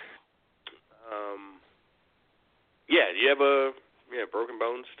 Oof. Yeah. Do you have broken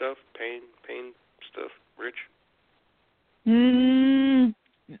bone stuff, pain stuff, Rich?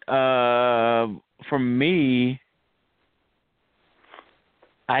 For me,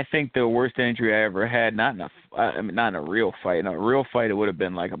 I think the worst injury I ever had, not in a real fight. In a real fight, it would have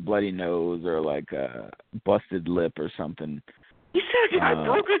been like a bloody nose or like a busted lip or something. He said I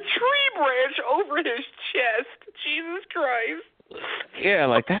broke a tree branch over his chest. Jesus Christ.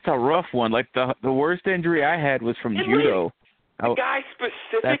 Yeah, that's a rough one. The worst injury I had was from judo. The guy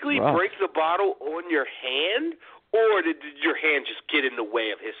specifically breaks the bottle on your hand, or did your hand just get in the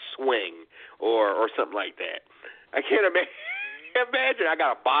way of his swing or something like that? I can't imagine I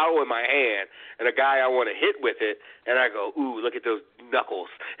got a bottle in my hand and a guy I want to hit with it, and I go, ooh, look at those knuckles,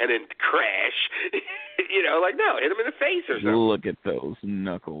 and then crash. No, hit him in the face or something. Look at those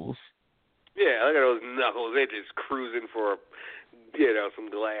knuckles. Yeah, look at those knuckles. They're just cruising for, some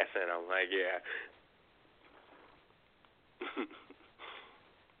glass in them. Yeah.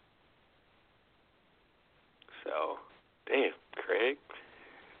 So, damn, Craig.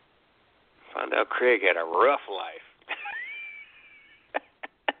 Found out Craig had a rough life.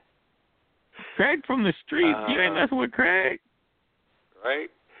 Craig from the streets. You ain't messing with Craig. Right?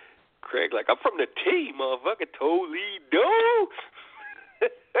 Craig, I'm from the T, motherfucker. Toledo.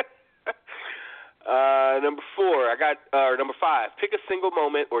 Number 4, number 5. Pick a single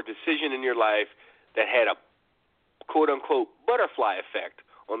moment or decision in your life that had a quote-unquote butterfly effect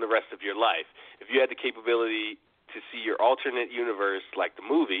on the rest of your life. If you had the capability to see your alternate universe like the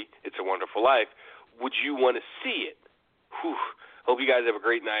movie It's a Wonderful Life, would you want to see it? Whew. Hope you guys have a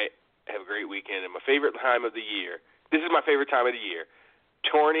great night. Have a great weekend. And my favorite time of the year. This is my favorite time of the year.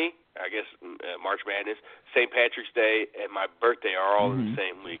 Tourney, I guess March Madness, St. Patrick's Day, and my birthday are all in the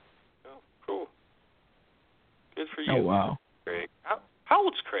same week. Oh, cool. Good for you. Oh, wow. Craig. How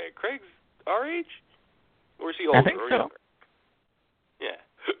old's Craig? Craig's our age? Or is he older I think or so. younger? Yeah.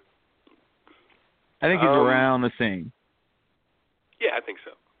 I think he's around the same. Yeah, I think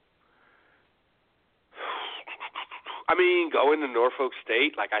so. I mean, going to Norfolk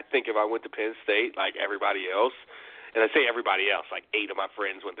State, I think if I went to Penn State, like everybody else, and I say everybody else, 8 of my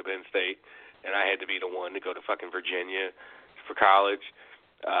friends went to Penn State, and I had to be the one to go to fucking Virginia, for college.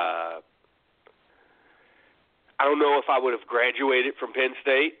 I don't know if I would have graduated from Penn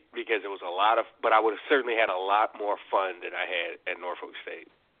State because it was but I would have certainly had a lot more fun than I had at Norfolk State.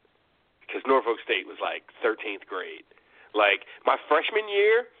 Because Norfolk State was like 13th grade. Like, my freshman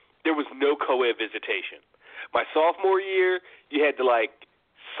year, there was no co-ed visitation. My sophomore year, you had to, like,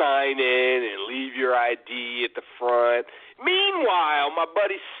 sign in and leave your ID at the front. Meanwhile, my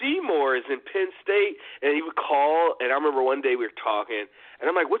buddy Seymour is in Penn State, and he would call, and I remember one day we were talking, and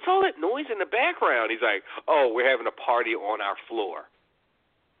I'm like, what's all that noise in the background? He's like, oh, we're having a party on our floor.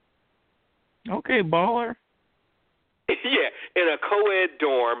 Okay, baller. Yeah, in a co-ed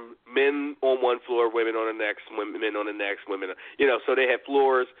dorm, men on one floor, women on the next, men on the next, women, so they had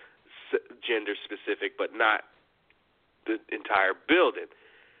floors, gender specific, but not the entire building.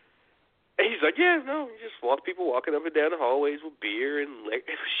 And he's like, yeah, no, you just people walking up and down the hallways with beer and it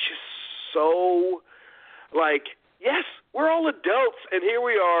was just so, like, yes, we're all adults, and here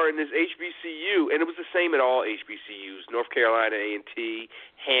we are in this HBCU, and it was the same at all HBCUs, North Carolina A&T,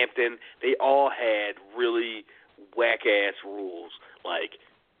 Hampton, they all had really whack-ass rules, like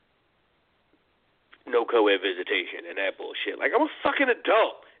no co-ed visitation and that bullshit. Like, I'm a fucking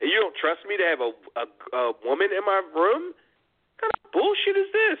adult, and you don't trust me to have a woman in my room? What kind of bullshit is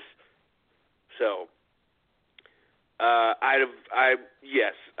this? So, I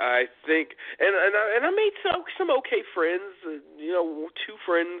think, and I made some okay friends, 2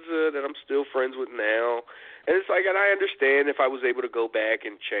 friends that I'm still friends with now, and it's like, and I understand if I was able to go back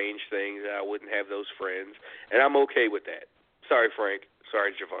and change things, I wouldn't have those friends, and I'm okay with that. Sorry, Frank.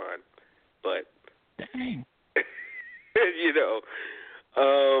 Sorry, Javon, but dang.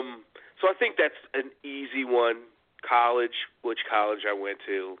 So I think that's an easy one. College, which college I went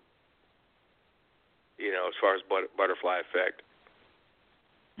to. As far as butterfly effect.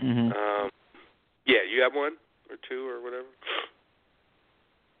 Mm-hmm. Yeah, you have one or two or whatever?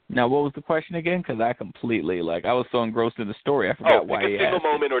 Now, what was the question again? Because I completely, I was so engrossed in the story, I forgot why you asked. Pick a single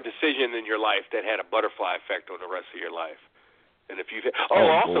moment or decision in your life that had a butterfly effect on the rest of your life. And if you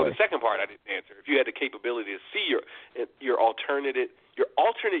also the second part I didn't answer. If you had the capability to see your alternate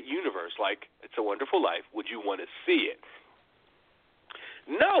universe, like It's a Wonderful Life, would you want to see it?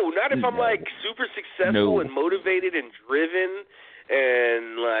 No, not if I'm like super successful and motivated and driven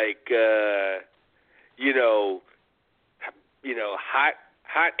and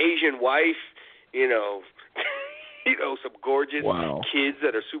hot Asian wife, some gorgeous kids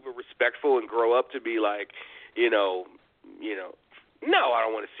that are super respectful and grow up to be like, no, I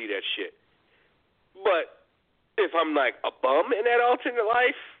don't want to see that shit. But if I'm like a bum in that alternate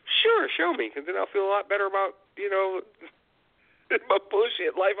life, sure, show me, because then I'll feel a lot better about, my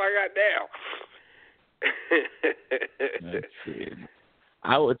bullshit life I got now. Let's see.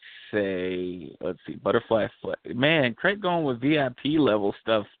 I would say, Butterfly Flag. Man, Craig going with VIP level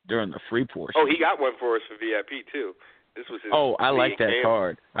stuff during the free portion. Oh, he got one for us for VIP too. This was his. Oh, I like that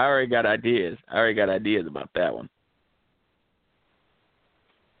card. I already got ideas. About that one.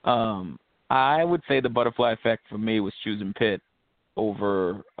 I would say the butterfly effect for me was choosing Pitt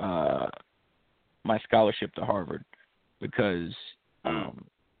over my scholarship to Harvard. Because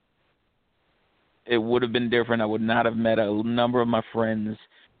it would have been different. I would not have met a number of my friends.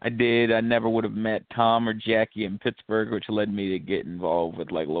 I never would have met Tom or Jackie in Pittsburgh, which led me to get involved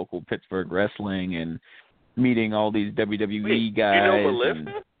with local Pittsburgh wrestling and meeting all these WWE guys. You know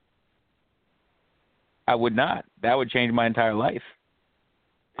Melissa? I would not. That would change my entire life.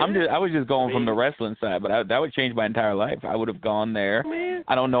 Yeah. I was just going from the wrestling side, but that would change my entire life. I would have gone there. Man.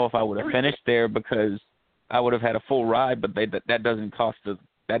 I don't know if I would have finished there because I would have had a full ride, but that doesn't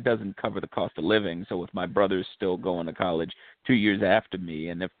cover the cost of living. So with my brothers still going to college 2 years after me,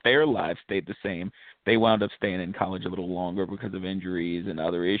 and if their lives stayed the same, they wound up staying in college a little longer because of injuries and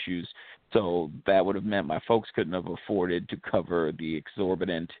other issues. So that would have meant my folks couldn't have afforded to cover the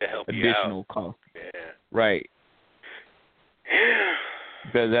exorbitant additional cost. Yeah. Right. Yeah.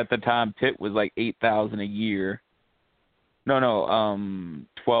 Because at the time Pitt was like $8,000 a year. No,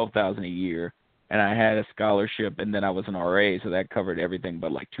 $12,000 a year. And I had a scholarship, and then I was an RA, so that covered everything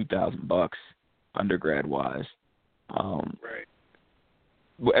but like $2,000 undergrad wise. Right.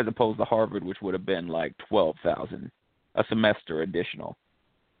 As opposed to Harvard, which would have been like $12,000 a semester additional.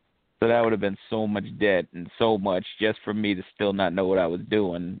 So that would have been so much debt and so much just for me to still not know what I was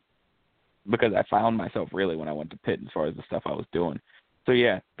doing, because I found myself really when I went to Pitt as far as the stuff I was doing. So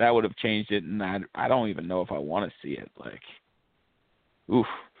yeah, that would have changed it, and I don't even know if I want to see it. Oof.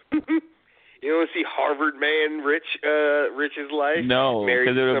 You want to see Harvard man Rich's life? No,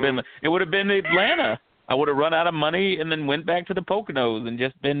 because it would have been Atlanta. I would have run out of money and then went back to the Poconos and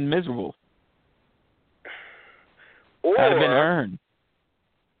just been miserable. Or I'd have been earned.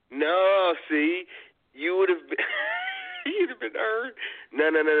 No, see, you would have been you'd have been earned.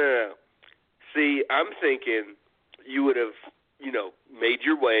 No. See, I'm thinking you would have, made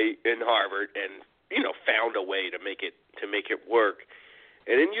your way in Harvard and, found a way to make it work.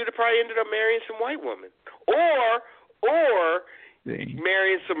 And then you'd have probably ended up marrying some white woman. Or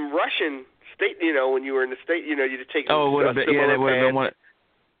marrying some Russian state, when you were in the state, you'd have taken that would have been one.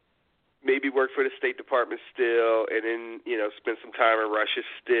 Maybe work for the State Department still, and then, spend some time in Russia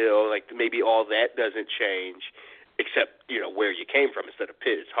still. Like, maybe all that doesn't change, except, where you came from instead of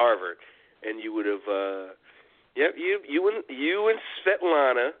Pitt, it's Harvard. And you would have, you and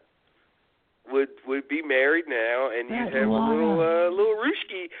Svetlana would be married now, and you'd have a little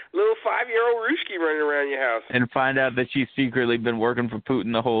Ruski, little 5-year-old Ruski running around your house. And find out that she's secretly been working for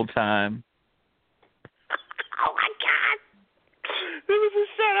Putin the whole time. Oh my God! It was a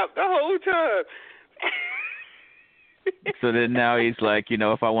setup the whole time. So then now he's like,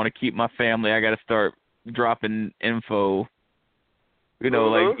 if I want to keep my family, I got to start dropping info.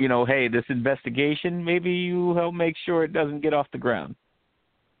 Hey, this investigation, maybe you help make sure it doesn't get off the ground.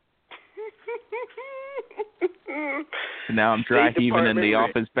 So now I'm dry heaving in the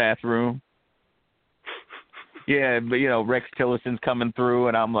office bathroom. Yeah, but Rex Tillerson's coming through,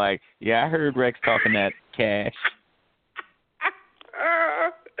 and I'm like, yeah, I heard Rex talking that cash.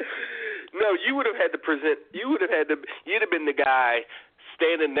 No, you would have had to present. You'd have been the guy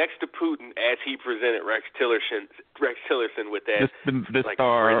standing next to Putin as he presented Rex Tillerson with that. The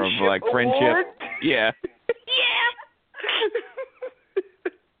star of friendship. Yeah. Yeah.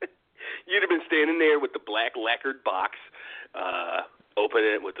 You'd have been standing there with the black lacquered box,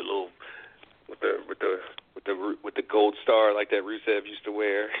 opening it with the little, with the gold star like that Rusev used to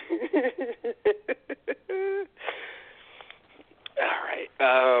wear. All right.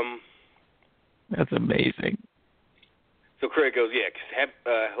 That's amazing. So Craig goes,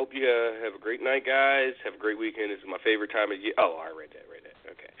 hope you have a great night, guys. Have a great weekend. This is my favorite time of year. Oh, I read that.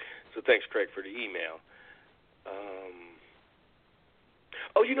 Okay. So thanks, Craig, for the email.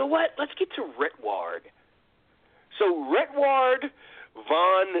 You know what? Let's get to Retward. So Retward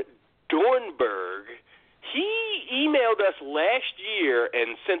von Dornberg, he emailed us last year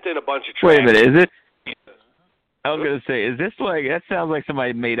and sent in a bunch of tracks. Wait a minute, is it? I was going to say, is this that sounds like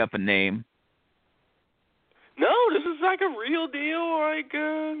somebody made up a name. No, this is like a real deal,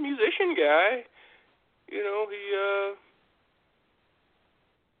 musician guy.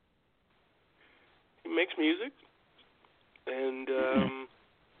 He makes music. And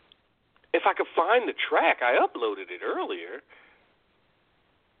if I could find the track, I uploaded it earlier.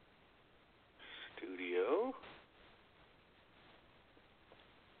 Studio.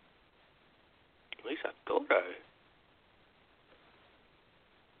 At least I thought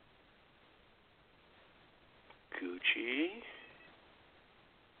Gucci,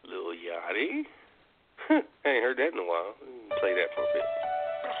 Lil Yachty. I ain't heard that in a while. Play that for a bit.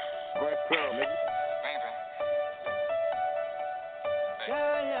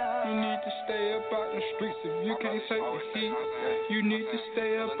 You need to stay up out the streets if you can't take the heat. You need to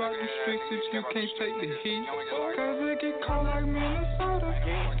stay up out the streets if you can't take the heat. Cause it get cold like Minnesota.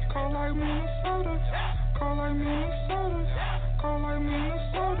 Cold like Minnesota. Cold like Minnesota. Cold like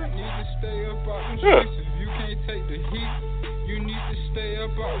Minnesota. You need to stay up out the streets if you can't take the heat. You need to stay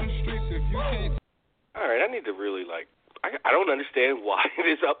up out the streets if you can't. All right, I need to really I don't understand why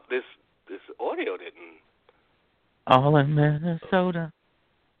this audio didn't. All in Minnesota.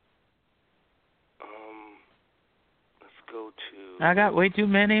 Let's go to. I got way too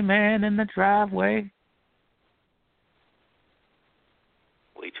many men in the driveway.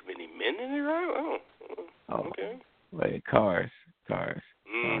 Way too many men in the driveway? Oh, okay. Wait, cars.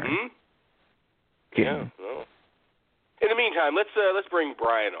 Mm-hmm. Yeah. Well. In the meantime, let's bring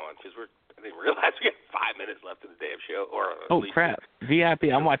Brian on because I didn't realize we got 5 minutes left of the damn show. Oh crap! VIP.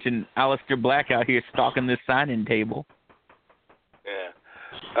 I'm watching Aleister Black out here stalking this sign-in table. Yeah.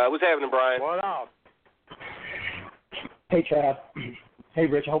 What's happening, Brian? What up? Hey, Chad. Hey,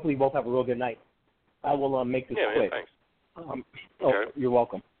 Rich. Hopefully you both have a real good night. I will make this quick. Man, thanks. Okay. You're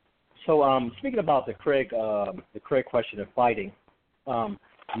welcome. So, speaking about the Craig question of fighting,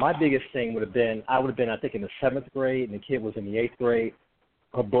 my biggest thing would have been I think in the 7th grade, and the kid was in the 8th grade.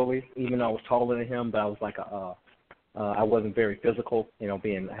 A bully, even though I was taller than him, but I was like I wasn't very physical,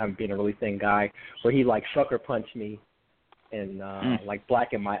 being a really thin guy. Where he sucker punched me and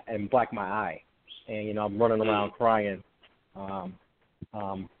black my eye, and I'm running around crying, and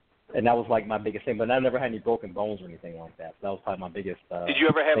that was my biggest thing. But I never had any broken bones or anything like that. So that was probably my biggest. Did you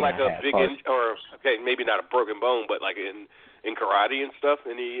ever have a big maybe not a broken bone, but in karate and stuff?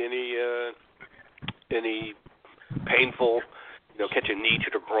 Any painful, catch a knee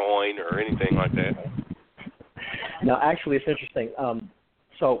to the groin or anything like that? No, actually, it's interesting.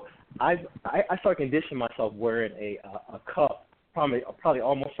 So I started conditioning myself wearing a cup probably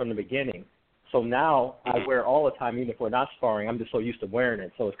almost from the beginning. So now I wear it all the time, even if we're not sparring. I'm just so used to wearing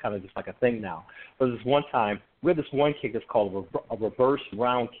it, so it's kind of just like a thing now. But this one time, we have this one kick that's called a reverse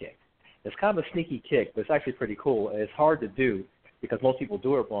round kick. It's kind of a sneaky kick, but it's actually pretty cool. It's hard to do because most people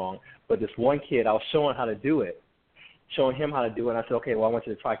do it wrong. But this one kid, I was showing how to do it, showing him how to do it. And I said, okay, well, I want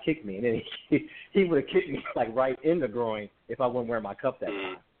you to try kick me. And then he would have kicked me like right in the groin if I wasn't wearing my cup that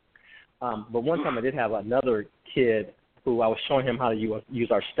time. But one time I did have another kid who I was showing him how to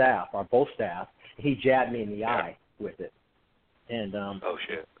use our staff, our bow staff. He jabbed me in the eye with it. And oh,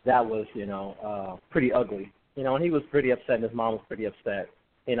 shit. That was, pretty ugly. And he was pretty upset, and his mom was pretty upset.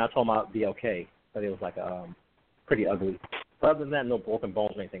 And I told him I'd be okay, but it was like pretty ugly. But other than that, no broken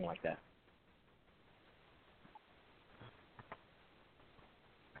bones or anything like that.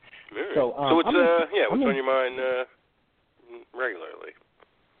 So it's what's on your mind regularly?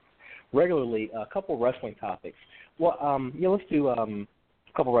 Regularly, a couple wrestling topics. Well, let's do a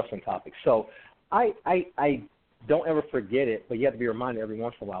couple wrestling topics. So I don't ever forget it, but you have to be reminded every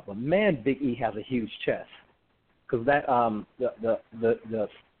once in a while. But man, Big E has a huge chest. Because that the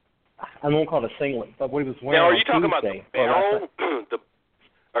I won't call it a singlet, but what he was wearing. Now, are you talking Tuesday, about the barrel?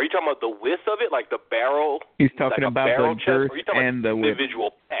 Are you talking about the width of it, like the barrel? He's talking like about barrel the chest, girth or are you talking and about the width.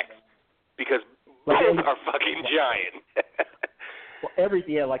 individual pecs? Because both are fucking giant. Well,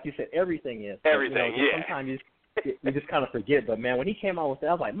 everything, like you said, everything is. Everything, Sometimes you just kind of forget. But man, when he came out with that,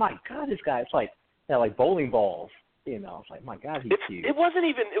 I was like, my God, this guy, it's like bowling balls. It's like, my God, he's huge. It wasn't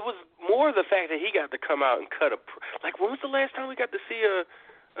even. It was more the fact that he got to come out and cut like. When was the last time we got to see a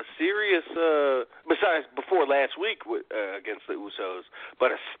serious? Besides before last week against the Usos,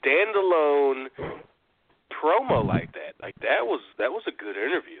 but a standalone promo like that. Like that was a good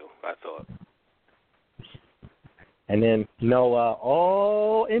interview, I thought. And then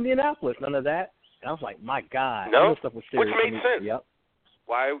Indianapolis, none of that. And I was like, my God, no, stuff was serious. Which made sense. Yep.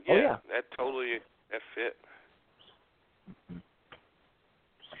 Why? Yeah, that fit.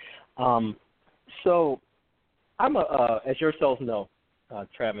 So I'm as yourselves know,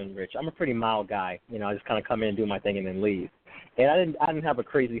 Trav and Rich, I'm a pretty mild guy. I just kind of come in and do my thing and then leave. And I didn't have a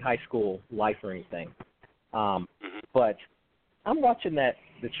crazy high school life or anything. But I'm watching the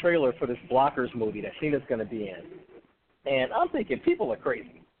trailer for this Blockers movie that Cena's going to be in, and I'm thinking people are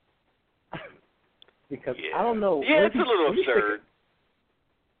crazy because I don't know. Yeah, it's a little absurd.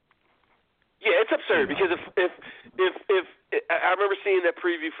 Yeah, it's absurd because if I remember seeing that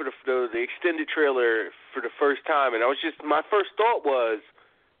preview for the extended trailer for the first time, and my first thought was,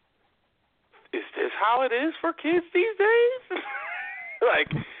 is this how it is for kids these days? Like,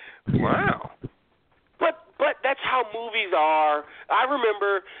 wow. But that's how movies are. I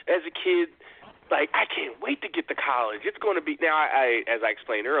remember as a kid, like, I can't wait to get to college. It's going to be now. As I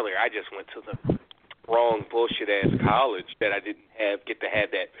explained earlier, I just went to the wrong bullshit ass college that I didn't get to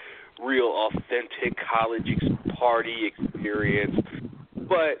have that real authentic college party experience.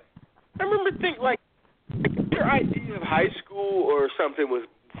 But I remember thinking, like, your idea of high school or something was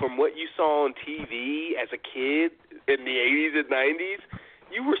from what you saw on TV as a kid in the 80s and 90s.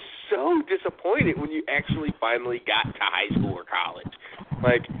 You were so disappointed when you actually finally got to high school or college.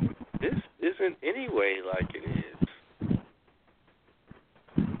 Like, this isn't any way like it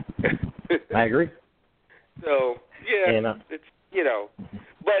is. I agree. So, yeah, and, it's,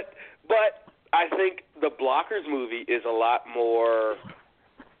 but I think the Blockers movie is a lot more,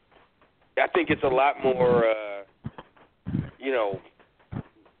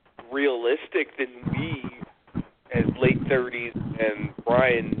 realistic than we, as late 30s and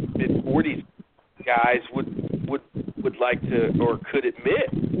Brian mid-40s guys would like to or could admit.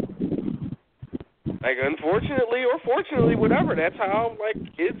 Like, unfortunately or fortunately, whatever, that's how, like,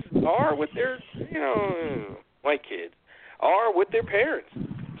 kids are with their, white kids are with their parents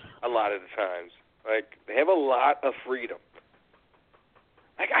a lot of the times. Like, they have a lot of freedom.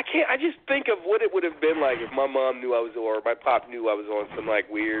 Like, I just think of what it would have been like if my mom knew or my pop knew I was on some, like,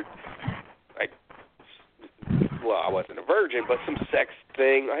 weird, like, well, I wasn't a virgin, but some sex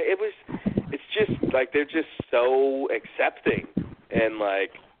thing. It's just, like, they're just so accepting and,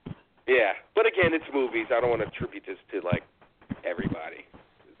 like, yeah. But again, it's movies. I don't want to attribute this to, like, everybody.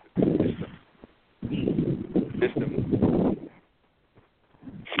 System.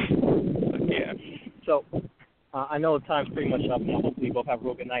 Yeah. So I know the time's pretty much up now. Hopefully you both have a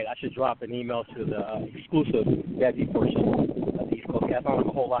real good night. I should drop an email to the exclusive Daddy portion of the East Coast Cast. I don't have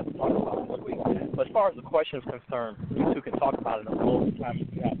a whole lot to talk about this week. But as far as the question is concerned, you two can talk about it in a little time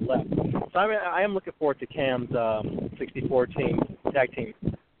we have left. So I am looking forward to Cam's 64-team tag team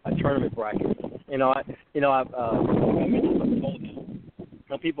tournament bracket. I've mentioned something old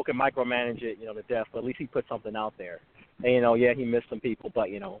now. People can micromanage it, to death, but at least he put something out there. And, he missed some people, but,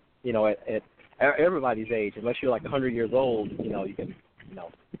 at everybody's age, unless you're like 100 years old, you can,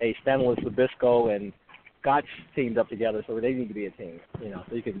 hey, Stanley Sabisco and Scotch teamed up together, so they need to be a team,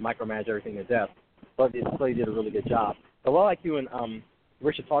 so you can micromanage everything to death. But so he did a really good job. But what I like you and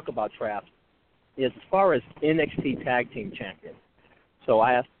Richard talk about, Trav, is as far as NXT Tag Team Champion. So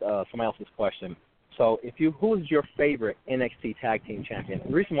I asked somebody else this question. So who is your favorite NXT Tag Team Champion?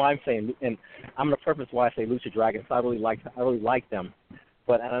 The reason why I'm saying, and I'm going to preface why I say Lucha Dragons, I really like them.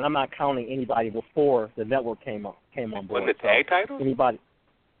 And I'm not counting anybody before the network came on board. What, the tag titles? Anybody,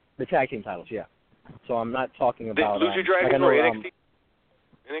 the tag team titles, yeah. So I'm not talking about Lucha Dragons or NXT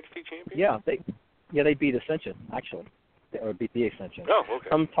champion. Yeah, they beat Ascension actually, or beat the Ascension. Oh, okay.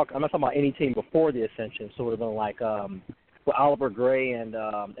 I'm not talking about any team before the Ascension. So it would have been like Oliver Gray and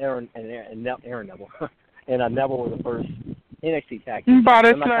Aaron Neville, and Neville were the first NXT tag team.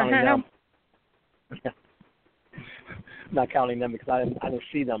 I'm not counting them. Not counting them because I didn't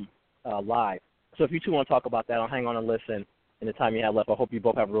see them live. So if you two want to talk about that, I'll hang on and listen in the time you have left. I hope you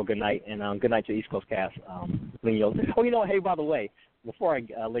both have a real good night, and good night to East Coast Cast. Hey, by the way, before I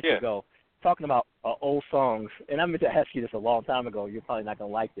let you go, talking about old songs, and I meant to ask you this a long time ago. You're probably not going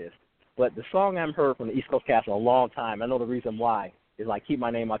to like this, but the song I've heard from the East Coast Cast in a long time, I know the reason why, is like Keep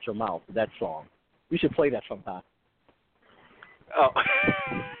My Name Out Your Mouth, that song. We should play that sometime. Oh.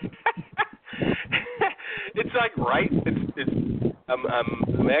 It's like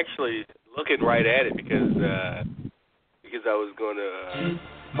I'm actually looking right at it because I was going to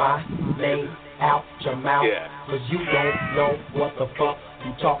my name out your mouth, cause you don't know what the fuck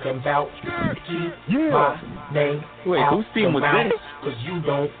you talking about. My name out whose theme your was mouth, this? cause you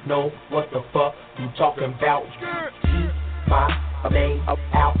don't know what the fuck you talking about. My name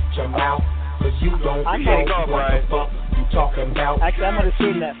out your mouth, cause you don't know what the fuck you talking about. Actually, I'm gonna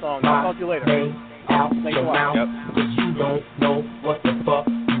sing that song. I'll talk to you later. Name out your mouth, cause you don't know what the fuck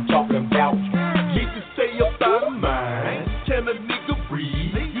you talking about. You can say about a mind, can a nigga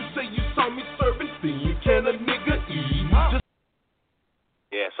read? You say you saw me serving fiend, can a nigga eat?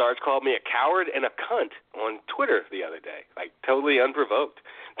 Yeah, Sarge called me a coward and a cunt on Twitter the other day, like totally unprovoked.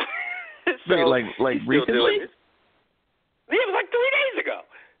 So, like recently? It was like 3 days ago.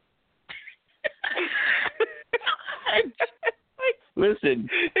 Listen,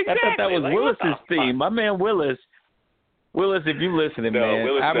 exactly. I thought that was Willis's theme. My man Willis, if you listening, man,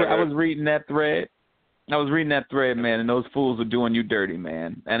 Willis I was reading that thread. Man, and those fools are doing you dirty,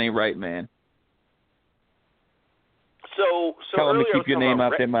 man. That ain't right, man. So tell them earlier to keep your name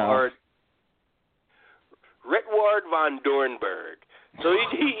out their mouth. Retward von Dornberg. So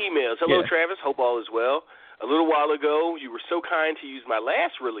he emails, hello, Travis, hope all is well. A little while ago, you were so kind to use my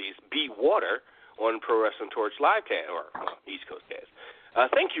last release, Be Water, on Pro Wrestling Torch Livecast, or East Coast Cast.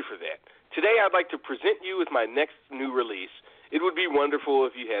 Thank you for that. Today, I'd like to present you with my next new release. It would be wonderful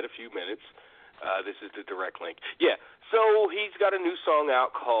if you had a few minutes. This is the direct link. Yeah, so he's got a new song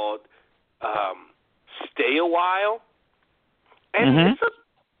out called Stay a While. And it's a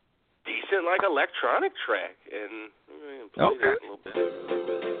decent, like, electronic track. And play that a little bit.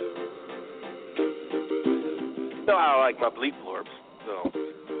 So I like my bleep blurbs. So.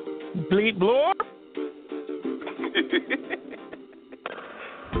 Bleep blorb?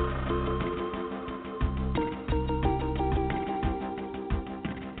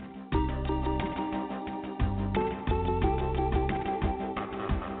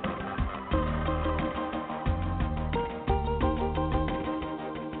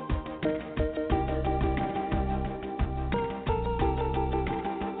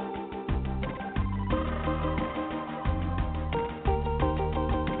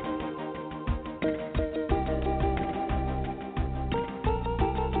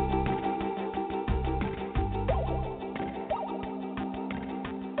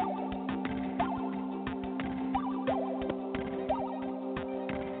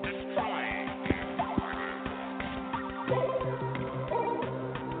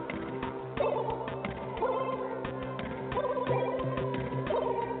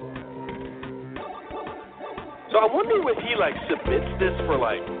 So I'm wondering if he like submits this for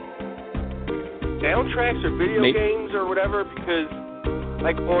like soundtracks or video games or whatever, because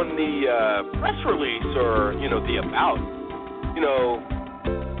like on the press release or the about,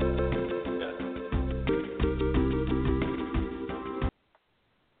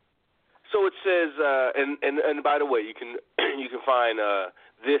 says, and by the way, you can find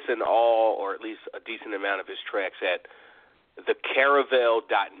this and all, or at least a decent amount of his tracks at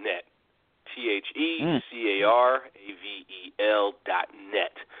thecaravel.net.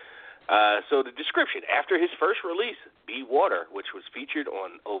 TheCaravel.net. So the description: after his first release, Be Water, which was featured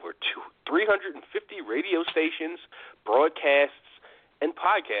on over 350 radio stations, broadcasts, and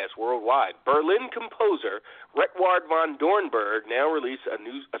podcasts worldwide, Berlin composer Redward von Dornberg now released a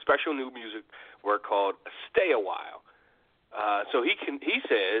special new music work called "Stay a While." So he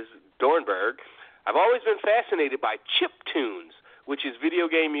says, Dornberg, "I've always been fascinated by chip tunes, which is video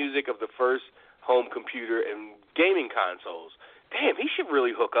game music of the first home computer and gaming consoles. Damn, he should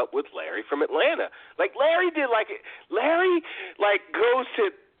really hook up with Larry from Atlanta. Like Larry goes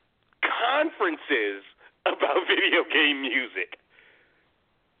to conferences about video game music.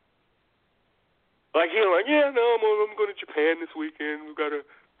 I'm going to Japan this weekend. We've got a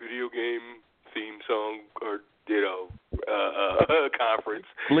video game theme song or conference.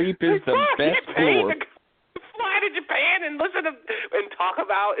 Sleep is the best floor. Fly to Japan and listen to and talk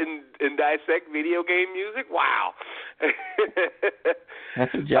about and dissect video game music. Wow,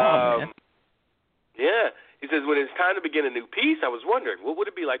 that's a job, man. Yeah, he says when it's time to begin a new piece, I was wondering what would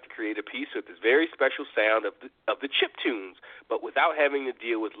it be like to create a piece with this very special sound of the chip tunes, but without having to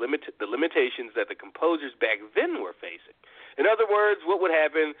deal with the limitations that the composers back then were facing. In other words, what would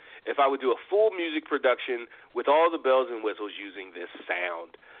happen if I would do a full music production with all the bells and whistles using this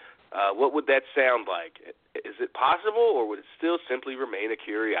sound? What would that sound like? Is it possible, or would it still simply remain a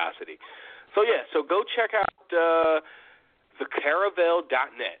curiosity? So go check out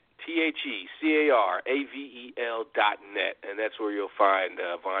thecaravel.net, TheCaravel.net, and that's where you'll find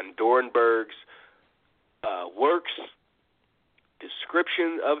von Dornberg's works,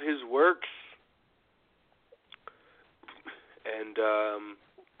 description of his works, and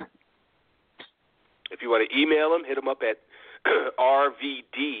if you want to email him, hit him up at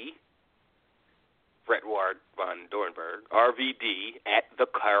RVD, Redward von Dornberg, RVD at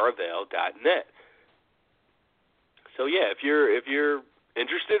thecaravel.net. So if you're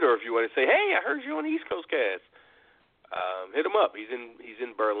interested, or if you want to say, hey, I heard you on the East Coast Cast, hit him up. He's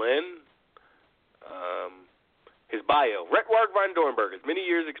in Berlin. His bio: Redward von Dornberg has many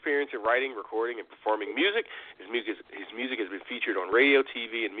years' experience in writing, recording, and performing music. His music has been featured on radio,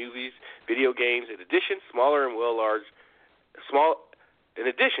 TV, and movies, video games. In addition, smaller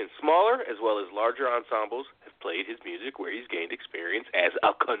as well as larger ensembles have played his music, where he's gained experience as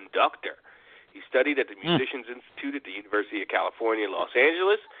a conductor. He studied at the Musicians Institute at the University of California, Los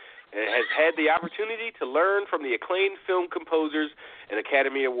Angeles, and has had the opportunity to learn from the acclaimed film composers and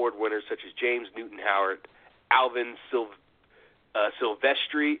Academy Award winners such as James Newton Howard, Alvin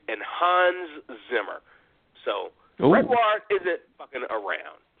Silvestri, and Hans Zimmer. So Redward isn't fucking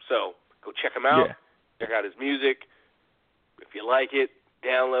around. So go check him out. Yeah. Check out his music. If you like it,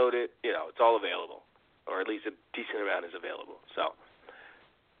 download it. It's all available, or at least a decent amount is available. So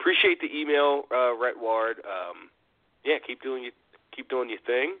appreciate the email, Redward. Keep doing your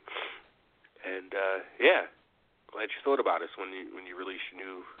thing, and glad you thought about us when you release your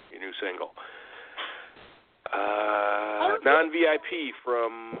new single. Non-VIP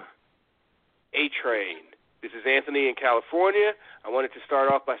from A-Train. This is Anthony in California. I wanted to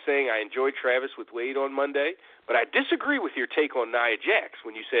start off by saying I enjoyed Travis with Wade on Monday, but I disagree with your take on Nia Jax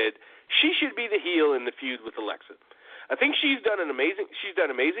when you said she should be the heel in the feud with Alexa. I think she's done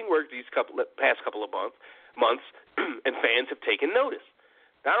amazing work these past couple of months, and fans have taken notice.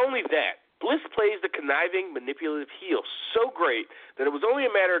 Not only that, Bliss plays the conniving, manipulative heel so great that it was only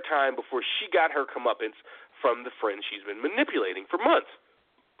a matter of time before she got her comeuppance from the friends she's been manipulating for months.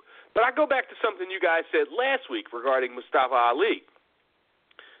 But I go back to something you guys said last week regarding Mustafa Ali.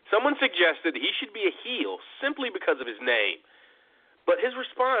 Someone suggested he should be a heel simply because of his name. But his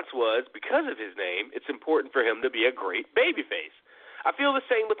response was, because of his name, it's important for him to be a great babyface. I feel the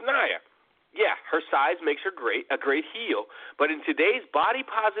same with Nia. Yeah, her size makes her a great heel, but in today's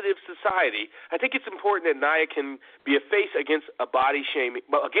body-positive society, I think it's important that Nia can be a face against body-shaming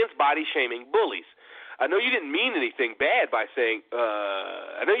bullies. I know you didn't mean anything bad by saying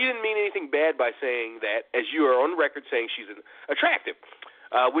that, as you are on record saying she's attractive,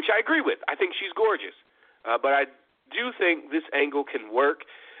 which I agree with. I think she's gorgeous, but I do think this angle can work,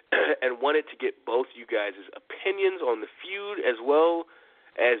 and wanted to get both you guys' opinions on the feud, as well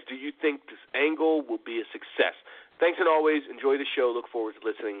as do you think this angle will be a success? Thanks, and always enjoy the show. Look forward to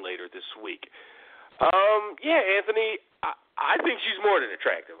listening later this week. Anthony, I think she's more than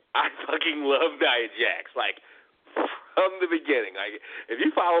attractive. I fucking love Nia Jax, from the beginning. If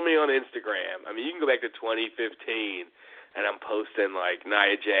you follow me on Instagram, you can go back to 2015, and I'm posting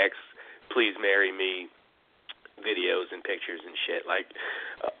Nia Jax please marry me videos and pictures and shit. Like,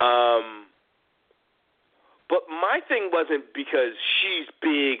 but my thing wasn't because she's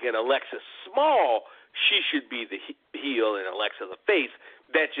big and Alexa's small, she should be the heel and Alexa the face.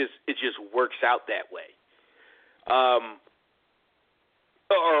 It just works out that way.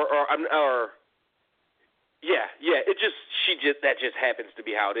 That just happens to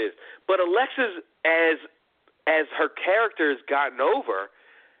be how it is. But Alexa's, as her character has gotten over,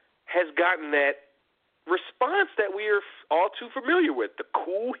 has gotten that response that we are all too familiar with. The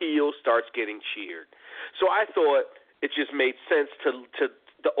cool heel starts getting cheered. So I thought it just made sense to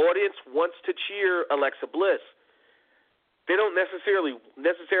the audience wants to cheer Alexa Bliss. They don't necessarily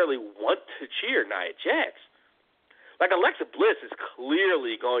want to cheer Nia Jax. Like, Alexa Bliss is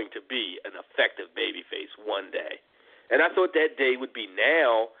clearly going to be an effective babyface one day. And I thought that day would be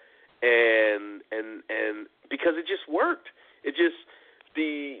now, and because it just worked. It just,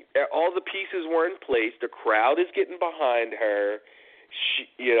 all the pieces were in place. The crowd is getting behind her.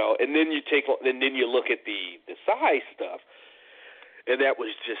 And then you look at the size stuff, and that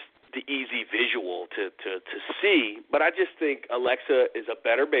was just the easy visual to see. But I just think Alexa is a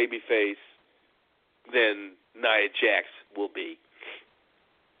better babyface than Nia Jax will be.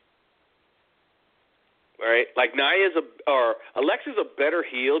 All right, like Alexa's a better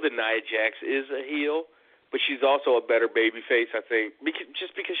heel than Nia Jax is a heel, but she's also a better babyface, I think,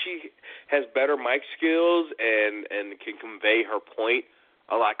 just because she has better mic skills and can convey her point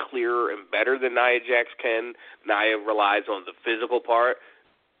a lot clearer and better than Nia Jax can. Nia relies on the physical part.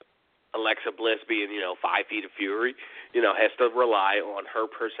 Alexa Bliss, being 5 feet of fury, has to rely on her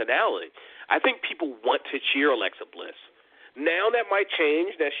personality. I think people want to cheer Alexa Bliss. Now that might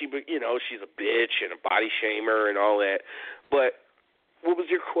change. That she's a bitch and a body shamer and all that. But what was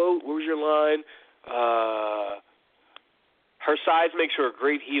your quote? What was your line? Her size makes her a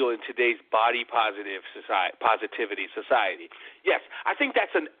great heel in today's body positivity society. Yes, I think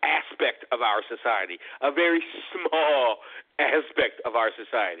that's an aspect of our society, a very small aspect of our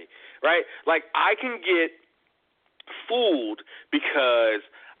society, right? Like, I can get fooled because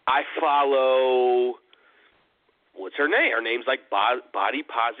I follow, what's her name? Her name's like Body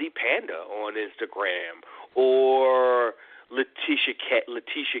Posy Panda on Instagram, or Letitia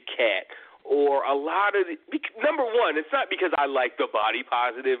Cat, or a lot of number one, it's not because I like the body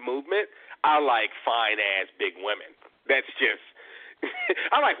positive movement. I like fine ass big women. That's just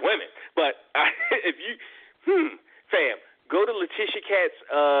I like women, but if you fam, go to Letitia Cat's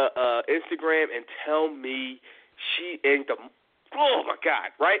Instagram and tell me she ain't the, oh my God,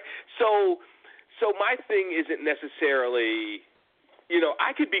 right? So my thing isn't necessarily,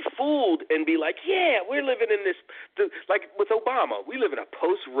 I could be fooled and be like, yeah, we're living in this, like with Obama, we live in a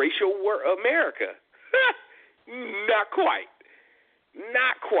post-racial America. Not quite.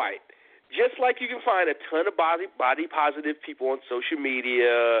 Just like you can find a ton of body positive people on social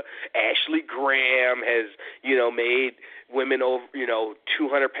media. Ashley Graham has, made women over,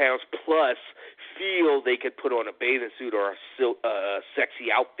 200 pounds plus feel they could put on a bathing suit or a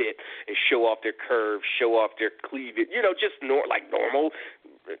sexy outfit and show off their curves, show off their cleavage, just normal.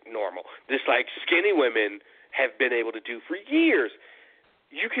 Just like skinny women have been able to do for years.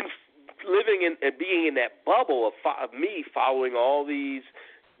 You can living in and being in that bubble of me following all these,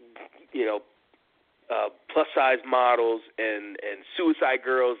 plus size models and suicide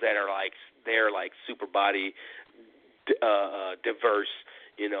girls that are they're super body diverse,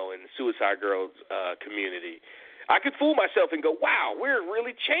 in the suicide girls community. I could fool myself and go, wow, we're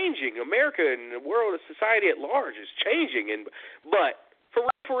really changing. America and the world of society at large is changing. But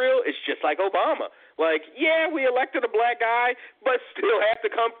for real, it's just like Obama. Like, yeah, we elected a black guy, but still half the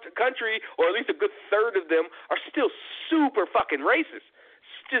country, or at least a good third of them, are still super fucking racist.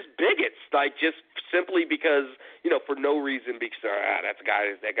 Just bigots, like just simply because, for no reason, because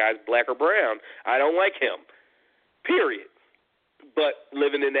that guy's black or brown. I don't like him. Period. But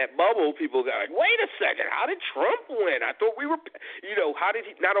living in that bubble, people got like, wait a second, how did Trump win? I thought we were, how did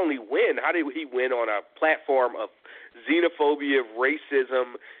he not only win, how did he win on a platform of xenophobia,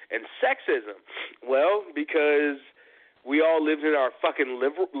 racism, and sexism? Well, because we all lived in our fucking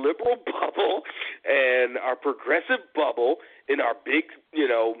liberal bubble and our progressive bubble in our big,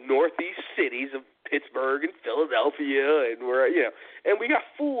 northeast cities of Pittsburgh and Philadelphia, and and we got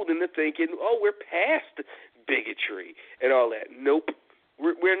fooled into thinking, oh, we're past bigotry and all that. Nope,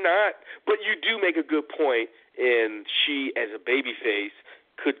 we're not. But you do make a good point, and she, as a babyface,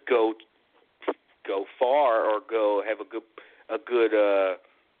 could go far or go have a good.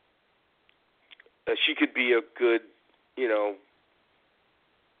 She could be a good,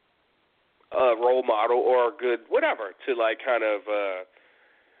 role model or a good whatever to kind of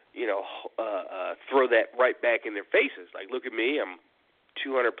throw that right back in their faces. Like, look at me, I'm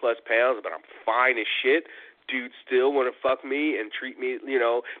 200 plus pounds, but I'm fine as shit. Dudes still want to fuck me and treat me,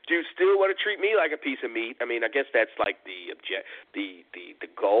 dudes still want to treat me like a piece of meat. I mean, I guess that's like the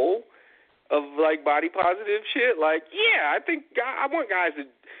goal of like body positive shit. Like, yeah, I want guys to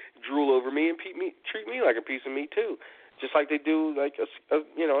drool over me and treat me like a piece of meat too, just like they do like a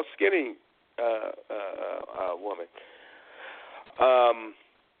skinny woman.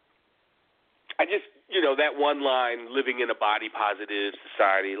 I just, that one line, living in a body positive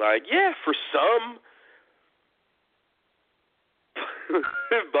society, like, yeah, for some.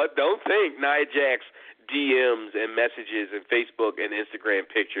 But don't think Nia Jax DMs and messages and Facebook and Instagram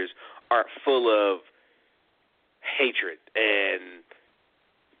pictures aren't full of hatred and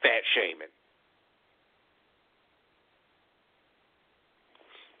fat shaming.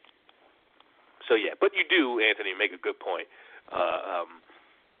 So, yeah, but you do, Anthony, make a good point.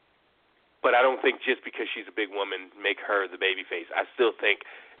 But I don't think just because she's a big woman, make her the babyface. I still think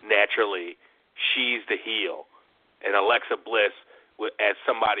naturally she's the heel. And Alexa Bliss, as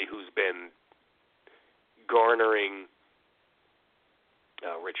somebody who's been garnering,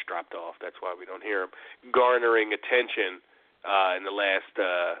 Rich dropped off, that's why we don't hear him, garnering attention in the last,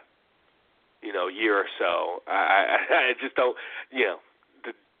 year or so. I just don't,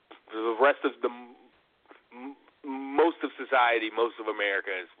 the rest of most of society, most of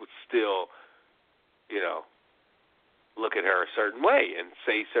America would still, look at her a certain way and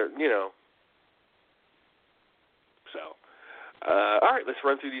say certain, So, all right, let's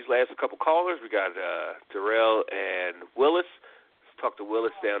run through these last couple callers. We got Darrell and Willis. Let's talk to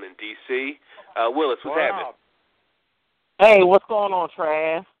Willis down in D.C. Willis, what's happening? Hey, what's going on,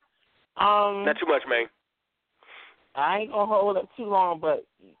 Trav? Not too much, man. I ain't gonna hold up too long, but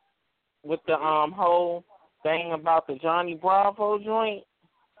with the whole thing about the Johnny Bravo joint,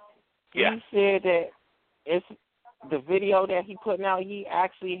 yeah. He said that it's the video that he putting out. He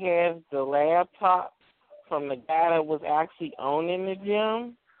actually has the laptop from the guy that was actually owning the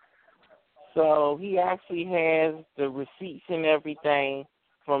gym. So he actually has the receipts and everything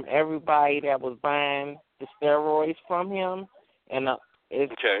from everybody that was buying the steroids from him. And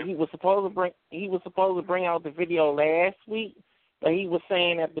he was supposed to bring out the video last week, but he was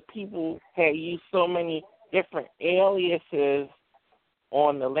saying that the people had used so many different aliases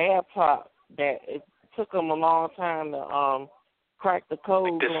on the laptop that it took them a long time to crack the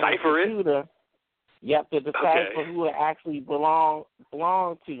code decipher on the computer. It? Yep, to decipher who it actually belonged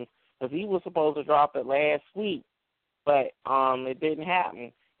to. Because he was supposed to drop it last week, but it didn't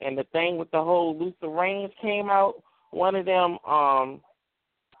happen. And the thing with the whole Luther Reigns came out, one of them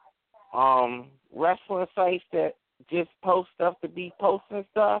wrestling sites that just post stuff to be posting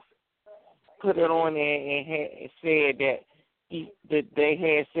stuff, put it on there and said that they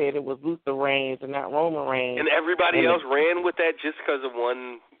had said it was Luther Reigns and not Roman Reigns. And everybody else ran with that just because of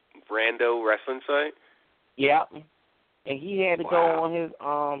one rando wrestling site? Yep. And he had to go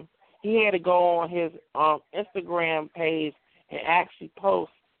on his Instagram page and actually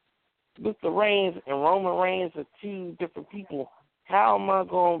post Luther Reigns and Roman Reigns are two different people. How am I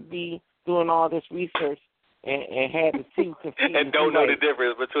going to be doing all this research and have the two confused? And don't know the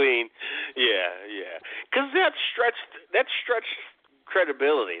difference between, because that stretched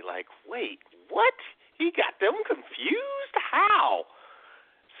credibility. Like, wait, what? He got them confused? How?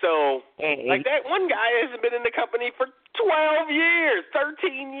 So, like that one guy hasn't been in the company for 12 years,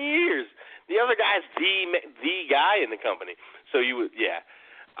 13 years. The other guy's the guy in the company. So you would, So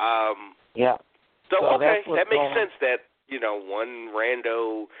okay, that makes sense that, one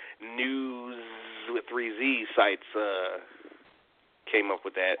rando news with 3Z sites came up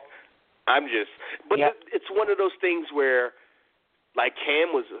with that. It's one of those things where, like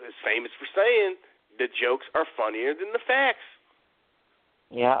Cam is famous for saying, the jokes are funnier than the facts.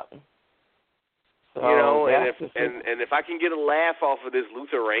 Yeah. So and if I can get a laugh off of this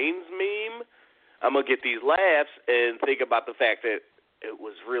Luther Reigns meme, I'm gonna get these laughs and think about the fact that it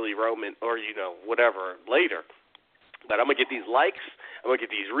was really Roman or whatever later. But I'm gonna get these likes, I'm gonna get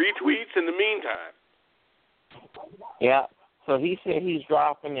these retweets in the meantime. Yeah. So he said he's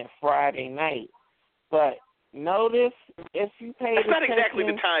dropping it Friday night, but notice if you pay attention. That's not exactly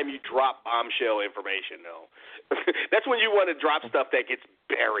the time you drop bombshell information, though. That's when you want to drop stuff that gets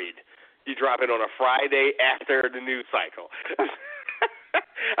buried. You drop it on a Friday after the news cycle. I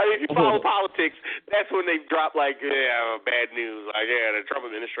mean, if you follow politics, that's when they drop, bad news. Like, the Trump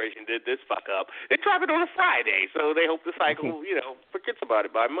administration did this fuck up. They drop it on a Friday, so they hope the cycle, forgets about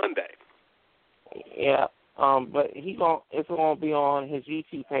it by Monday. Yeah. But it's gonna be on his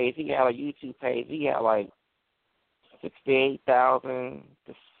YouTube page. He got a YouTube page. He got 68,000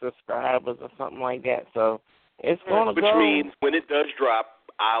 to subscribers or something like that. So it's going to go. Which means when it does drop,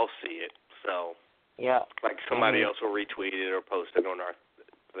 I'll see it. So yeah, like somebody else will retweet it or post it on our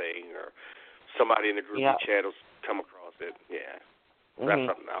thing, or somebody in the group chat will come across it. Yeah, that's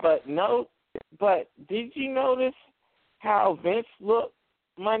something else. But did you notice how Vince looked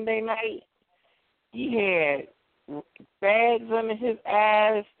Monday night? He had bags under his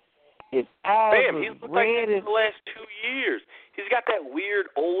eyes. His eyes he's was looked like red that for the last 2 years. He's got that weird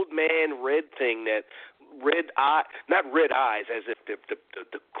old man red thing, that red eye, not red eyes, as if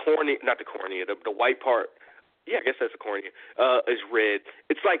the cornea, not the cornea, the white part. Yeah, I guess that's the cornea. Is red.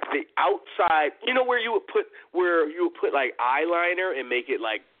 It's like the outside. You know where you would put like eyeliner and make it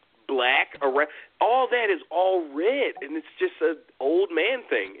like black around. All that is all red, and it's just an old man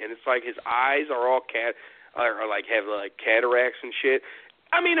thing. And it's like his eyes are all have like cataracts and shit.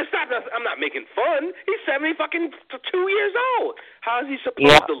 I mean, it's not. I'm not making fun. He's 72 years old. How is he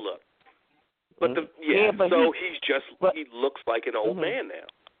supposed to look? But he looks like an old man now.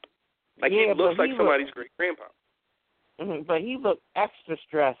 Like he looks like somebody's great grandpa. But he looked extra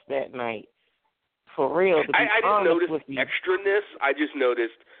stressed that night. For real. I didn't notice extraness. I just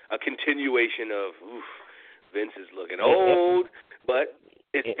noticed a continuation of Vince is looking old, but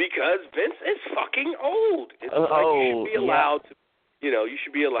it's because Vince is fucking old. It's like you should be allowed to. You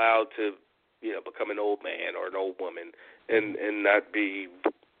should be allowed to, become an old man or an old woman and not be,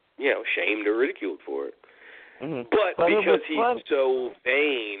 shamed or ridiculed for it. But because he's so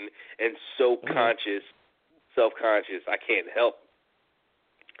vain and so self-conscious, I can't help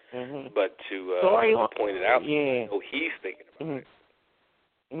but to point it out. Yeah. So he's thinking about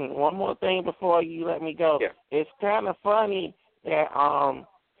it. One more thing before you let me go. Yeah. It's kind of funny that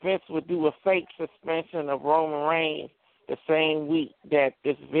Vince would do a fake suspension of Roman Reigns the same week that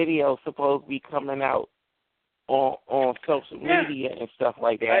this video is supposed to be coming out on social media and stuff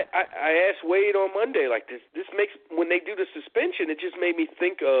like that. I asked Wade on Monday, like, this makes, when they do the suspension, it just made me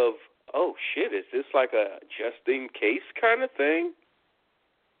think of, oh shit, is this like a just in case kind of thing?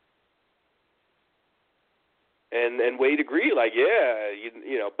 And Wade agreed, like,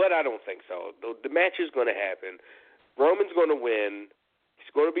 yeah, but I don't think so. The match is going to happen. Roman's going to win.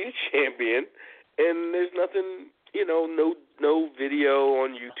 He's going to be the champion, and there's nothing. No video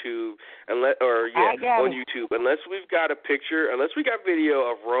on YouTube on YouTube unless we've got a picture, unless we got video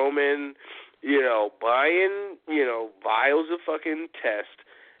of Roman, buying, vials of fucking test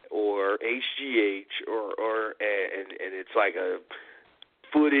or HGH and it's like a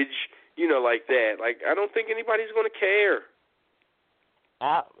footage, like that. Like, I don't think anybody's going to care.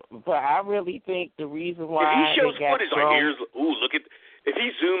 But I really think the reason why if he shows footage, like, look at. If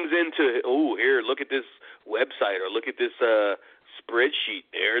he zooms into, here, look at this website or look at this spreadsheet.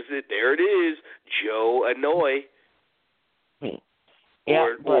 There it is, Joe Anoa'i.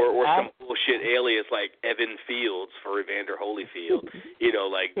 Or some bullshit alias like Evan Fields for Evander Holyfield.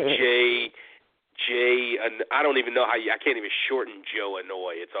 Like J. I don't even know how I can't even shorten Joe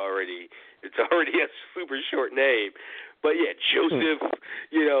Anoa'i. It's already a super short name. But yeah, Joseph,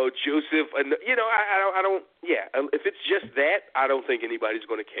 Joseph, I don't. Yeah, if it's just that, I don't think anybody's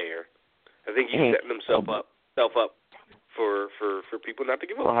going to care. I think he's setting himself up for people not to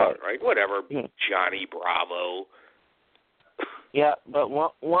give a fuck, right? Whatever, Johnny Bravo. Yeah, but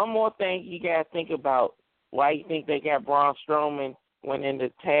one more thing you gotta think about why you think they got Braun Strowman winning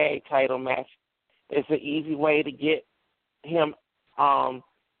the tag title match. It's an easy way to get him on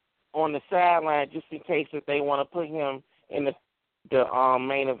the sideline, just in case that they want to put him in the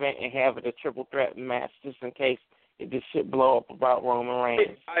main event and have it a triple threat match, just in case this shit blow up about Roman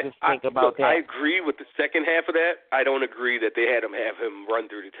Reigns. Just think about that. I agree with the second half of that. I don't agree that they had have him run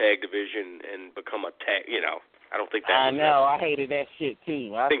through the tag division and become a tag. I don't think that. I know. I hated that shit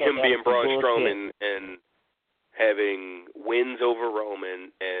too. I think him being Braun Strowman and having wins over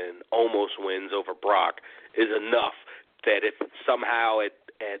Roman and almost wins over Brock is enough that if somehow at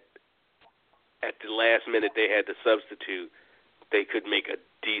the last minute they had to substitute, they could make a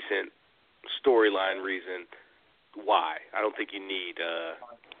decent storyline reason why. I don't think you need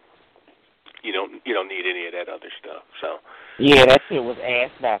you don't need any of that other stuff. So yeah, that shit was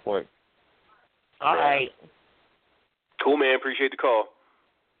ass backward. All right. Cool, man. Appreciate the call.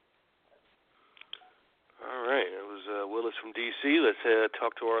 All right, it was Willis from D.C. Let's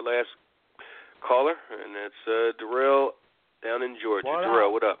talk to our last caller, and that's Darrell down in Georgia.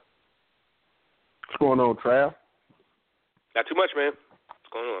 Darrell, what up? What's going on, Trav? Not too much, man.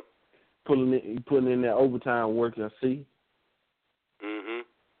 What's going on? Putting in that overtime work, I see. Mhm.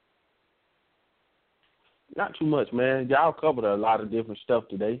 Not too much, man. Y'all covered a lot of different stuff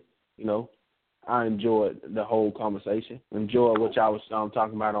today. I enjoyed the whole conversation. Enjoyed what y'all was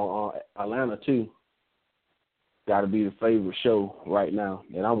talking about on Atlanta too. Got to be the favorite show right now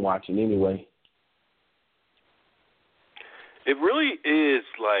that I'm watching anyway. It really is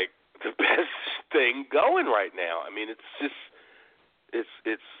like the best thing going right now. I mean, it's just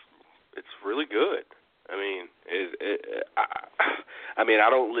it's really good. I mean, I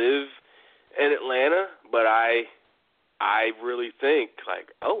don't live in Atlanta, but I really think like,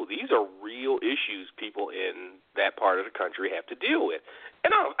 oh, these are real issues people in that part of the country have to deal with.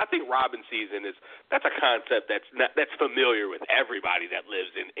 And I think Robin season that's a concept that's familiar with everybody that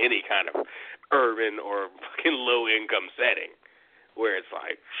lives in any kind of urban or fucking low income setting, where it's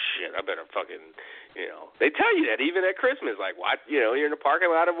like, shit, I better fucking, they tell you that even at Christmas, like, watch, you're in the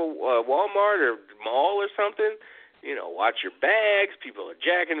parking lot of a Walmart or mall or something, watch your bags, people are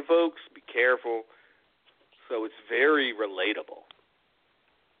jacking folks, be careful. So it's very relatable.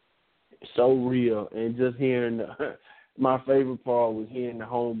 So real, and just hearing my favorite part was hearing the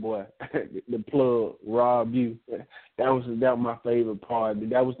homeboy, the plug, rob you. That was my favorite part.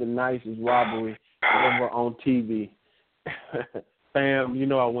 That was the nicest robbery ever on TV.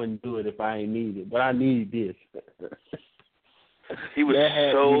 Fam, I wouldn't do it if I ain't need it, but I need this. He was that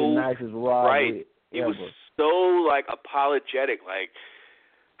had so to be the nicest robbery right. He ever. was so like apologetic, like,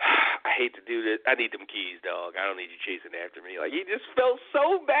 I hate to do this. I need them keys, dog. I don't need you chasing after me. Like, he just felt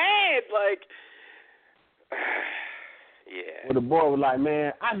so bad. Like, yeah. Well, the boy was like,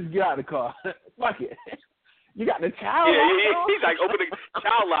 man, I just get out of the car. Fuck it. You got the child lock? Yeah. He's like, open the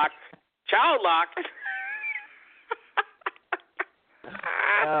child lock. Child lock.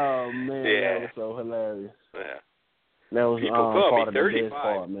 Oh, man. Yeah. That was so hilarious. Yeah. That was People call part me of the 35 best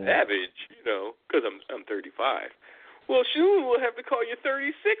part, man. Savage, because I'm 35. Well, soon we'll have to call you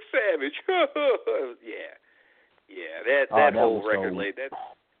 36 Savage. Yeah. That whole record label,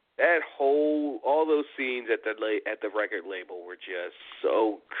 that whole, all those scenes at the record label were just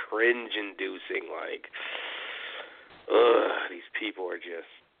so cringe-inducing. Like, these people are just,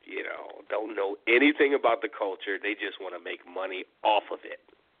 don't know anything about the culture. They just want to make money off of it.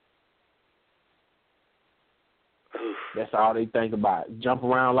 That's all they think about. Jump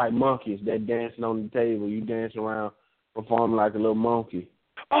around like monkeys. They're dancing on the table. You dance around, performing like a little monkey.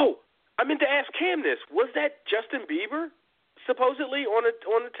 Oh, I meant to ask Cam this. Was that Justin Bieber supposedly on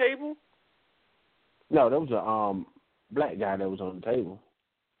the table? No, that was a black guy that was on the table.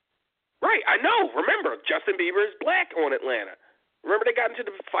 Right, I know. Remember, Justin Bieber is black on Atlanta. Remember they got into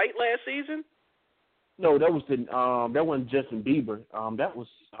the fight last season? No, that was that wasn't Justin Bieber. That was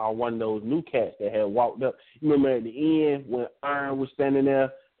one of those new cats that had walked up. You remember at the end when Iron was standing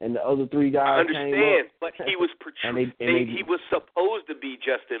there and the other three guys I understand, came up? but he was he was supposed to be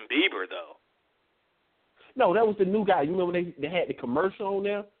Justin Bieber, though. No, that was the new guy. You remember they had the commercial on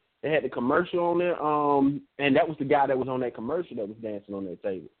there? They had the commercial on there, and that was the guy that was on that commercial that was dancing on that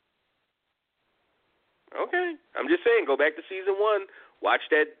table. Okay, I'm just saying, go back to season 1, watch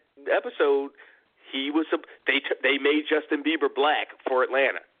that episode. He was they made Justin Bieber black for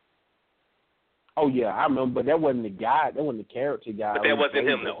Atlanta. Oh yeah, I remember, but that wasn't the guy. That wasn't the character guy. But that wasn't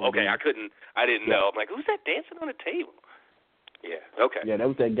him though. Okay, I didn't know. I'm like, who's that dancing on the table? Yeah. Okay. Yeah, that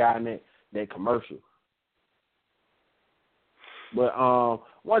was that guy in that commercial. But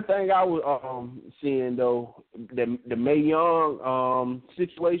one thing I was seeing though, the Mae Young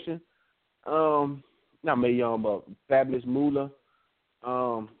situation, not Mae Young, but Fabulous Moolah.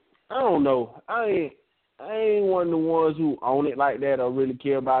 I don't know. I ain't one of the ones who own it like that or really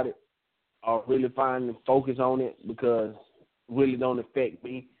care about it or really find and focus on it because it really don't affect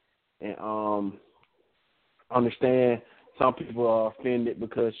me. And understand some people are offended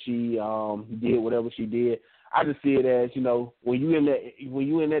because she did whatever she did. I just see it as, when you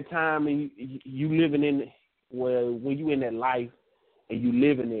in that time and you living in when you in that life and you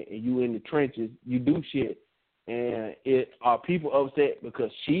live in it and you in the trenches, you do shit. And are people upset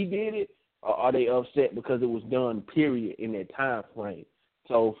because she did it, or are they upset because it was done, period, in that time frame?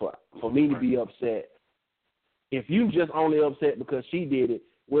 So for me to be upset, if you just only upset because she did it,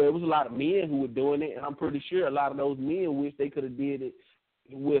 well, it was a lot of men who were doing it, and I'm pretty sure a lot of those men wish they could have did it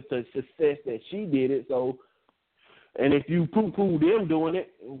with the success that she did it. So, and if you poo-poo them doing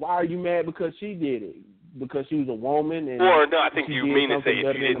it, why are you mad because she did it? Because she was a woman? And or no, I think you mean to say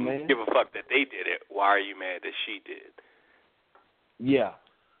if you didn't give a fuck that they did it, why are you mad that she did? Yeah.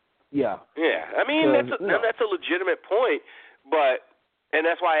 I mean, that's a legitimate point, but and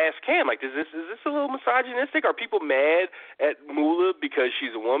that's why I asked Cam, like, is this a little misogynistic? Are people mad at Moolah because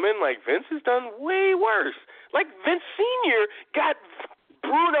she's a woman? Like, Vince has done way worse. Like, Vince Sr. got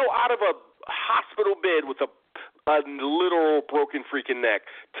Bruno out of a hospital bed with a literal broken freaking neck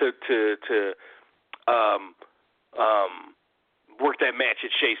to work that match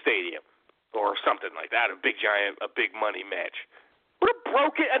at Shea Stadium or something like that, a big money match. What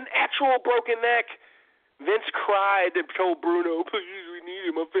an actual broken neck. Vince cried and told Bruno, please, we need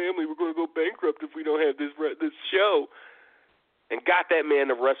him, my family, we're going to go bankrupt if we don't have this show. And got that man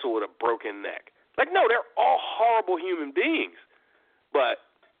to wrestle with a broken neck. Like, no, they're all horrible human beings. But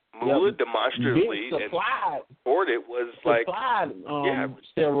Moolah demonstratively supported was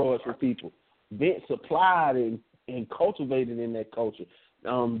steroids for people. Vince supplied and cultivated in that culture.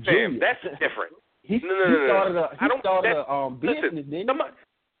 Sam, that's different. He started a business, didn't he?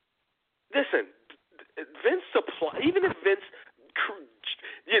 Listen, Vince supply. Even if Vince,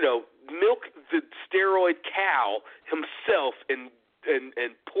 milked the steroid cow himself and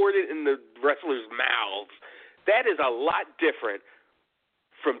poured it in the wrestlers' mouths, that is a lot different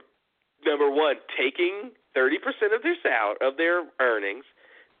from number one, taking 30% of their earnings,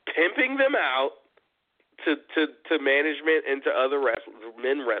 pimping them out to management and to other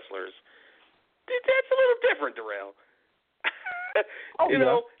men wrestlers. That's a little different, Darrell.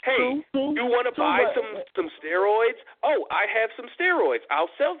 Hey, you want to buy some steroids? Oh, I have some steroids. I'll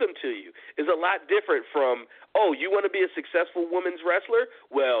sell them to you. Is a lot different from, oh, you want to be a successful women's wrestler?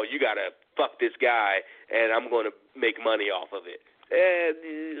 Well, you got to fuck this guy, and I'm going to make money off of it.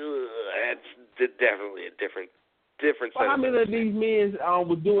 That's definitely a different set. Well, how many of these men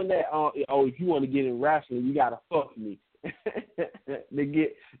were doing that? If you want to get in wrestling, you got to fuck me to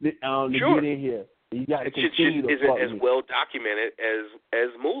get in here. You got to continue to fuck me. Isn't as well documented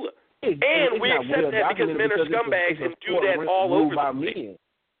as Moolah. And we accept that because men are scumbags and do that all over the place.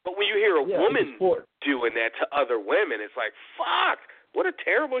 But when you hear a woman doing that to other women, it's like, fuck, what a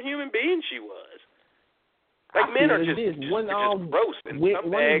terrible human being she was. Like, men are just gross and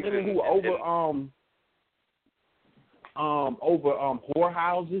scumbags. Over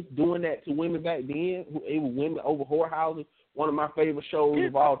whorehouses, doing that to women back then. It was women over whorehouses. One of my favorite shows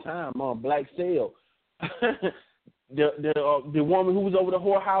of all time, Black Sail. The woman who was over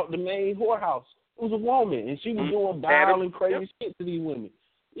the main whorehouse, it was a woman, and she was doing vile and crazy shit to these women.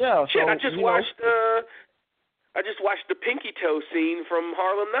 Yeah, shit. I just watched the pinky toe scene from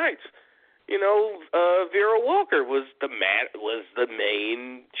Harlem Nights. Vera Walker was the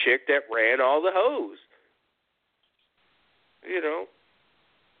main chick that ran all the hoes.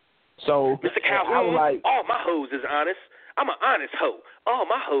 So Mr. Calhoun, all my hoes is honest. I'm an honest hoe. All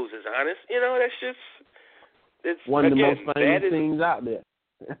my hoes is honest. That's just one of the most famous things out there.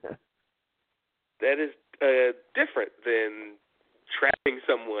 That is different than trapping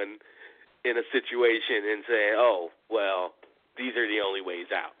someone in a situation and saying, "Oh, well, these are the only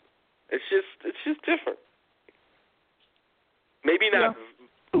ways out." It's just different. Maybe not.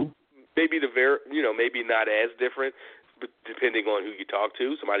 Yeah. Maybe maybe not as different, but depending on who you talk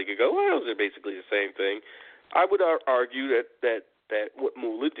to, somebody could go, "Well, they're basically the same thing." I would argue that what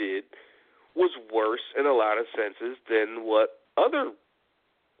Moolah did was worse in a lot of senses than what other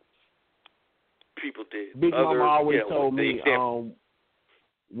people did. Big Mama always told me,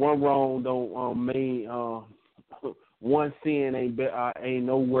 one wrong don't mean one sin ain't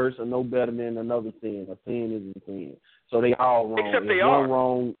no worse or no better than another sin. A sin is a sin. So they all wrong. Except they are. One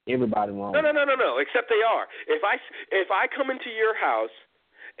wrong, everybody wrong. No. Except they are. If I come into your house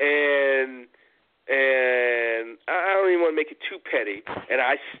and I don't even want to make it too petty, and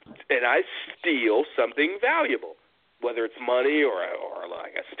I steal something valuable, whether it's money or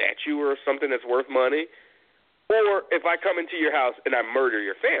like a statue or something that's worth money, or if I come into your house and I murder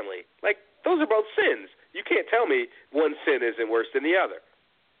your family, like those are both sins. You can't tell me one sin isn't worse than the other,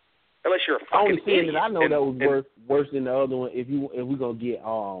 unless you're a fucking idiot. The only sin that I know that was worse than the other one, if we're gonna get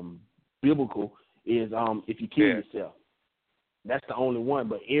biblical, is if you kill yourself. That's the only one,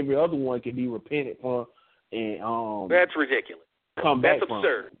 but every other one can be repented for, and that's ridiculous. Come back from. That's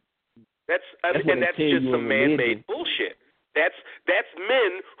absurd. That's just some man-made bullshit. That's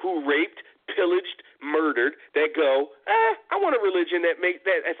men who raped, pillaged, murdered that go, I want a religion that makes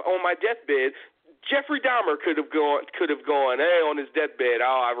that if on my deathbed. Jeffrey Dahmer could have gone, hey, on his deathbed,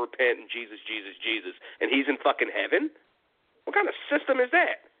 I repent and Jesus, and he's in fucking heaven? What kind of system is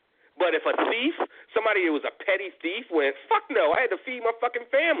that? But if a thief, somebody who was a petty thief went, fuck no, I had to feed my fucking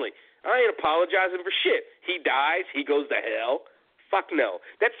family. I ain't apologizing for shit. He dies, he goes to hell. Fuck no.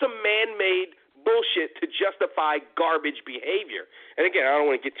 That's some man-made bullshit to justify garbage behavior. And again, I don't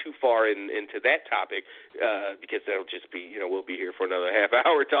want to get too far into that topic because that'll just be, we'll be here for another half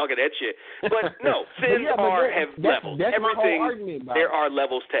hour talking that shit. But no, sins have levels. That's everything, my whole argument about there are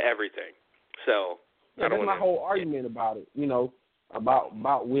levels to everything. So that's my whole argument about it.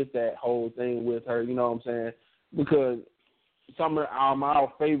 About with that whole thing with her. You know what I'm saying? because some of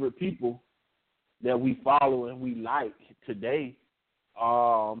our favorite people that we follow and we like today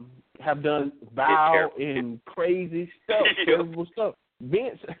have done vile and crazy stuff, terrible stuff.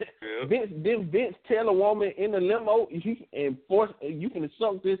 Vince tell a woman in a limo and force you can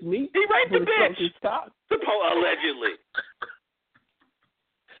suck this meat. He raped the bitch. His cock. Allegedly.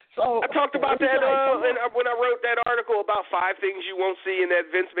 So I talked about that when I wrote that article about 5 things you won't see in that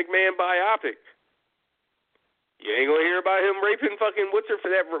Vince McMahon biopic. You ain't gonna hear about him raping fucking what's her for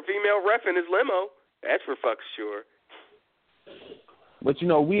that female ref in his limo. That's for fuck's sure. But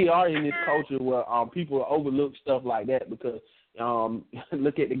we are in this culture where people overlook stuff like that because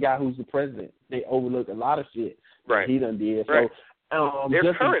look at the guy who's the president. They overlook a lot of shit right. he done did. Right. So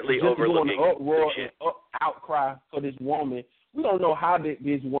they're currently overlooking uproar shit. And outcry for this woman. We don't know how did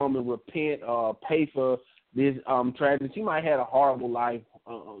this woman repent or pay for this tragedy. She might have had a horrible life,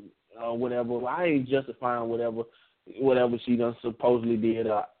 whatever. I ain't justifying whatever she done supposedly did.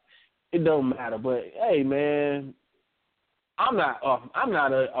 It don't matter. But hey, man, I'm not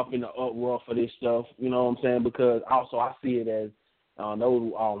up in the uproar for this stuff. You know what I'm saying? Because also I see it as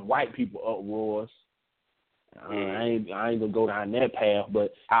those white people uproars. I ain't gonna go down that path,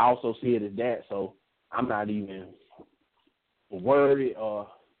 but I also see it as that. So I'm not even worried or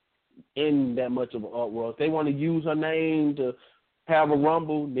in that much of an uproar. If they want to use her name to have a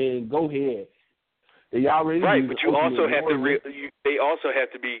rumble, then go ahead. They already right, but you also have to. They also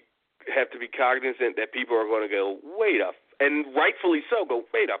have to be cognizant that people are going to go, and rightfully so, go,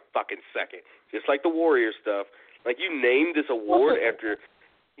 wait a fucking second. Just like the Warrior stuff. Like, you named this award after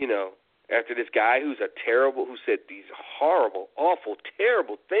this guy who said these horrible, awful,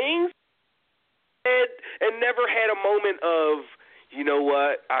 terrible things, and never had a moment of, you know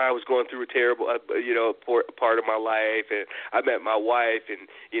what, I was going through a terrible, part of my life, and I met my wife, and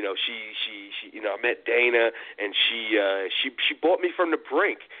I met Dana, and she brought me from the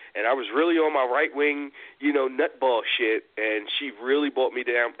brink, and I was really on my right wing, nutball shit, and she really brought me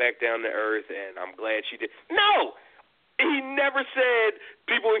back down to earth, and I'm glad she did. No, he never said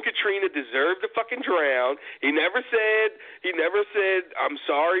people in Katrina deserve to fucking drown. He never said I'm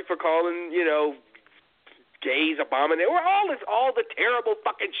sorry for calling gays abomination, or all the terrible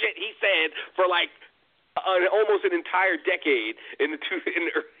fucking shit he said for like almost an entire decade in the 2000s,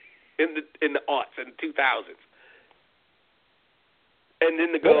 and then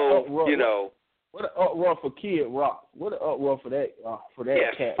to go, what an uproar for Kid Rock. What an uproar for that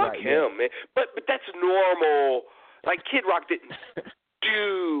cat fuck right him, there. man. But that's normal. Like, Kid Rock didn't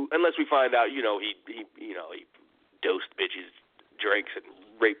do, unless we find out, he dosed bitches drinks and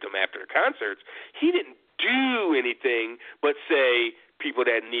raped them after the concerts. He didn't do anything but say people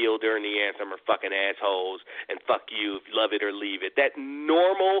that kneel during the anthem are fucking assholes and fuck you if you love it or leave it. That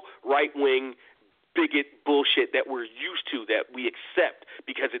normal right-wing bigot bullshit that we're used to, that we accept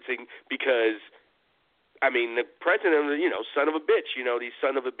because the president, son of a bitch,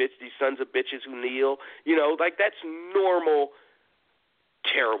 these sons of bitches who kneel, like, that's normal,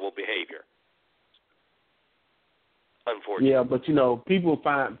 terrible behavior. Unfortunately. Yeah, but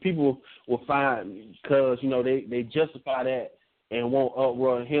people will find because they justify that and won't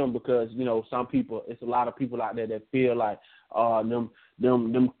uproar him because some people, it's a lot of people out there that feel like them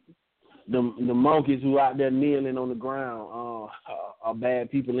monkeys who out there kneeling on the ground are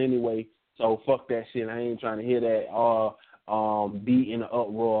bad people anyway. So fuck that shit. I ain't trying to hear that or be in an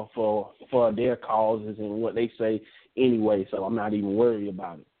uproar for their causes and what they say anyway. So I'm not even worried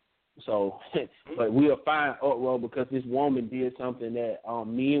about it. So, but we'll find uproar because this woman did something that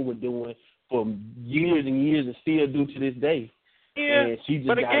men were doing for years and years and still do to this day. Yeah, and she just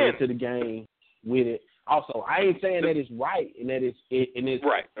got into the game with it. Also, I ain't saying that it's right and that it's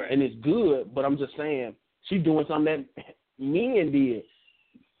right. And it's good, but I'm just saying she's doing something that men did.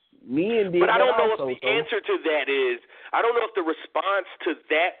 But I don't know if the answer to that is. I don't know if the response to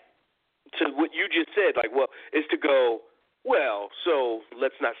that, to what you just said, is to go, well, so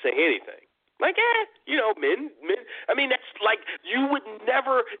let's not say anything. Like, men. I mean, that's like, you would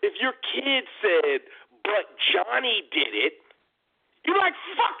never, if your kid said, but Johnny did it, you're like,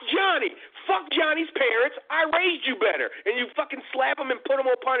 fuck Johnny. Fuck Johnny's parents. I raised you better. And you fucking slap him and put him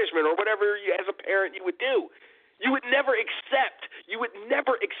on punishment or whatever as a parent you would do. You would never accept,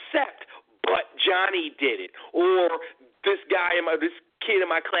 but Johnny did it. Or this kid in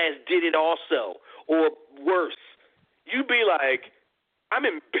my class did it also. Or worse. You'd be like, I'm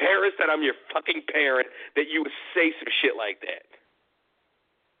embarrassed that I'm your fucking parent that you would say some shit like that.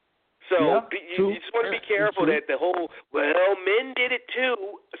 So you just want to be careful that the whole, men did it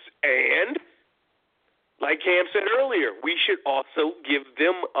too, and like Cam said earlier, we should also give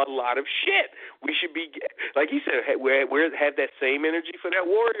them a lot of shit. We should be, like he said, we have that same energy for that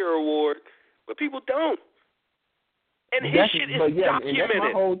Warrior Award, but people don't. And his shit is documented. And that's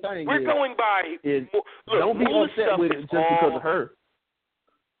my whole thing. We're going by. Look, don't be Moolah upset with it just because of her.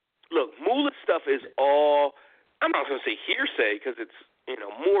 Look, Moolah stuff is all, I'm not going to say hearsay because it's,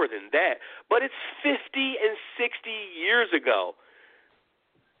 more than that, but it's 50 and 60 years ago.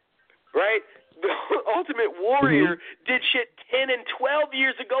 Right? The Ultimate Warrior did shit 10 and 12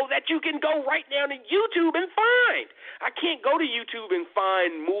 years ago that you can go right now to YouTube and find. I can't go to YouTube and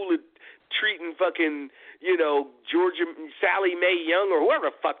find Moolah treating fucking, Georgia, Sally Mae Young or whoever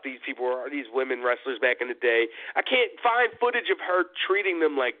the fuck these people are, these women wrestlers back in the day. I can't find footage of her treating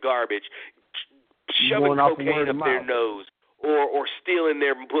them like garbage, shoving cocaine up their nose, or stealing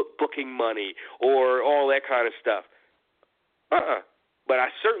their booking money, or all that kind of stuff. But I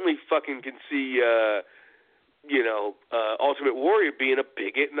certainly fucking can see, Ultimate Warrior being a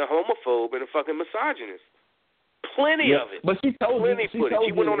bigot and a homophobe and a fucking misogynist. Plenty of it. But she told Plenty you.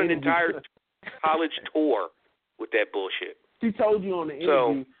 She went on an entire college tour with that bullshit. She told you on the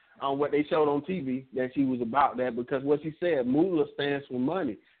interview on what they showed on TV that she was about that because what she said, Moolah stands for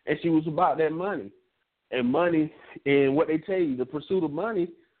money, and she was about that money. And money, and what they tell you, the pursuit of money,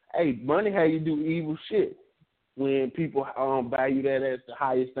 money how you do evil shit when people value that as the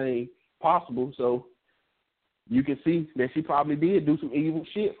highest thing possible. So you can see that she probably did do some evil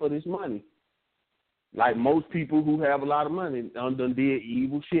shit for this money. Like most people who have a lot of money done did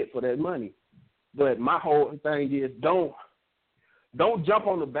evil shit for that money. But my whole thing is don't jump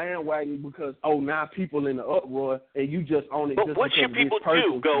on the bandwagon because, now people in the uproar and you just own it just what because should people this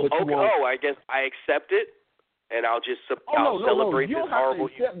person, do? Go, I guess I accept it and I'll just celebrate this horrible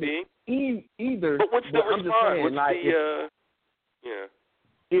human being? Either. But what's the response?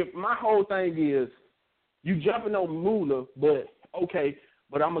 If my whole thing is you jumping on Moolah, but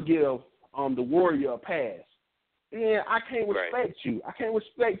I'm going to give the Warrior a pass. Yeah, I can't respect you. I can't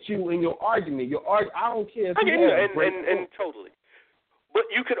respect you in your argument. I don't care if and totally. But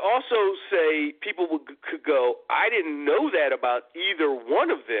you could also say people could go, I didn't know that about either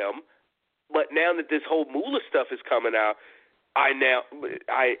one of them, but now that this whole Moolah stuff is coming out, I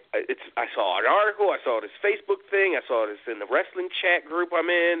saw an article, I saw this Facebook thing, I saw this in the wrestling chat group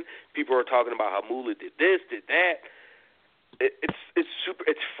I'm in. People are talking about how Moolah did this, did that.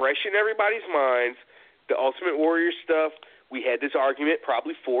 It's fresh in everybody's minds. The Ultimate Warrior stuff, we had this argument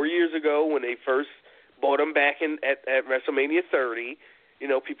probably 4 years ago when they first brought him back at WrestleMania 30.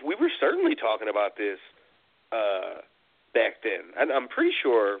 People, we were certainly talking about this back then. I'm pretty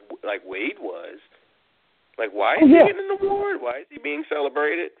sure, like Wade was. Like, why is he getting an award? Why is he being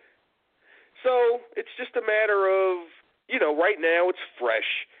celebrated? So it's just a matter of, right now it's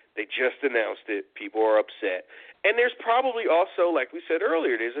fresh. They just announced it. People are upset. And there's probably also, like we said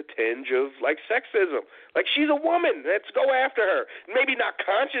earlier, there's a tinge of, like, sexism. Like, she's a woman. Let's go after her. Maybe not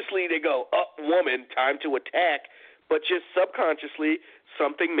consciously they go, woman, time to attack. But just subconsciously,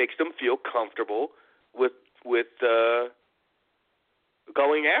 something makes them feel comfortable with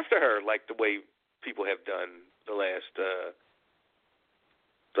going after her, like the way people have done the last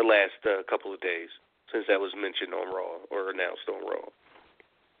couple of days since that was mentioned on Raw or announced on Raw.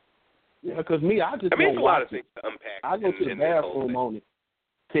 Yeah, because it's a lot of things to unpack. I go to the bathroom on it,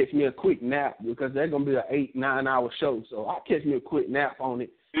 catch me a quick nap because that's gonna be an 8-9 hour show. So I catch me a quick nap on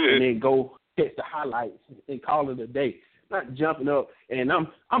it and then go catch the highlights and call it a day. Not jumping up and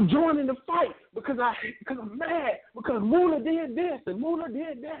I'm joining the fight because I'm mad because Moolah did this and Moolah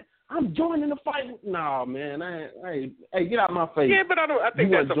did that. I'm joining the fight. No, man, hey, get out of my face. Yeah, but I think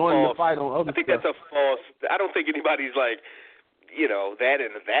you that's a joining false. The fight on other I think stuff. that's a false. I don't think anybody's like, that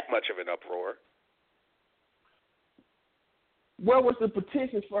in that much of an uproar. What was the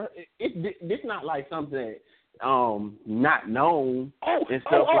petitions for? It's not like something not known and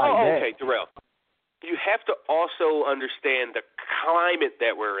stuff like that. Okay, Darrell. You have to also understand the climate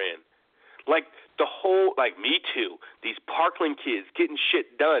that we're in. Like the whole, like Me Too, these Parkland kids getting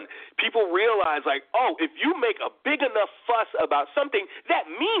shit done. People realize, like, if you make a big enough fuss about something, that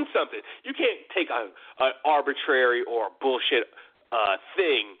means something. You can't take an arbitrary or bullshit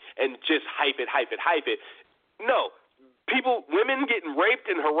thing and just hype it. No. Women getting raped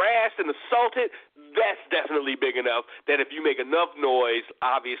and harassed and assaulted, that's definitely big enough that if you make enough noise,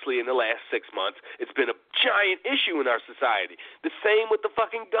 obviously in the last 6 months, it's been a giant issue in our society. The same with the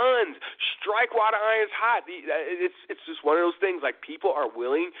fucking guns. Strike while the iron's hot. It's just one of those things, like people are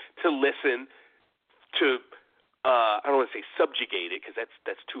willing to listen to, I don't want to say subjugate it because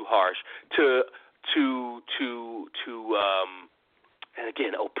that's too harsh, and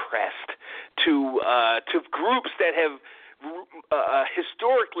again, oppressed, groups that have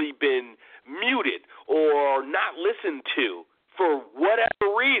historically been muted or not listened to for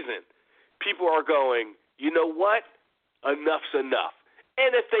whatever reason. People are going, you know what? Enough's enough.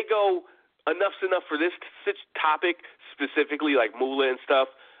 And if they go, enough's enough for this topic specifically, like Moolah and stuff,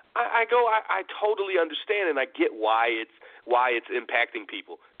 I totally understand, and I get why it's impacting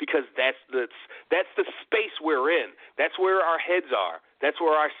people, because that's the space we're in. That's where our heads are. That's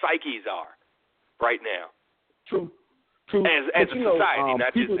where our psyches are right now. True. As a society,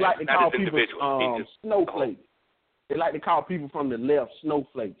 not people just like to call people individuals. snowflakes. They like to call people from the left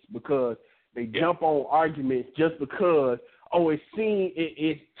snowflakes because they jump on arguments just because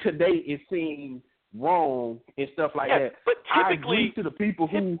today it seems wrong and stuff like that. But typically, I agree to the people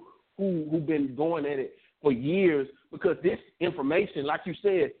who've been going at it for years, because this information, like you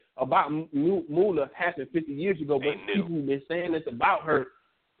said, about Moolah happened 50 years ago, but people have been saying this about her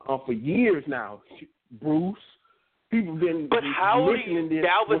for years now. Bruce, people have been But how do you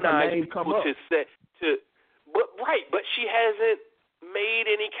galvanize people up. But she hasn't made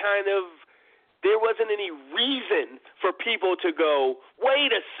any kind of. There wasn't any reason for people to go,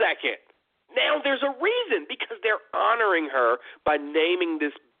 wait a second. Now there's a reason, because they're honoring her by naming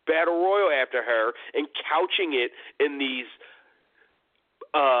this battle royal after her and couching it in these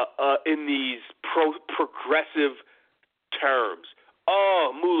progressive terms.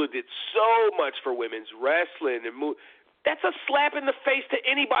 Oh, Moolah did so much for women's wrestling, and that's a slap in the face to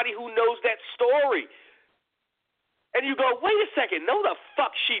anybody who knows that story. And you go, wait a second, no the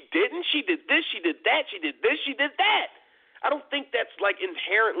fuck she didn't. She did this, she did that, she did this, she did that. I don't think that's like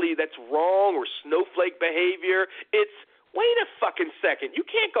inherently that's wrong or snowflake behavior. It's, wait a fucking second, you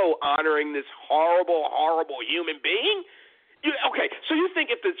can't go honoring this horrible, horrible human being. Okay, so you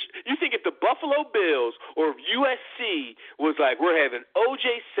think if the Buffalo Bills or USC was like, we're having O.J.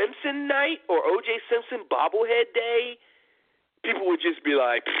 Simpson night or O.J. Simpson bobblehead day, people would just be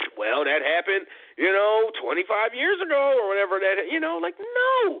like, well, that happened, 25 years ago or whatever that, like,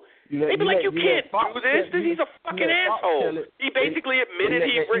 no. They'd be like, you can't do this. He's a fucking asshole. He basically admitted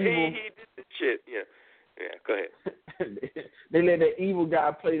he did this shit. Yeah, go ahead. They let that evil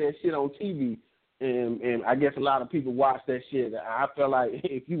guy play that shit on TV, and I guess a lot of people watch that shit. I feel like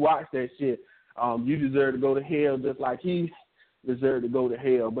if you watch that shit, you deserve to go to hell just like he deserved to go to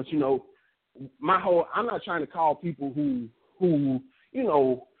hell. But, I'm not trying to call people who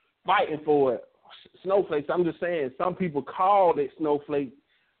fighting for it snowflakes. I'm just saying some people call people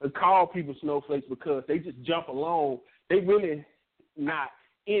snowflakes because they just jump along. They really not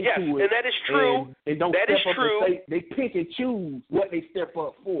into it. And that is true. And don't that step is up true. And they pick and choose what they step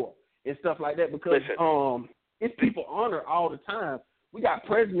up for and stuff like that, because it's people honor all the time. We got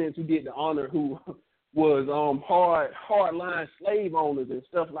presidents who did the honor who was hard-line slave owners and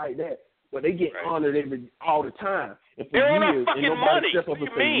stuff like that. But they get honored all the time. And for they're on our years, fucking and nobody money. step up What do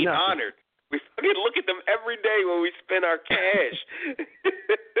and you mean say nothing. honored? We fucking look at them every day when we spend our cash.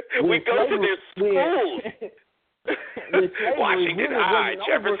 We go to their schools. Washington High,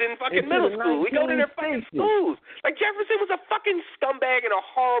 Jefferson fucking middle school. We go to their fucking schools. Like, Jefferson was a fucking scumbag and a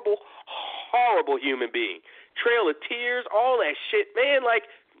horrible, horrible human being. Trail of Tears, all that shit, man. Like,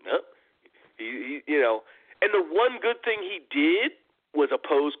 no, and the one good thing he did was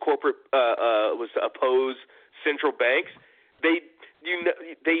oppose central banks. They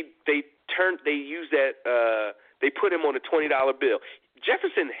put him on a $20 bill.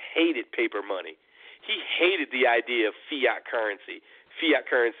 Jefferson hated paper money. He hated the idea of fiat currency. Fiat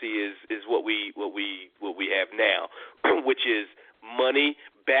currency is what we have now, which is money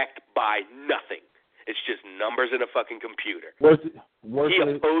backed by nothing. It's just numbers in a fucking computer. He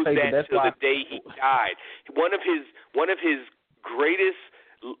opposed that till the day he died. One of his greatest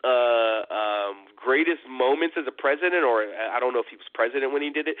moments as a president, or I don't know if he was president when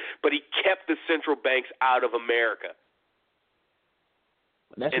he did it, but he kept the central banks out of America.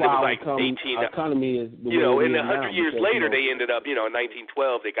 That's and why it was like economy is and 100 years later they ended up, in 1912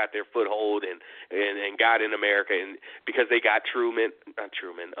 they got their foothold and got in America, and because they got Truman,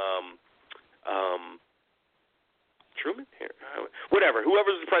 whoever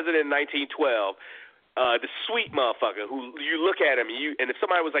was the president in 1912. The sweet motherfucker who you look at him and if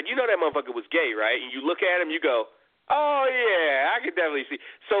somebody was like, that motherfucker was gay, right? And you look at him, you go, oh yeah, I could definitely see.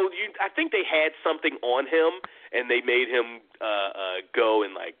 So I think they had something on him, and they made him go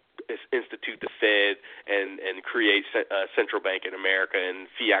and like institute the Fed and create a central bank in America and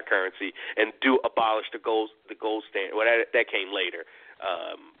fiat currency and abolish the gold standard. Well, that came later.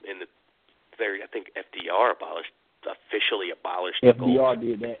 I think FDR officially abolished the gold. FDR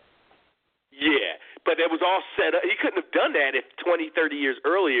did that. Yeah, but it was all set up. He couldn't have done that if 20, 30 years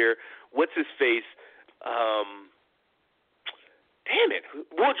earlier, what's his face? Damn it,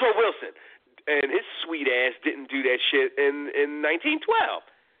 Woodrow Wilson and his sweet ass didn't do that shit in 1912.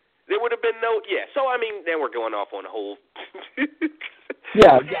 There would have been no, yeah. So I mean, then we're going off on a whole.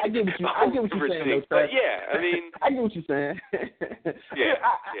 Yeah, I get what you're saying, though, but yeah, I mean, I get what you're saying. Yeah,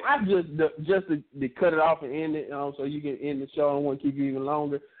 I just to cut it off and end it, so you can end the show. I don't want to keep you even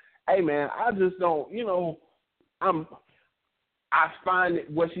longer. Hey man, I just don't, I find that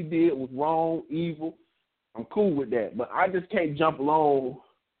what she did was wrong, evil. I'm cool with that, but I just can't jump along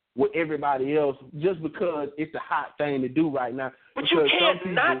with everybody else just because it's a hot thing to do right now. But you can't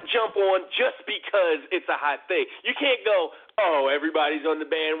not jump on just because it's a hot thing. You can't go, oh, everybody's on the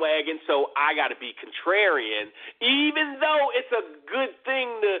bandwagon, so I got to be contrarian, even though it's a good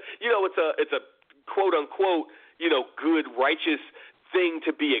thing to, it's a quote unquote, good, righteous thing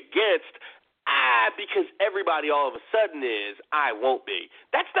to be against. Because everybody all of a sudden is, I won't be.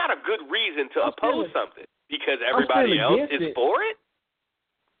 That's not a good reason to oppose something because everybody else is for it.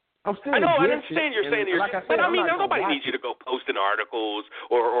 I know, I understand you're saying you're, but I mean, nobody needs you to go posting articles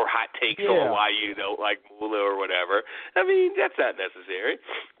or hot takes on why you don't like Moolah or whatever. I mean, that's not necessary.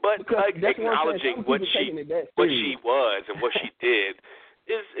 But acknowledging what she was and what she did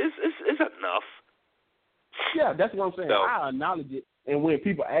is enough. Yeah, that's what I'm saying. So, I acknowledge it, and when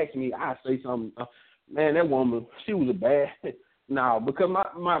people ask me, I say something. Man, that woman, she was a bad. No, because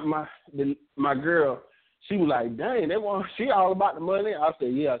my girl. She was like, dang, she all about the money. I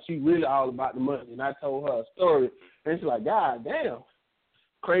said, yeah, she really all about the money. And I told her a story. And she's like, God damn,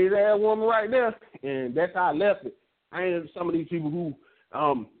 crazy ass woman right there. And that's how I left it. I ain't some of these people who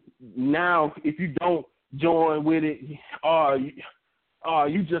now if you don't join with it or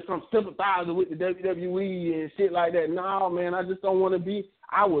you just some sympathizer with the WWE and shit like that. No, man, I just don't want to be.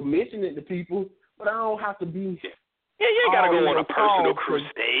 I would mention it to people, but I don't have to be. Yeah, you ain't got to go on a personal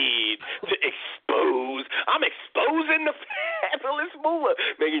crusade to expose. I'm exposing the fabulous Moolah,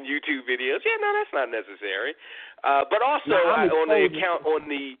 making YouTube videos. Yeah, no, that's not necessary. But also on the account on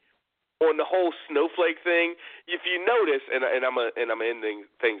the whole snowflake thing, if you notice, and I'm ending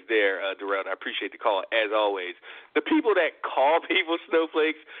things there, Darrell. I appreciate the call as always. The people that call people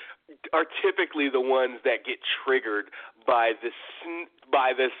snowflakes are typically the ones that get triggered by the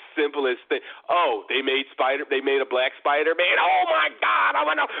simplest thing. Oh, they made a black Spider-Man. Oh my God, I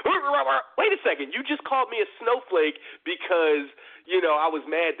want to. Wait a second, you just called me a snowflake because I was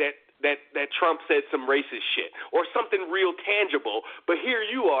mad that Trump said some racist shit or something real tangible. But here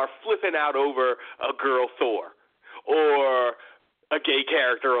you are flipping out over a girl Thor or a gay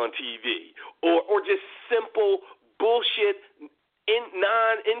character on TV or just simple bullshit.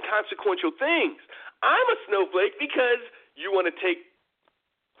 Inconsequential things. I'm a snowflake because you want to take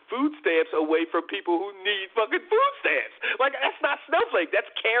food stamps away from people who need fucking food stamps. Like, that's not snowflake. That's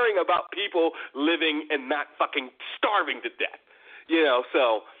caring about people living and not fucking starving to death.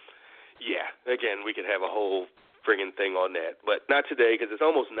 So, yeah, again, we could have a whole friggin' thing on that. But not today because it's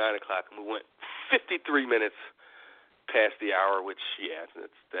almost 9 o'clock and we went 53 minutes past the hour, which, yeah,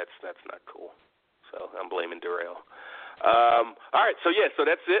 that's not cool. So I'm blaming Darrell. All right, so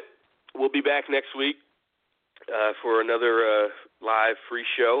that's it. We'll be back next week for another live free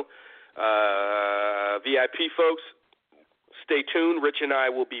show. VIP folks, stay tuned. Rich and I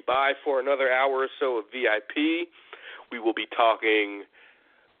will be by for another hour or so of VIP. We will be talking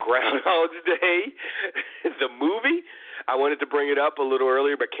Groundhog's Day, the movie. I wanted to bring it up a little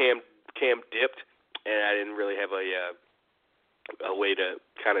earlier, but Cam dipped, and I didn't really have a way to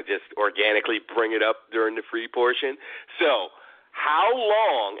kind of just organically bring it up during the free portion. So, how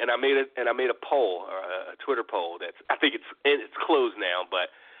long? And I made a poll, a Twitter poll. I think it's closed now, but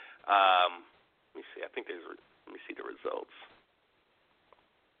let me see. Let me see the results.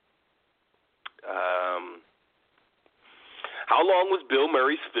 How long was Bill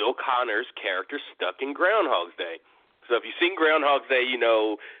Murray's Phil Connors character stuck in Groundhog's Day? So if you've seen Groundhog's Day,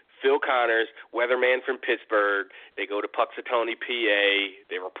 Phil Connors, weatherman from Pittsburgh. They go to Puxatawny, PA.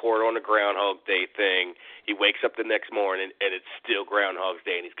 They report on the Groundhog Day thing. He wakes up the next morning, and it's still Groundhog's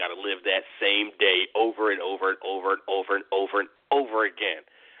Day, and he's got to live that same day over and over and over and over and over and over again,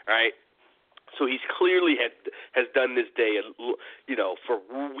 right? So he's clearly has done this day, for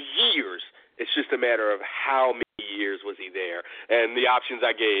years. It's just a matter of how many years was he there. And the options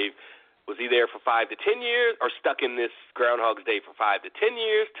I gave, was he there for 5 to 10 years or stuck in this Groundhog's Day for 5 to 10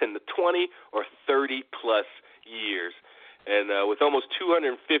 years, 10 to 20, or 30-plus years? And with almost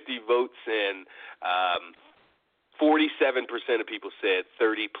 250 votes in, 47% of people said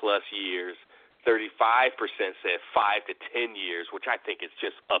 30-plus years 35% said 5 to 10 years, which I think is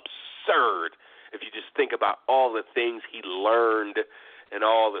just absurd if you just think about all the things he learned and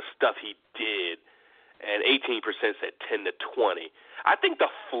all the stuff he did. And 18% said 10 to 20. I think the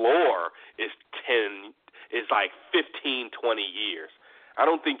floor is like 15, 20 years. I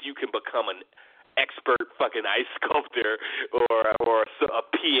don't think you can become an expert fucking ice sculptor or a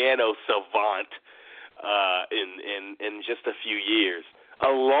piano savant in just a few years,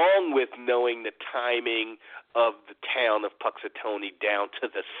 along with knowing the timing of the town of Punxsutawney down to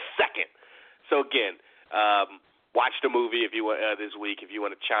the second. So again, watch the movie if you want this week. If you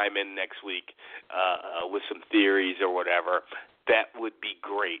want to chime in next week with some theories or whatever, that would be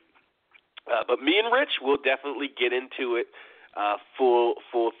great. But me and Rich will definitely get into it full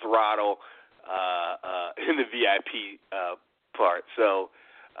throttle in the VIP part. So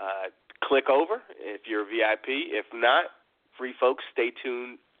click over if you're a VIP. If not, free folks, stay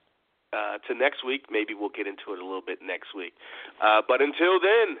tuned to next week. Maybe we'll get into it a little bit next week. But until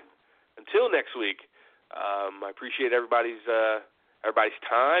next week, I appreciate everybody's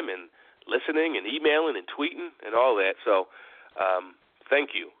time and listening and emailing and tweeting and all that. So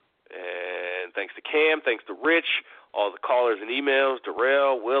thank you. And thanks to Cam, thanks to Rich, all the callers and emails,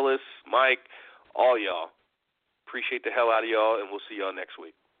 Darrell, Willis, Mike, all y'all. Appreciate the hell out of y'all, and we'll see y'all next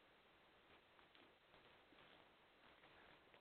week.